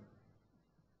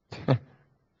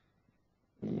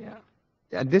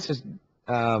 This is,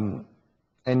 and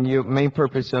your main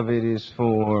purpose of it is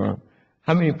for,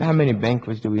 how many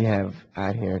banquets do we have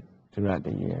out here throughout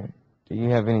the year? Do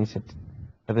you have any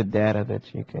other data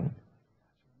that you can?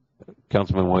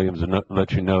 Councilman Williams,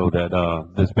 let you know that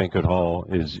this banquet hall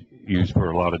is used for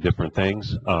a lot of different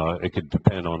things. It could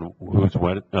depend on who's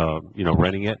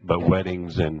renting it, but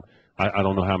weddings and I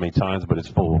don't know how many times, but it's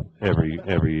full every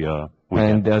weekend.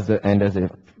 And does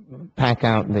it pack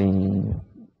out the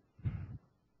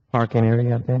parking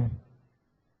area out there?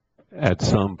 At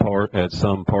some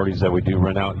parties that we do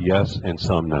rent out, yes, and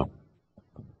some no.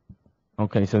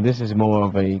 Okay, so this is more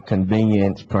of a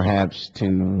convenience perhaps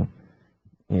to,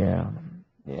 yeah.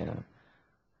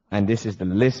 And this is the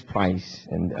list price,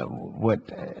 and what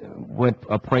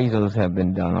appraisals have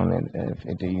been done on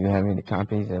it? Do you have any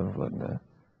copies of what the?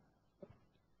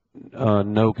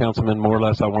 No, Councilman, more or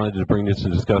less I wanted to bring this to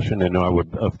discussion, and I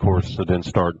would, of course, then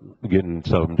start getting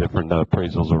some different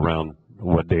appraisals around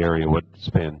what the area would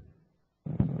spend.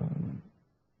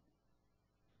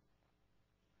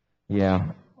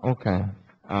 Yeah, okay.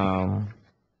 I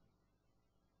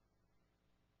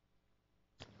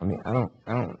mean, I don't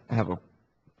have a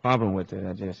problem with it.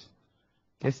 I just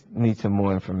need some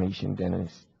more information,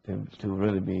 Dennis, to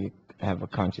really have a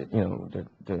conscious,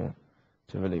 to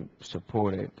really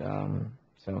support it.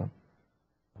 So,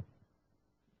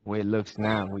 the way it looks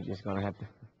now, we're just gonna have to.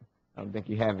 I don't think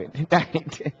you have it.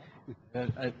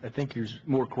 I think there's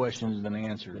more questions than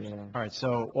answers. All right,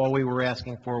 so all we were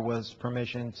asking for was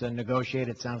permission to negotiate.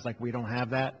 It sounds like we don't have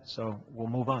that, so we'll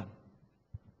move on.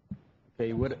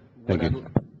 Okay, what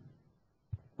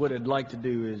I'd like to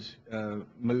do is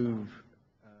move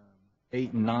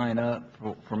 8 and 9 up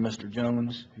for Mr.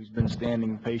 Jones, who's been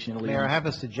standing patiently. Mayor, I have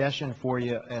a suggestion for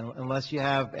you, and unless you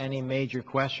have any major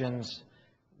questions,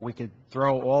 we could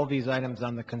throw all these items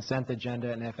on the consent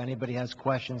agenda, and if anybody has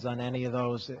questions on any of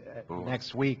those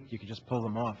next week, you could just pull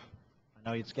them off. I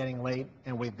know it's getting late,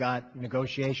 and we've got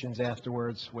negotiations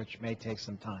afterwards, which may take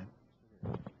some time.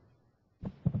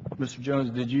 Mr. Jones,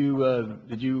 did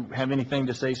you have anything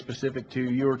to say specific to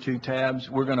your 2 tabs?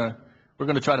 We're gonna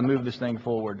try to move this thing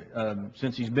forward,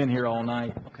 since he's been here all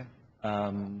night. Okay.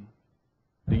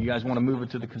 Do you guys want to move it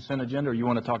to the consent agenda, or you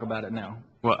want to talk about it now?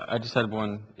 Well, I just had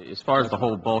one, as far as the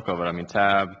whole bulk of it, I mean,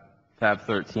 tab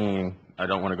 13, I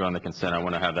don't want to go on the consent, I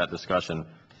want to have that discussion,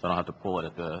 so I don't have to pull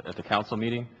it at the council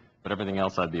meeting, but everything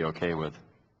else I'd be okay with.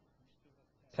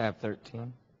 Tab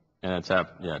 13. And then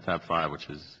tab 5, which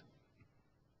is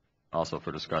also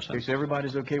for discussion. Okay, so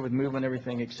everybody's okay with moving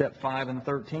everything except 5 and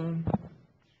 13?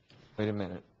 Wait a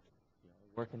minute.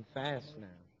 Working fast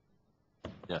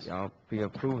now. Yes. Y'all be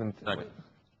approving. Second.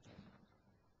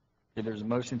 Okay, there's a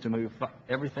motion to move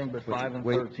everything but 5 and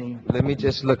Wait, 13. let me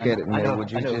just look at it, I Mayor. know,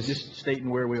 Would you I know, just, just stating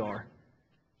where we are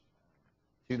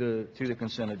to the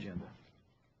consent agenda.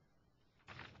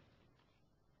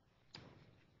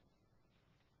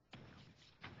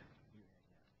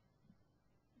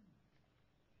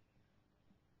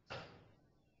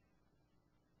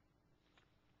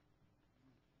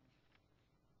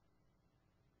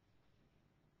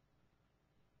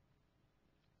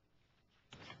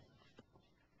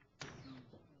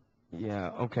 yeah,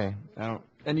 okay. I don't,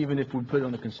 And even if we put it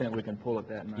on the consent, we can pull it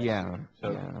that night. yeah,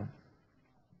 So-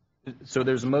 yeah. So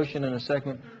there's a motion and a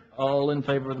second. All in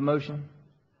favor of the motion?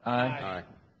 Aye. Aye.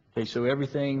 Okay, so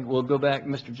everything, we'll go back.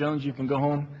 Mr. Jones, you can go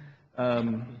home.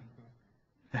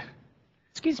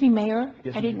 Excuse me, Mayor,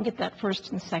 Yes, I ma'am. didn't get that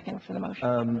first and second for the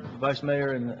motion. Vice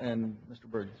Mayor and Mr.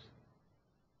 Burgess.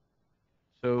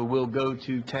 So we'll go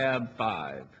to tab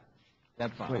 5.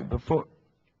 Tab 5. Wait, before,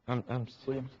 Williams?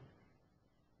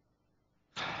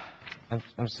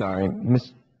 I'm sorry,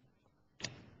 Miss,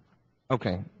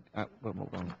 okay, I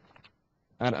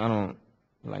don't,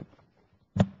 like,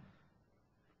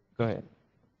 go ahead.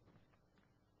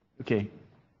 Okay,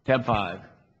 tab 5.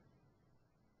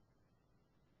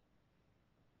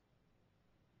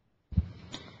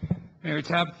 Mayor,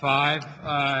 tab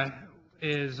 5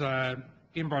 is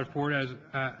being brought forward as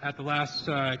at the last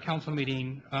council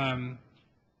meeting.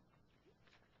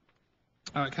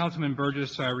 Councilman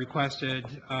Burgess requested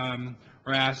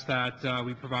or asked that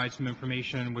we provide some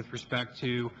information with respect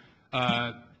to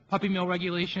puppy mill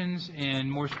regulations,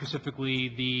 and more specifically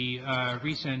the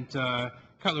recent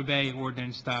Cutler Bay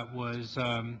ordinance that was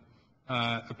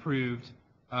approved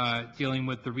dealing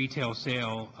with the retail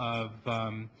sale of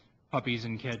puppies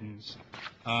and kittens.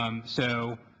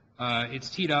 So it's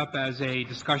teed up as a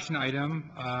discussion item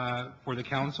for the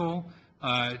council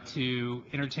to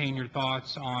entertain your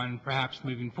thoughts on perhaps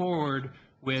moving forward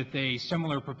with a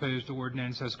similar proposed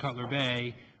ordinance as Cutler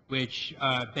Bay, which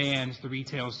bans the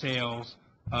retail sales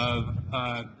of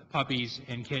puppies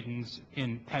and kittens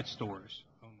in pet stores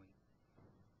only.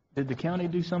 Did the county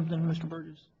do something, Mr.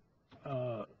 Burgess?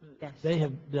 Yes. They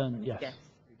have done, yes. Yes.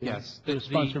 Yes. It was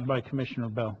sponsored by Commissioner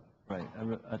Bell. Right,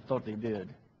 I thought they did.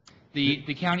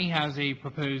 The county has a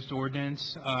proposed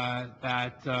ordinance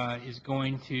that is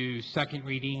going to second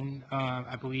reading,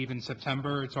 I believe, in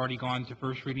September. It's already gone to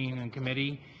first reading in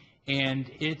committee,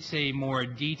 and it's a more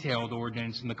detailed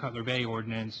ordinance than the Cutler Bay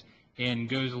ordinance, and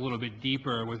goes a little bit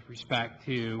deeper with respect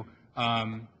to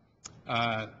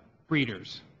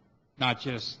breeders, not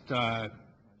just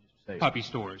puppy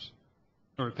stores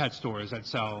or pet stores that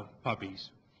sell puppies.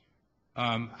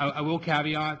 I will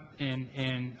caveat, and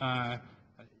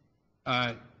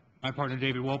my partner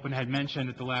David Wolpen had mentioned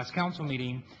at the last council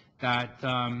meeting that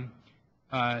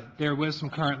there was some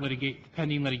current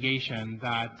pending litigation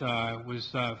that was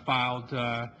filed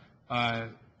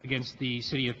against the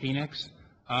city of Phoenix.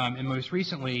 And most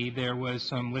recently, there was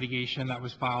some litigation that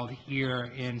was filed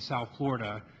here in South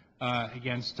Florida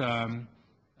against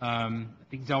I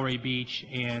think Delray Beach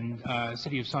and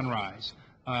City of Sunrise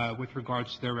with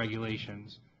regards to their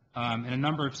regulations. And a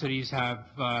number of cities have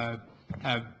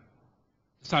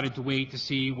decided to wait to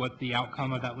see what the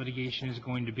outcome of that litigation is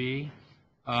going to be.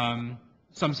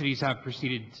 Some cities have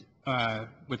proceeded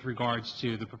with regards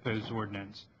to the proposed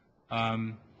ordinance.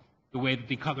 The way that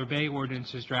the Cutler Bay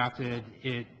ordinance is drafted,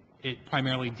 it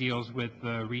primarily deals with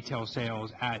the retail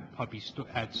sales at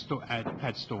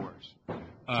pet stores,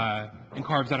 and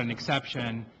carves out an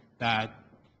exception that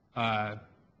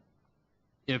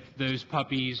if those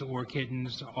puppies or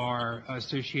kittens are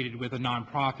associated with a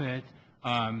nonprofit,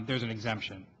 there's an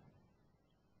exemption.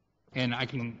 And I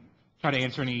can try to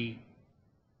answer any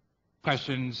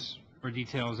questions or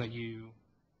details that you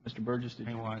Mr. Burgess, did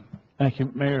may you? want. Thank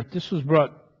you, Mayor. This was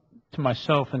brought to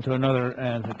myself and to another,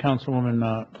 and to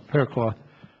Councilwoman Faircloth,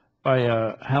 by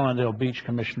Hallandale Beach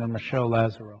Commissioner Michelle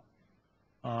Lazaro.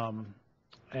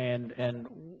 And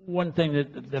one thing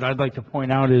that I'd like to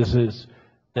point out is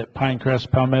that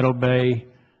Pinecrest, Palmetto Bay,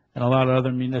 and a lot of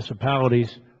other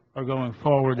municipalities are going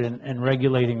forward in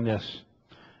regulating this.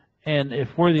 And if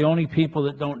we're the only people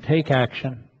that don't take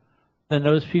action, then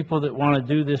those people that want to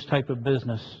do this type of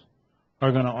business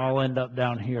are going to all end up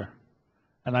down here.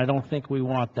 And I don't think we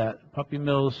want that. Puppy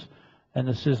mills, and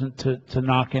this isn't to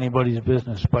knock anybody's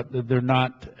business, but they're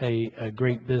not a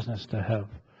great business to have,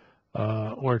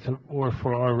 or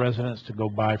for our residents to go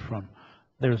buy from.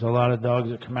 There's a lot of dogs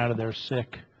that come out of there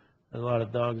sick. There's a lot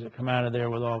of dogs that come out of there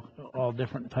with all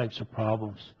different types of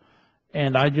problems.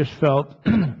 And I just felt,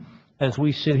 as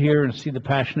we sit here and see the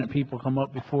passionate people come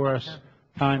up before us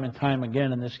time and time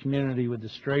again in this community with the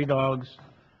stray dogs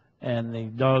and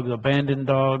the abandoned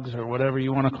dogs, or whatever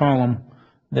you want to call them,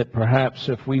 that perhaps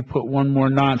if we put one more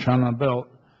notch on our belt,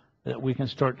 that we can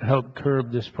start to help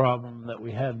curb this problem that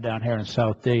we have down here in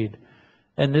South Dade.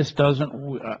 And this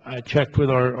doesn't, I checked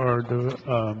with our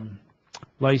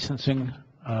licensing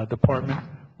department.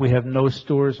 We have no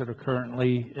stores that are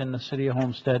currently in the city of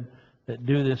Homestead that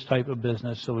do this type of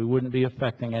business, so we wouldn't be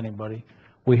affecting anybody.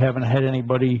 We haven't had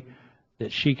anybody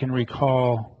that she can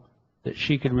recall,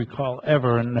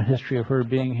 ever in the history of her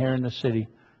being here in the city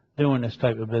doing this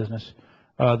type of business.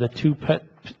 The two pet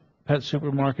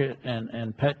supermarket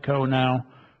and Petco now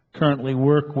currently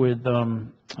work with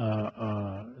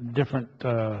different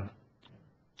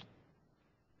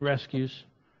rescues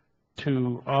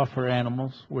to offer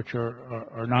animals, which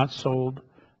are not sold.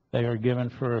 They are given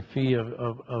for a fee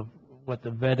of what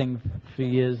the vetting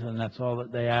fee is, and that's all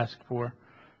that they ask for,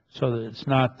 so that it's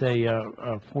not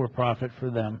a for-profit for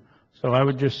them. So I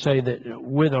would just say that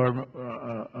with our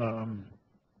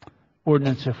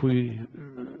ordinance, if we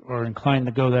are inclined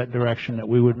to go that direction, that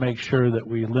we would make sure that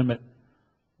we limit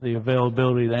the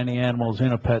availability of any animals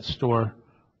in a pet store.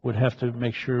 Would have to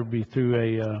make sure it be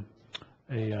through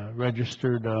a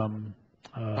registered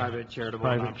Private charitable,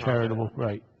 private nonprofit, charitable,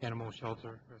 right? animal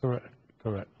shelter.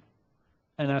 Correct.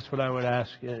 And that's what I would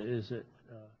ask, is it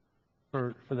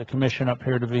for the commission up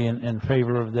here to be in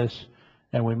favor of this,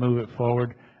 and we move it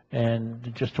forward.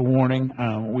 And just a warning,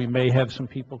 we may have some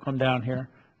people come down here,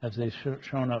 as they've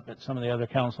shown up at some of the other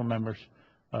council members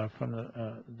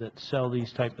that sell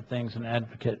these type of things and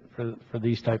advocate for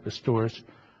these type of stores.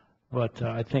 But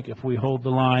I think if we hold the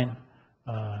line,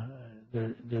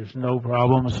 there's no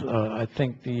problems. I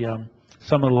think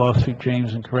some of the lawsuit,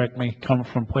 James, and correct me, come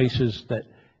from places that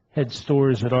had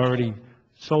stores that already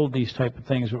sold these type of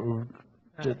things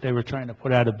that they were trying to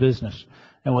put out of business.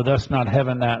 And with us not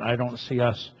having that, I don't see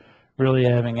us really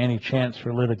having any chance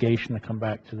for litigation to come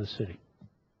back to the city.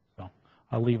 So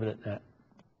I'll leave it at that.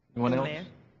 Anyone else? Mayor?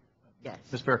 Yes.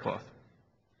 Ms. Faircloth.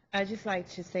 I'd just like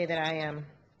to say that I am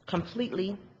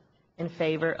completely in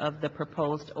favor of the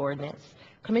proposed ordinance.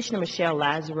 Commissioner Michelle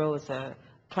Lazaro is a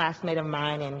classmate of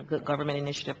mine in Good Government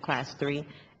Initiative Class 3,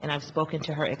 and I've spoken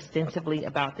to her extensively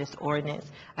about this ordinance.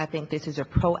 I think this is a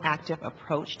proactive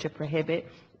approach to prohibit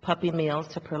puppy mills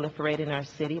to proliferate in our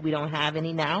city. We don't have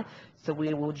any now, so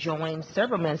we will join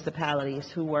several municipalities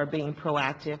who are being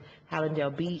proactive.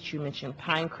 Hallandale Beach, you mentioned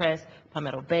Pinecrest,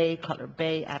 Palmetto Bay, Cutler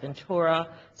Bay, Aventura.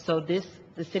 So the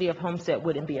city of Homestead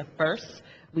wouldn't be a first.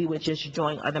 We would just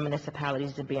join other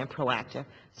municipalities in being proactive.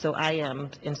 So I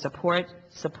am in support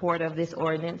of this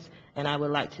ordinance, and I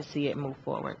would like to see it move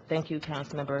forward. Thank you,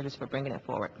 Councilman Burgess, for bringing it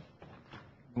forward.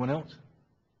 Anyone else?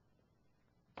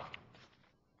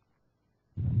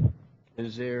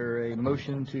 Is there a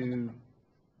motion to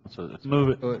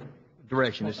Move it.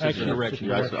 direction? It's just a Actually,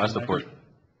 direction. it's just a I support it.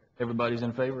 Everybody's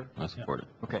in favor? I support it.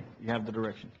 Okay, you have the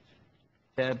direction.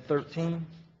 Tab 13.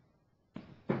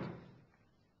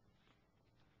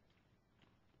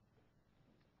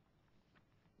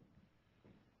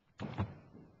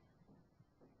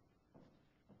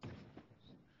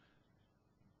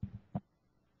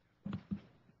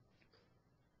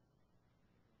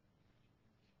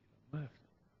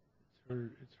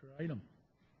 It's her item.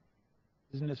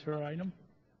 Isn't this her item?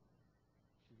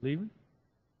 She's leaving?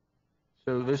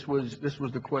 So this was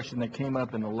the question that came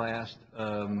up in the last,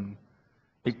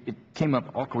 it came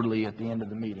up awkwardly at the end of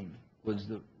the meeting,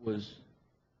 it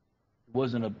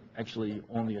wasn't actually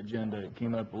on the agenda. It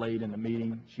came up late in the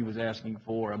meeting. She was asking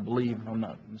for, I believe, if I'm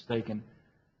not mistaken,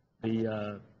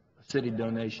 the city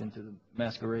donation to the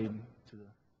masquerade, to the,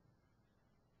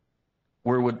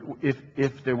 where would,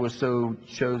 if there was so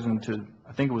chosen to,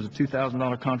 I think it was a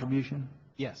 $2,000 contribution?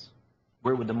 Yes.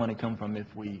 where would the money come from if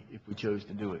we chose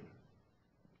to do it?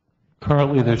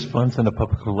 Currently, there's funds in the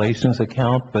public relations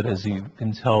account, but as you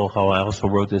can tell, how I also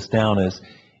wrote this down is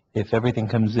if everything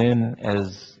comes in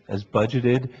as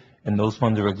budgeted and those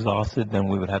funds are exhausted, then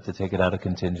we would have to take it out of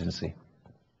contingency.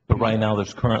 But right now,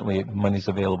 there's currently monies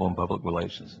available in public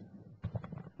relations.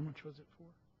 How much was it for?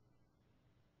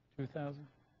 2,000?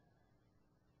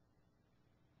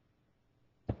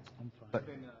 I'm fine.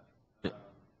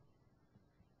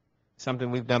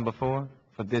 Something we've done before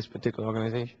for this particular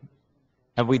organization?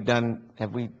 Have we?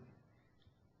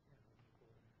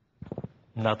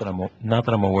 Not that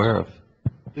I'm aware of.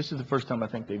 This is the first time I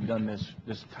think they've done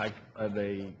this type of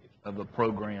a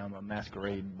program, a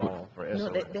masquerade ball for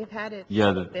SOS. No, they've had it.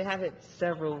 Yeah, They have it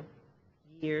several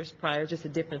years prior, just a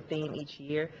different theme each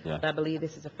year. Yeah. But I believe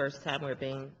this is the first time we're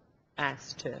being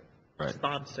asked to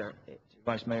sponsor it.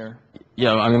 Vice Mayor?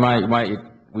 Yeah, I mean,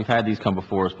 we've had these come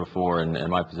before us before, and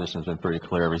my position's been pretty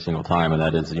clear every single time, and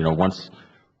that is,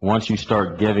 once you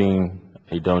start giving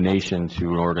a donation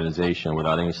to an organization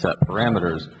without any set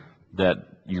parameters, that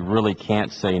you really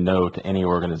can't say no to any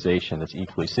organization that's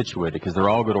equally situated, because they're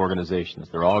all good organizations,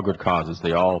 they're all good causes,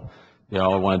 they all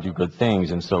want to do good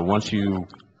things, and so once you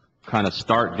kind of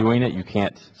start doing it, you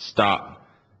can't stop,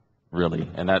 really,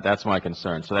 and that's my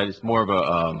concern. So that is more of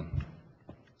a,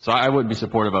 so I wouldn't be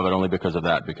supportive of it only because of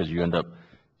that, because you end up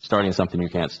starting something you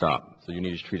can't stop, so you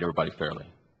need to treat everybody fairly.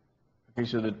 Okay,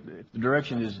 so the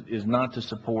direction is not to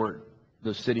support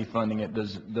the city funding it.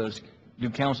 Do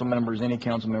council members, any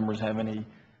council members have any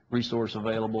resource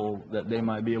available that they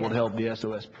might be able to help the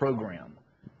SOS program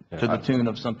to the tune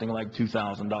of something like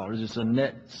 $2,000? It's a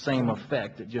net same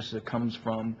effect. It just comes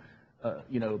from,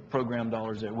 program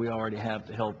dollars that we already have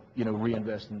to help,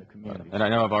 reinvest in the community. And I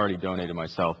know I've already donated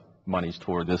myself monies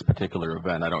toward this particular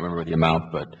event. I don't remember the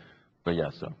amount, but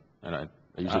yeah, so, and I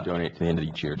usually donate to the end of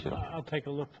each year, too. I'll take a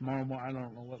look tomorrow morning. I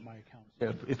don't know what my account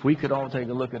is. If we could all take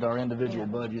a look at our individual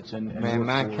budgets and Man, look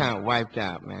my for- account wiped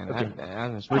out, man.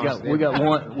 Okay.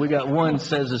 We got one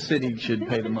says the city should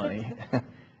pay the money.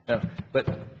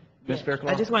 But Ms.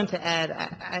 Fairclough? I just wanted to add,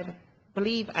 I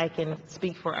believe I can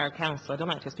speak for our council. I don't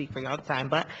like to speak for you all the time,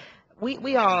 but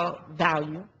we all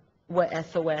value what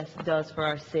SOS does for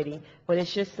our city, but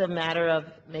it's just a matter of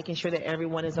making sure that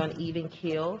everyone is on even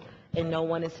keel and no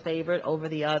one is favored over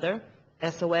the other.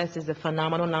 SOS is a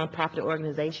phenomenal nonprofit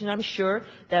organization. I'm sure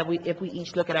that if we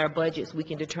each look at our budgets, we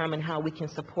can determine how we can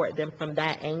support them from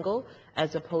that angle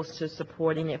as opposed to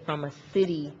supporting it from a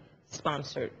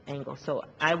city-sponsored angle. So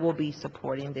I will be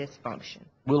supporting this function.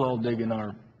 We'll all dig in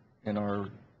our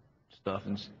stuff,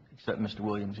 except Mr.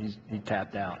 Williams. He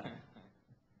tapped out.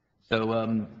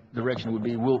 So direction would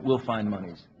be we'll find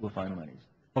monies. We'll find monies.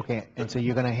 Okay, and so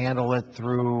you're going to handle it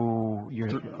through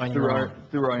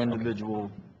Through our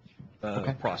individual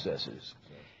Okay. processes.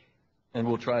 And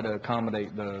we'll try to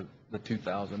accommodate the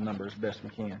 2,000 number as best we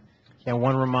can. And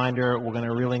one reminder, we're going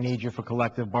to really need you for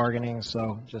collective bargaining,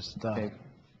 so just, Okay.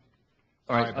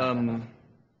 All right,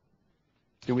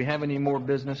 do we have any more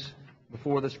business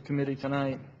before this committee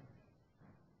tonight?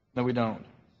 No, we don't.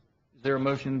 Is there a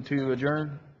motion to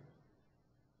adjourn?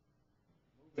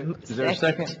 Is there a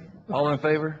second? All in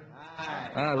favor?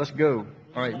 Aye. Let's go.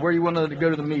 All right, where do you want to go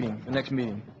to the meeting, the next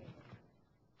meeting?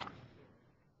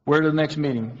 Where to the next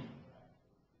meeting?